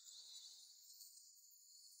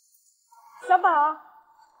小宝，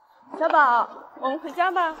小宝，我们回家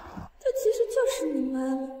吧。他其实就是你妈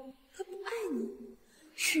妈，他不爱你，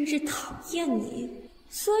甚至讨厌你，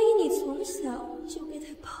所以你从小就被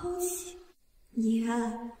他抛弃。你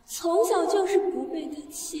啊，从小就是不被他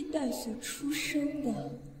期待所出生的，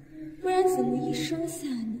不然怎么一生下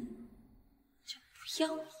你就不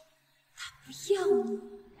要你？他不要你。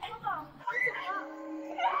小宝，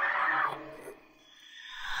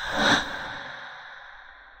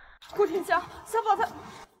顾廷潇，小宝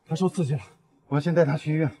他受刺激了，我要先带他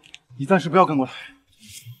去医院，你暂时不要跟过来。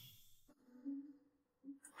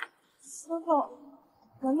小宝，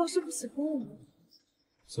难道是不喜欢我吗？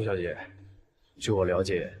苏小姐，据我了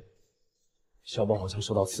解，小宝好像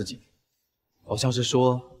受到刺激，好像是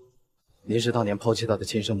说您是当年抛弃他的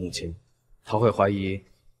亲生母亲，他会怀疑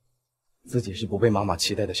自己是不被妈妈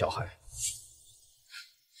期待的小孩。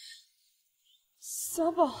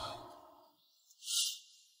小宝，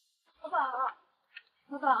小宝，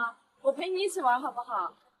小宝，我陪你一起玩好不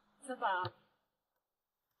好？小宝，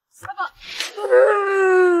小宝，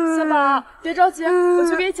小宝，别着急，我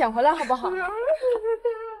去给你捡回来好不好？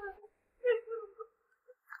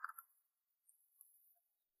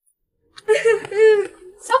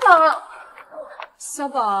小宝，小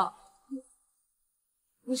宝，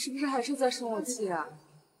你是不是还是在生我气啊？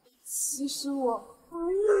其实我，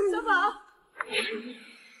小宝，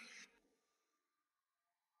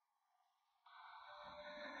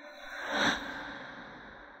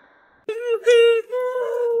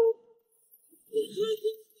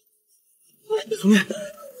苏念，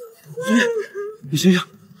苏念，你醒醒！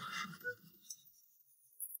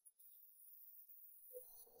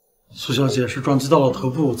苏小姐是撞击到了头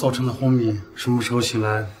部造成的昏迷，什么时候醒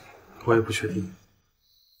来，我也不确定。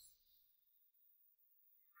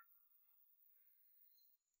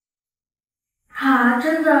她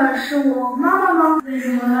真的是我妈妈吗？为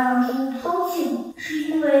什么她要抛弃我？是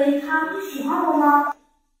因为她不喜欢我吗？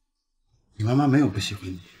你妈妈没有不喜欢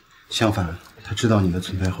你，相反，她知道你的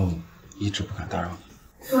存在后，一直不敢打扰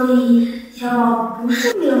你。所以小宝不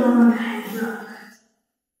是没有妈妈的孩子。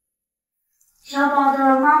小宝的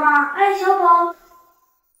妈妈爱小宝。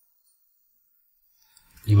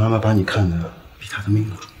你妈妈把你看的比他的命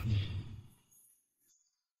大。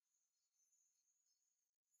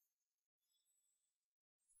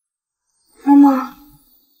妈妈，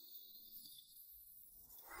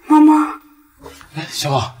妈妈，哎，小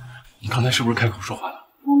宝，你刚才是不是开口说话了？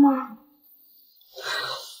妈妈，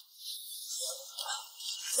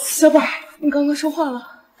小宝，你刚刚说话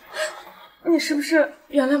了，你是不是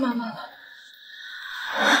原谅妈妈了？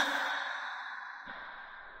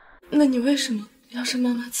那你为什么要生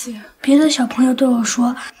妈妈气啊？别的小朋友对我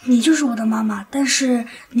说你就是我的妈妈，但是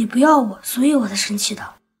你不要我，所以我才生气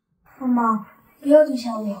的。妈妈，不要丢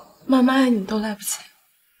下我。妈妈爱你都来不及，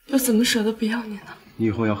又怎么舍得不要你呢？你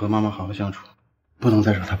以后要和妈妈好好相处，不能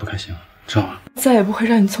再惹她不开心了，知道吗？再也不会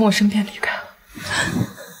让你从我身边离开了。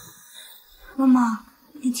妈妈，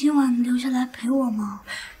你今晚能留下来陪我吗？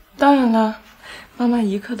当然了，妈妈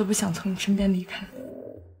一刻都不想从你身边离开。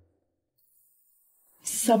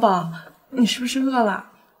小宝，你是不是饿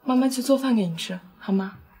了？妈妈去做饭给你吃，好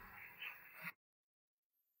吗？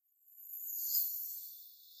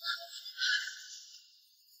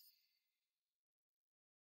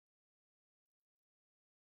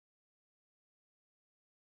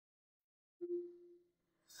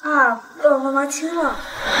啊，被我妈妈亲了。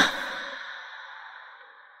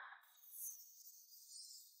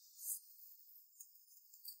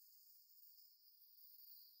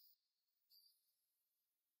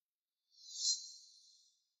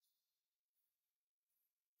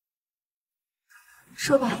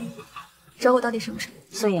说吧，找我到底什么事？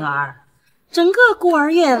孙颖儿，整个孤儿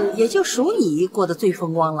院也就属你过得最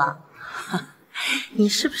风光了。你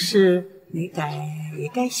是不是也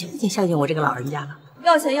该孝敬孝敬我这个老人家了？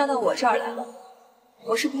要钱要到我这儿来了，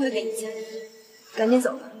我是不会给你钱的。赶紧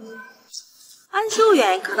走吧。安修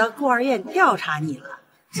远可到孤儿院调查你了。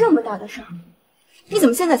这么大的事儿，你怎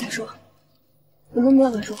么现在才说？你们没有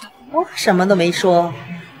乱说话。我什么都没说，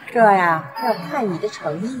这呀要看你的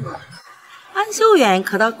诚意了。安修远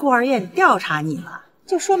可到孤儿院调查你了，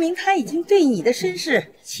就说明他已经对你的身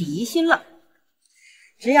世起疑心了。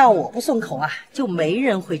只要我不松口啊，就没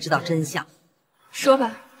人会知道真相。说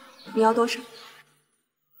吧，你要多少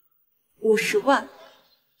？50万。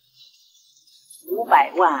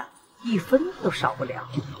500万，1分都少不了。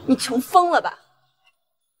你穷疯了吧？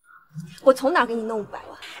我从哪给你弄500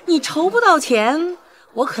万？你筹不到钱，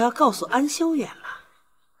我可要告诉安修远了。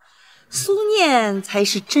苏念才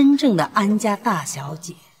是真正的安家大小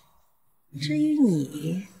姐，至于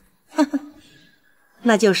你，呵呵，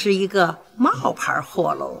那就是一个冒牌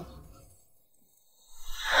货喽。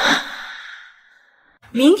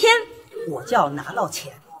明天我就要拿到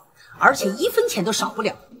钱，而且1分钱都少不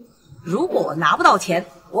了。如果我拿不到钱，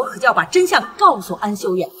我可就要把真相告诉安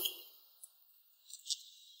修远。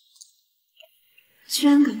居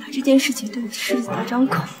然敢拿这件事情对我的狮子大张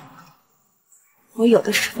口，我有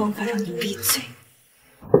的是方法让你闭嘴。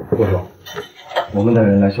郭总，我们的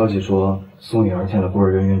人来消息说苏颖儿见了孤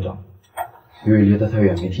儿院院长，由于离得太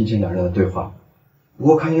远，没听清两人的对话。不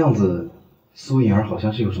过看样子，苏颖儿好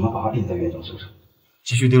像是有什么把柄在院长手上。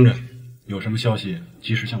继续盯着，有什么消息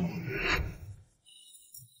及时向我汇报。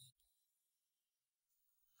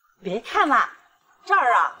别看了，这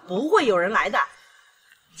儿啊不会有人来的。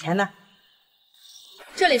钱呢？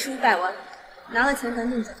这里是500万，拿了钱赶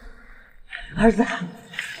紧走。儿子，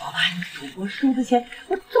我把你赌博输的钱，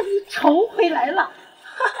我终于筹回来了。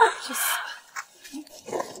去死吧！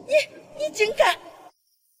你真敢！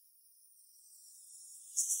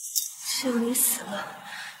只有你死了，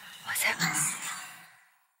我才敢死。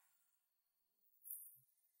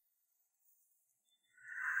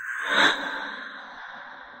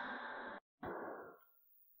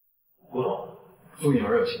郭总，苏颖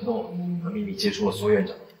儿有行动了，她秘密接触了苏院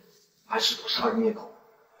长，还试图杀人灭口。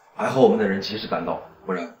还好我们的人及时赶到，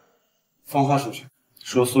不然……放话出去，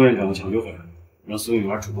说苏院长要抢救回来，让苏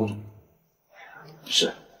颖儿主动找。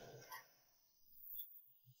是。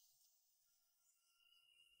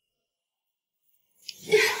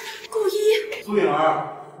顾一，苏颖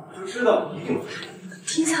儿，我就知道你一定不是。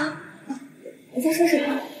庭强，你在说什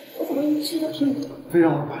么？我怎么一句都听不懂？非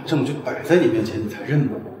让我把证据摆在你面前，你才认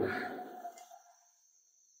得我。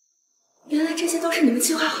原来这些都是你们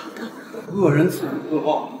计划好的。恶人自有恶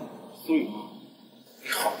报，苏颖儿，你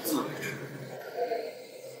好自为之。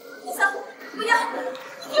庭强，不要，你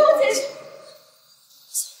给我解释！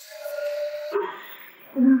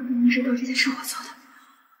我能让别人知道这件事我做的。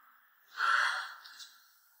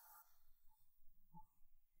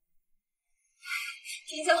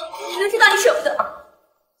庭强，你能知道你舍不得。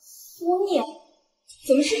苏念，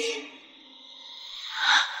怎么是你？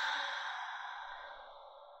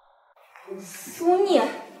苏念，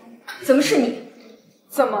怎么是你？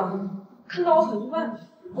怎么看到我很意外？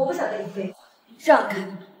我不想跟你废话，让开！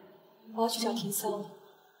我要去找婷潇了。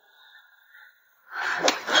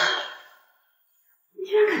你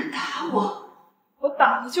居然敢打我！我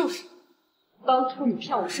打的就是你。当初你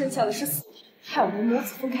骗我生下的是苏婷，害我们母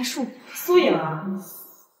子分开数年。苏颖儿，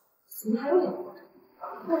怎么还有脸活着？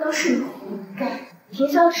那都是你活该。婷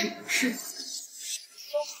潇指的是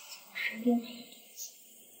身边的人。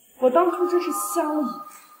我当初真是瞎了眼，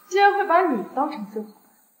竟然会把你当成真好。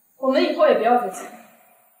我们以后也不要再见。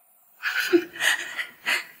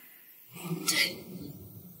对，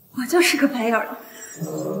我就是个白眼狼，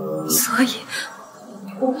所以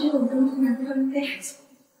我觉得我跟姑娘不应该是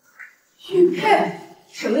玉佩？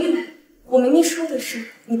什么玉佩？我明明说的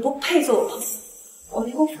是你不配做我朋友，我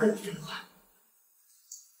没工夫跟你废话。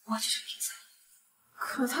我要去找婷潇。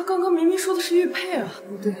可他刚刚明明说的是玉佩啊！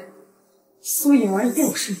不对，苏颖儿一定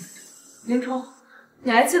有事瞒着。林冲，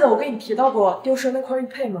你还记得我跟你提到过丢失那块玉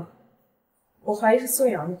佩吗？我怀疑是苏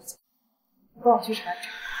颖儿弄走，你帮我去查查。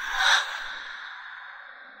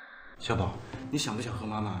小宝，你想不想和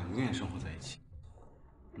妈妈永远生活在一起？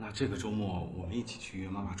那这个周末我们一起去约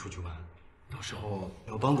妈妈出去玩，到时候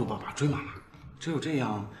要帮助爸爸追妈妈，只有这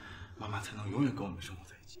样，妈妈才能永远跟我们生活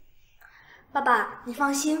在一起。爸爸，你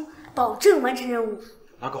放心，保证完成任务。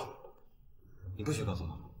拉狗，你不许告诉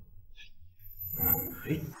妈妈。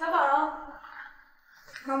小宝，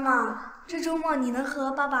妈妈，这周末你能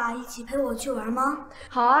和爸爸一起陪我去玩吗？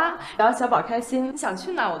好啊，只要小宝开心，你想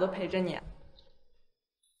去哪我都陪着你。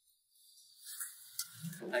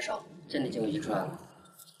安少，真的结果已经出来了。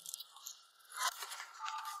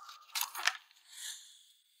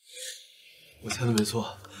我猜的没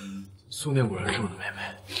错，苏念果然是我的妹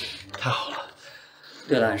妹，太好了。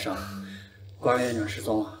对了，安少，孤儿院长失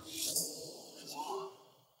踪了。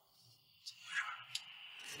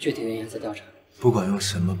具体原因还在调查。不管用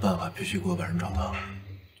什么办法，必须给我把人找到。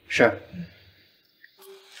是。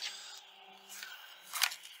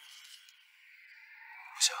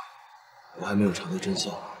不行，我还没有查到真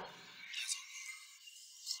相。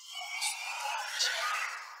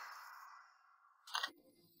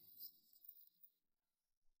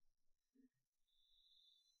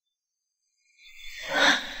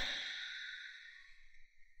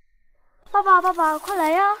爸爸，爸爸，快来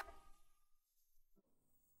呀！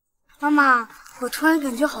妈妈，我突然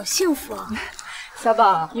感觉好幸福啊！小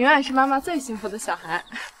宝，你永远是妈妈最幸福的小孩。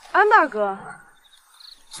安大哥，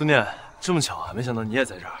苏念，这么巧啊，没想到你也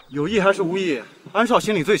在这儿。有意还是无意，安少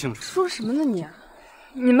心里最清楚。说什么呢你？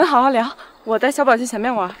你们好好聊，我带小宝去前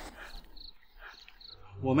面玩。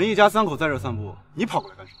我们一家三口在这散步，你跑过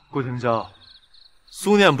来干什么？顾廷娇，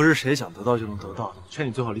苏念不是谁想得到就能得到的，劝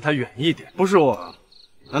你最好离他远一点。不是我，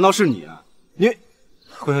难道是你啊？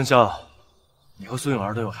顾廷娇，你和苏颖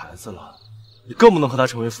儿都有孩子了，你更不能和他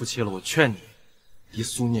成为夫妻了。我劝你离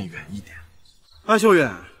苏念远一点。安秀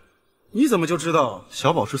远，你怎么就知道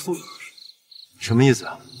小宝是苏颖儿？什么意思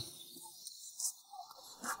啊？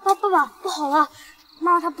爸爸，不好了，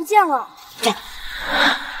妈妈她不见了。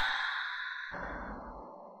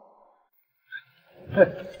嘿，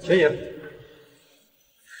钱爷。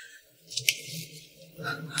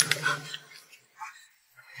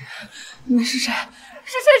你们是谁？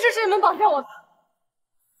是谁能绑架我的？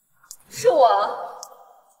是我。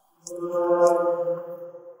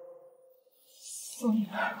苏颖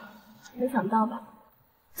儿，没想到吧，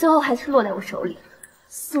最后还是落在我手里。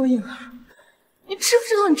苏颖儿，你知不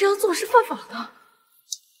知道你这样做是犯法的？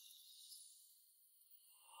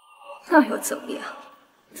那又怎么样？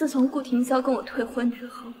自从顾廷潇跟我退婚之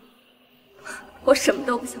后，我什么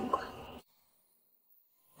都不想管，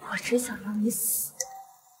我只想让你死。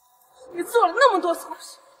你做了那么多错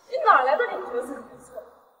事，你哪来的脸觉得自己没错？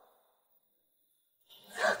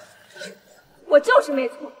我就是没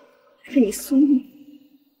错，是你苏念，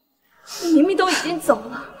你明明都已经走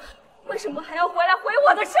了，为什么还要回来毁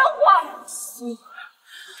我的生活？苏颖儿，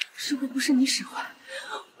如果不是你使坏，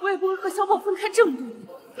我也不会和小宝分开这么多年。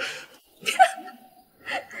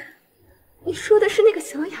你说的是那个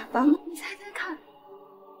小哑巴吗？你猜猜看，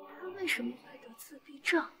他为什么会得自闭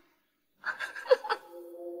症？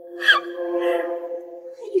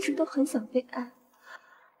他一直都很想被爱，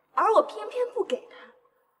而我偏偏不给他。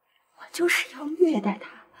我就是要虐待他，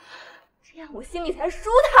这样我心里才舒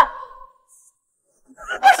坦。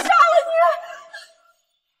我杀了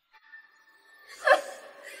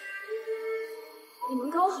你！你们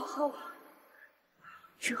跟我好好玩，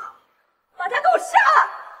之后把他给我杀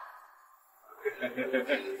了！别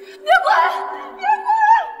管！别管！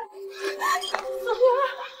苏萍儿，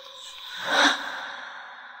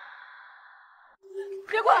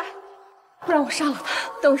别管，不然我杀了他！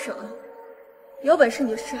动手！有本事你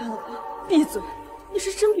就杀了我！闭嘴！你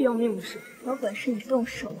是真不要命了是吧？有本事你动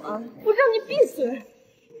手啊！我让你闭嘴！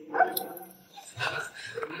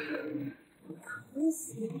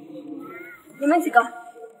你们几个，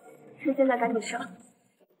趁现在赶紧上！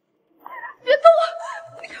别动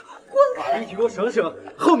我！把力气给我省省，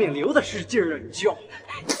后面留的是劲儿啊！你叫！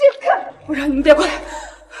解开！我让你们别过来，不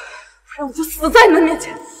然我就死在你们面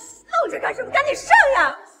前！耗着干什么？赶紧上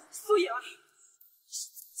呀！苏颖，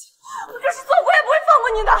我这是做鬼也不会放过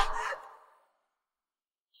你的！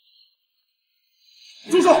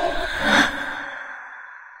住手！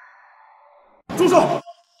住手！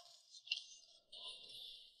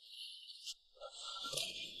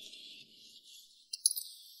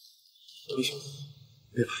李兄，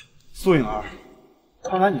别怕。苏颖儿，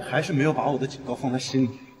看来你还是没有把我的警告放在心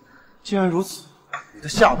里。既然如此，你的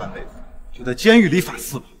下半辈子就在监狱里反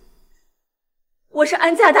思吧。我是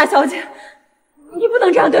安家大小姐，你不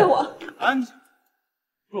能这样对我。安家，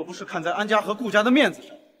若不是看在安家和顾家的面子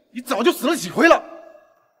上，你早就死了几回了。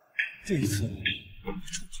这一次，你触碰了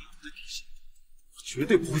我的底线，我绝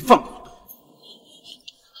对不会放过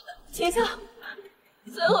你。秦笑，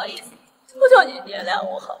最后一次，求求你原谅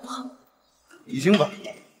我好不好？已经晚了，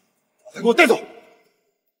把他给我带走！安家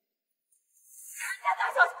大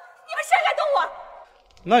小姐，你们谁敢动我？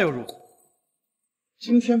那又如何？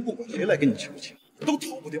今天不管谁来跟你求情，都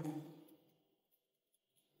逃不掉。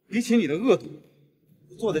比起你的恶毒，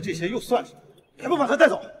我做的这些又算什么？还不把他带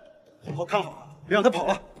走？好好看好他，别让他跑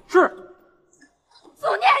了。是。苏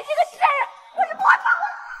念，这个是人，我是不会放过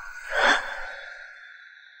的。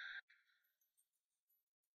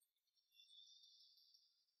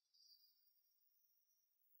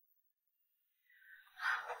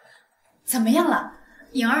怎么样了？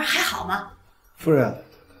颖儿还好吗？夫人，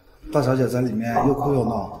大小姐在里面又哭又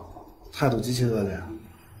闹，态度极其恶劣。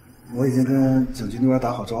我已经跟警局那边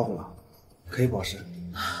打好招呼了，可以保释。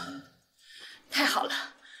太好了，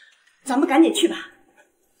咱们赶紧去吧。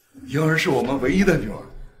颖儿是我们唯一的女儿，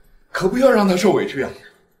可不要让她受委屈啊！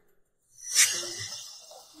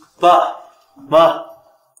爸妈，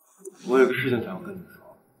我有个事情想要跟你们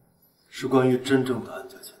说，是关于真正的安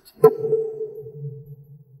家千金。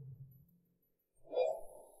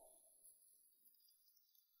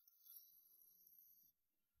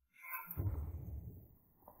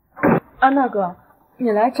安大哥，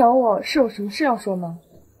你来找我是有什么事要说吗？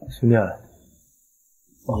苏念，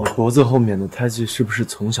我脖子后面的胎记是不是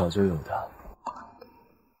从小就有的？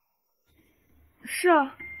是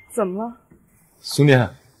啊，怎么了？苏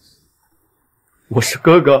念，我是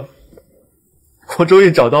哥哥，我终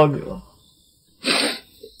于找到你了。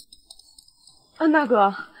安大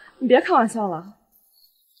哥，你别开玩笑了。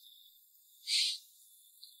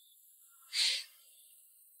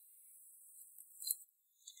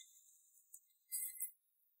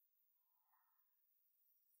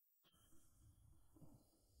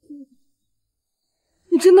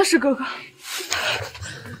你真的是哥哥？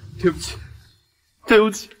对不起，对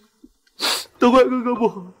不起，都怪哥哥不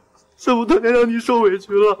好，这么多年让你受委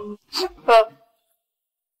屈了。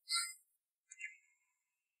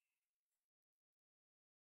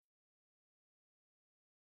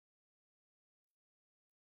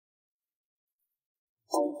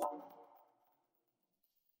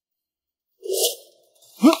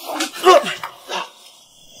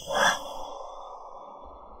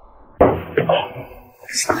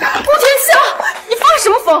顾天笑，你发什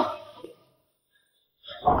么疯？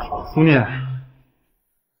苏念，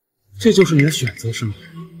这就是你的选择是吗？我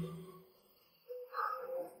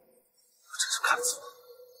真是看错了。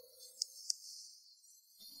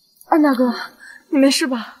安大哥，你没事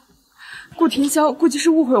吧？顾天霄估计是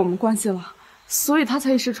误会我们关系了，所以他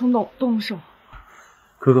才一时冲动动了手。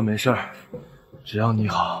哥哥没事儿，只要你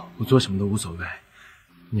好，我做什么都无所谓。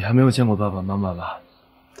你还没有见过爸爸妈妈吧？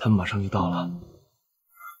他们马上就到了。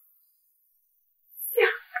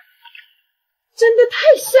真的太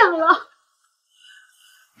像了。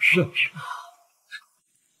是啊是啊。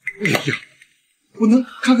哎呀，我能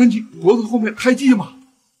看看你脖子后面胎记吗？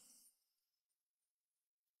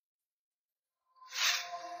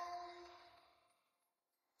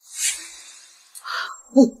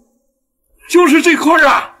哦，就是这块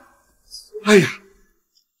啊！哎呀，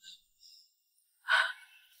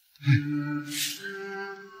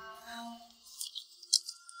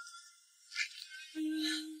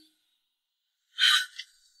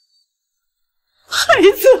孩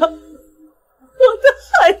子，我的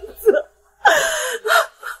孩子，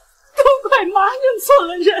都怪妈认错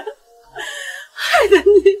了人，害得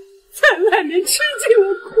你在外面吃尽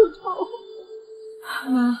了苦头。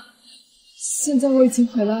妈，现在我已经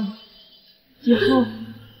回来了，以后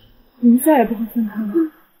我们再也不会分开了。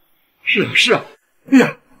是啊是啊，哎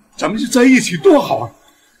呀，咱们就在一起多好啊！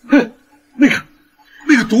哼，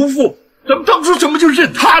那个毒妇，咱们当初怎么就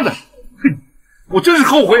认他呢？哼，我真是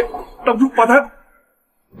后悔当初把他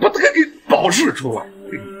给保释出来。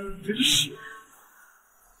真是。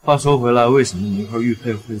话说回来，为什么你那块玉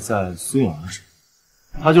佩会在苏颖儿身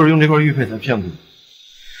上？他就是用这块玉佩才骗过你。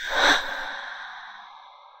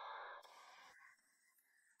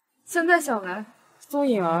现在想来，苏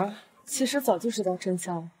颖儿其实早就知道真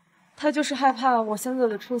相了，她就是害怕我现在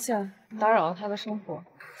的出现打扰了她的生活，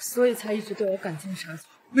所以才一直对我赶尽杀绝。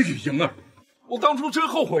那个莹儿，我当初真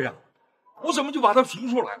后悔呀，我怎么就把她评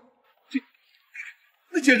出来了？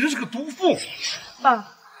那简直是个毒妇！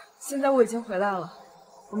爸，现在我已经回来了，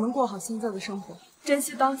我们过好现在的生活，珍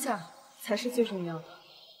惜当下才是最重要的。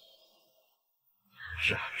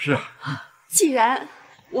是啊。既然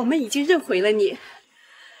我们已经认回了你，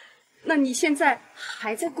那你现在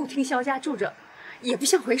还在顾廷霄家住着，也不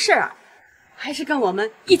像回事啊！还是跟我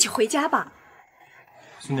们一起回家吧。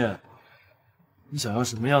兄弟，你想要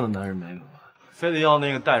什么样的男人没有啊？非得要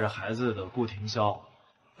那个带着孩子的顾廷霄？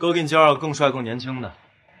哥给你介绍更帅、更年轻的。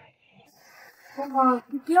妈妈，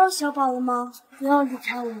你不要小宝了吗？不要离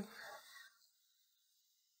开我。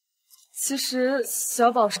其实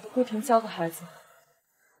小宝是顾廷霄的孩子，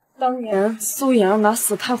当年苏颖儿拿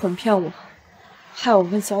死太混骗我，害我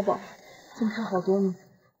跟小宝分开好多年。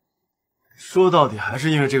说到底还是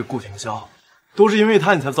因为这个顾廷霄，都是因为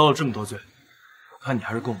他你才遭了这么多罪。我看你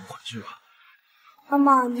还是跟我们回去吧。妈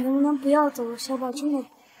妈，你能不能不要走？小宝真的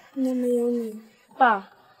不能没有你。爸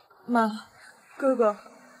妈，哥哥，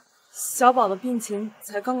小宝的病情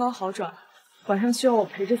才刚刚好转，晚上需要我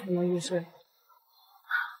陪着才能入睡。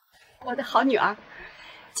我的好女儿，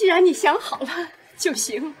既然你想好了就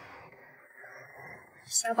行。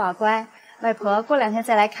小宝乖，外婆过2天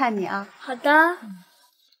再来看你啊。好的。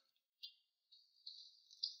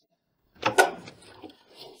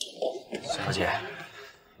小姐，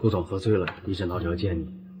顾总喝醉了，一直闹着要见你，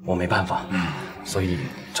我没办法，所以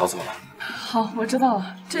找走了。好，我知道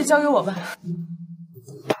了，这交给我吧。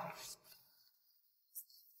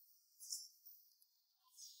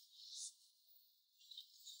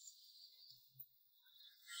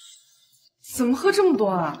怎么喝这么多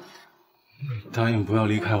啊？答应不要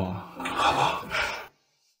离开我，好不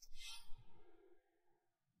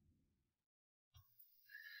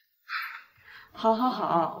好？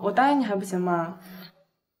好，我答应你还不行吗？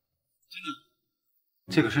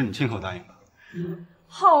这个是你亲口答应的。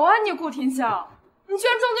好啊，你顾廷霄，你居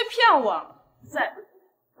然装醉骗我！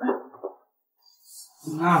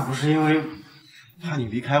那不是因为怕你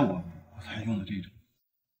离开我，我才用的这种。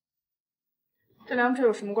这两者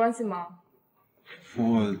有什么关系吗？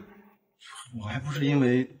我还不是因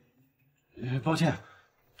为，抱歉，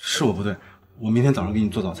是我不对，我明天早上给你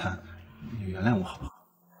做早餐，你原谅我好不好？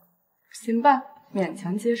行吧，勉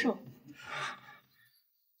强接受。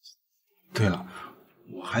对了，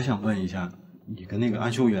我还想问一下，你跟那个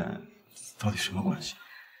安修远到底什么关系？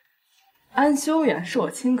安修远是我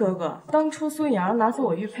亲哥哥，当初苏颖儿拿走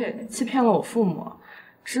我玉佩，欺骗了我父母，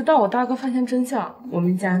直到我大哥发现真相，我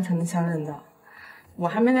们一家人才能相认的。我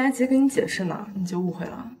还没来得及跟你解释呢，你就误会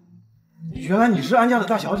了。原来你是安家的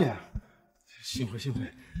大小姐，幸会，说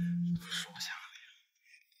不下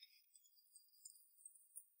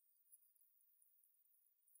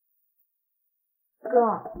哥，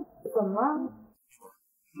怎么了？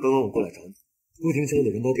刚刚我过来找你，顾廷霄的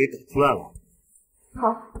人把我给搞出来了。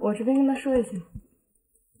好，我这边跟他说一声。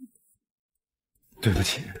对不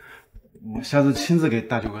起，我下次亲自给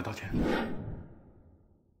大舅哥道歉。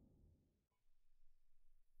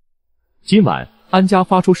今晚，安家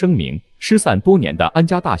发出声明，失散多年的安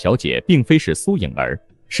家大小姐并非是苏颖儿，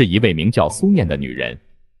是一位名叫苏念的女人。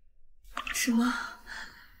什么？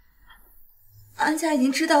安家已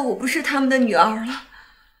经知道我不是他们的女儿了，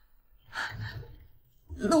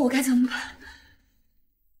那我该怎么办？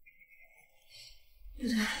不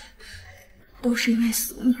对，都是因为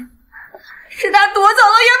苏念，是他夺走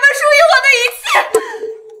了原本属于我的一切。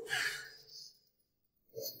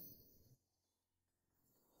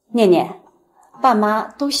念念，爸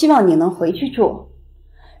妈都希望你能回去住。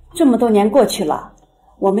这么多年过去了，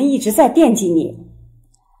我们一直在惦记你。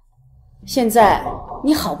现在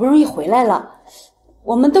你好不容易回来了，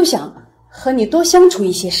我们都想和你多相处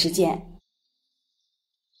一些时间。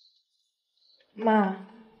妈，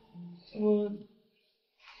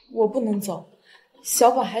我不能走，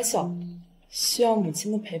小宝还小，需要母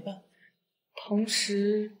亲的陪伴，同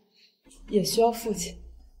时也需要父亲。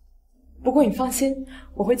不过你放心，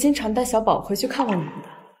我会经常带小宝回去看望你们的。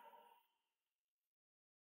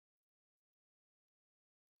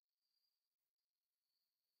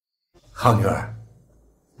好女儿，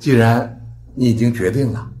既然你已经决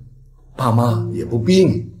定了，爸妈也不逼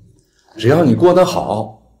你，只要你过得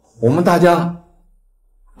好，我们大家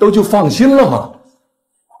都就放心了嘛。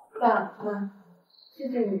爸妈，谢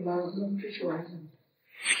谢你们能支持我长大。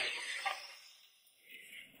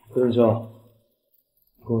何振霄，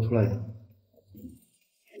跟我出来一点。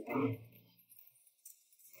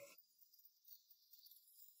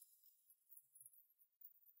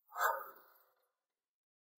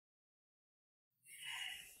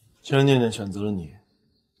既然念念选择了你，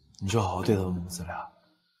你就好好对他们母子俩。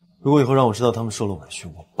如果以后让我知道他们受了委屈，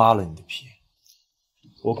我扒了你的皮。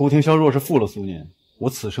我顾廷霄若是负了苏念，我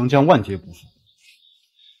此生将万劫不复。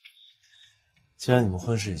既然你们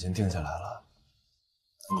婚事已经定下来了，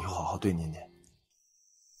你就好好对念念。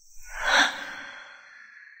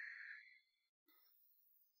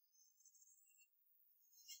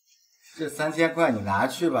这3000块你拿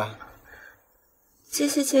去吧。这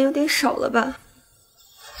些钱有点少了吧？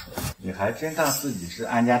你还真当自己是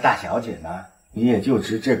安家大小姐呢？你也就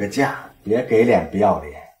值这个价，别给脸不要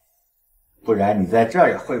脸，不然你在这儿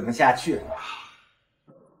也混不下去。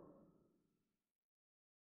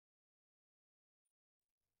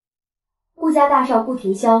顾家大少顾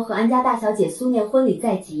廷霄和安家大小姐苏念婚礼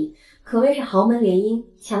在即，可谓是豪门联姻，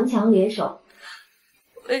强强联手。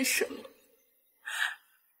为什么？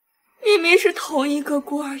明明是同一个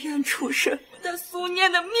孤儿院出身，但苏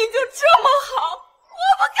念的命就这么好，我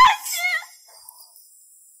不甘心。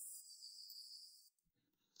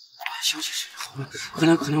小姐是好了，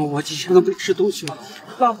可能我几天都没吃东西了。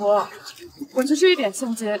老婆，我这是一点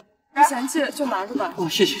现金，你嫌弃就拿着吧。哦，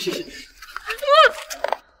谢谢。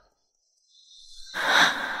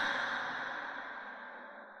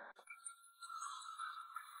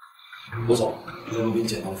吴总，任路斌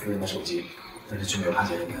捡到夫人的手机，但是却没有看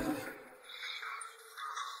见人开的。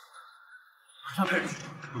马上派人去，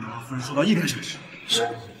不能让夫人受到一点闪失。是。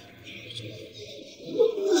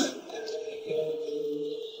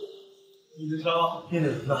顾廷霄，念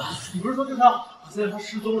念人呢？你不是说对他？现在他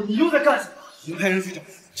失踪了，你又在干什么？已经派人去找。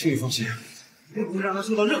请你放心，我不会让他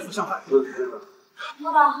受到任何伤害。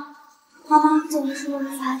爸爸妈妈总是说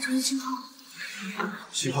没法注意信号。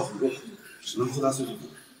信号很弱，只能扩大速度。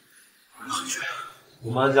很绝。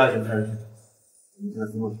我们安家已经派人去找，我们现在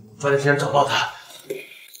怎么抓紧时间找到他？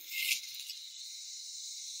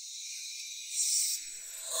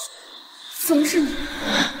怎么是你？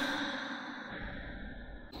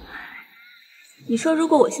你说如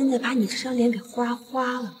果我现在把你这张脸给花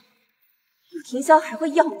了，陆廷霄还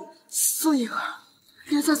会要你？苏颖儿，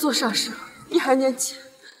别再做傻事了，你还年轻，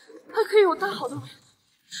还可以有大好的未来，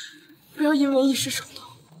不要因为一时冲动，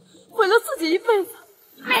毁了自己一辈子。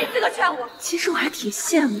没资格劝我。其实我还挺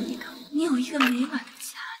羡慕你的，你有一个美满的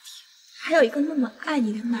家庭，还有一个那么爱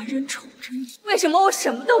你的男人宠着你。为什么我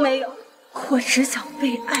什么都没有？我只想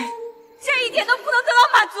被爱，这一点都不能得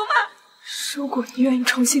到满足吗？如果你愿意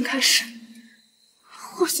重新开始，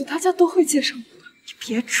或许大家都会接受你。你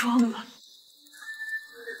别装了，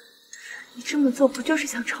你这么做不就是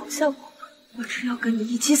想嘲笑我吗？我只有跟你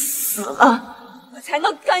一起死了，我才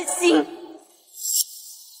能甘心。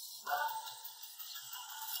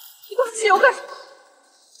你给我气我干什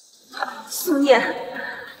么？苏念，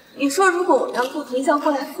你说如果我让顾廷霄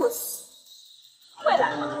过来赴死，会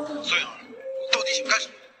来吗？苏颖儿，你到底想干什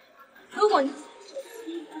么？如果你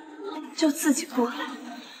就自己过来，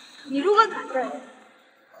你如果敢在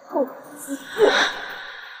后自负。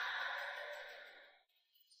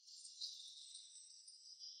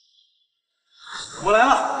我来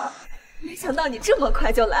了。没想到你这么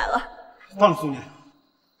快就来了。放苏念。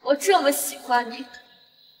我这么喜欢你，你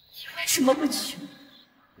为什么不娶我？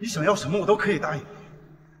你想要什么我都可以答应，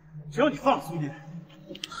只要你放了苏念。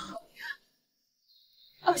好呀，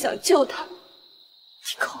要想救他，你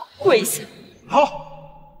给我跪下。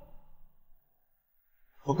好，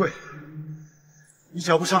我跪。你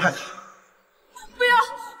只要不伤害他。不要，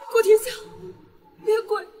顾廷霄，别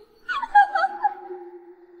跪。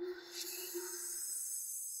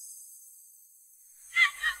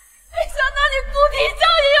没想到你顾廷霄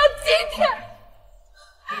也有今天，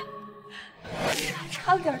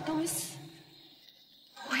差点东西，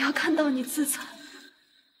我要看到你自残，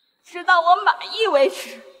直到我满意为止。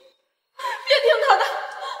别听他的，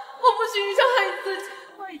我不许你伤害你自己。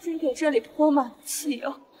我已经给这里泼满了汽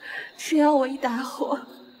油，只要我一打火，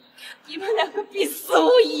你们两个必死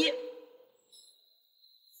无疑。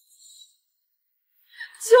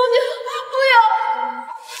求你了，不要，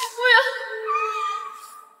不要！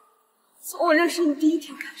从我认识你第一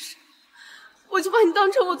天开始，我就把你当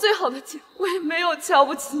成我最好的姐，我也没有瞧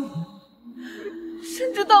不起你，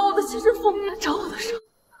甚至当我的亲生父母来找我的时候，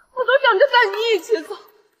我都想着带你一起走。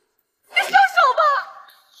你松手吧，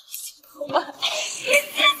你心疼吧，你心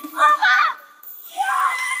疼吧。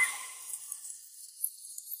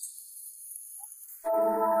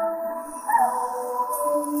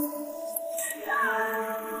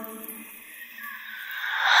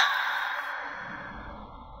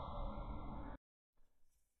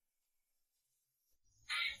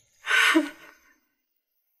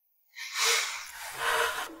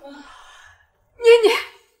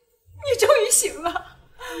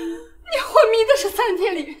迷的这3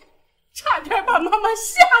天里，差点把妈妈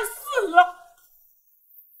吓死了。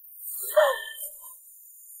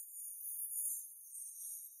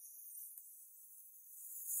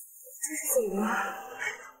这是怎么了？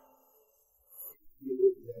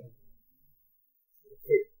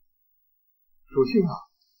所幸啊，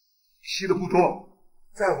吸的不多，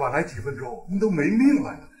再晚来几分钟，你都没命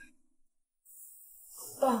了。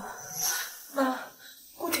爸妈，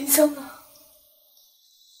顾廷香呢？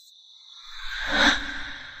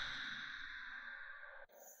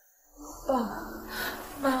爸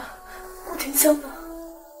妈，顾廷香呢？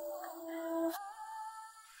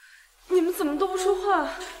你们怎么都不说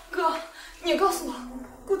话？哥，你告诉我，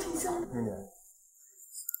顾廷香。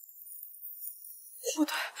不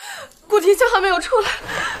对，顾廷香还没有出来。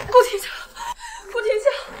顾廷香，顾廷香，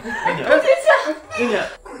顾廷香，妮妮，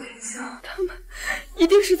顾廷香，他们一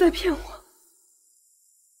定是在骗我。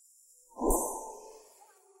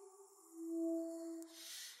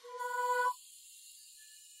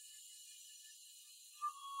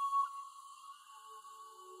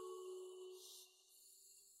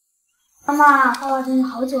妈妈，爸爸等你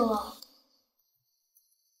好久了。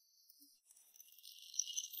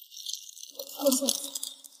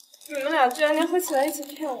你们俩居然联合起来一起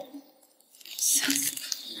骗我，吓死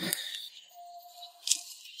了！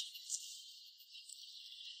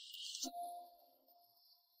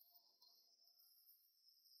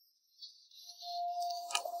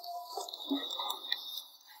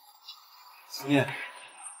思念，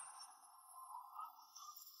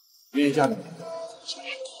愿意嫁给你。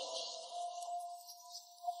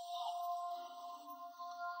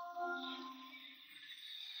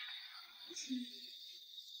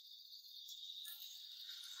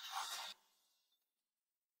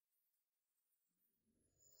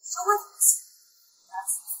说话怎么行？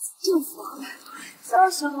这么好，消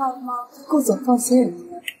息好吗？顾总放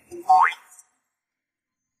心。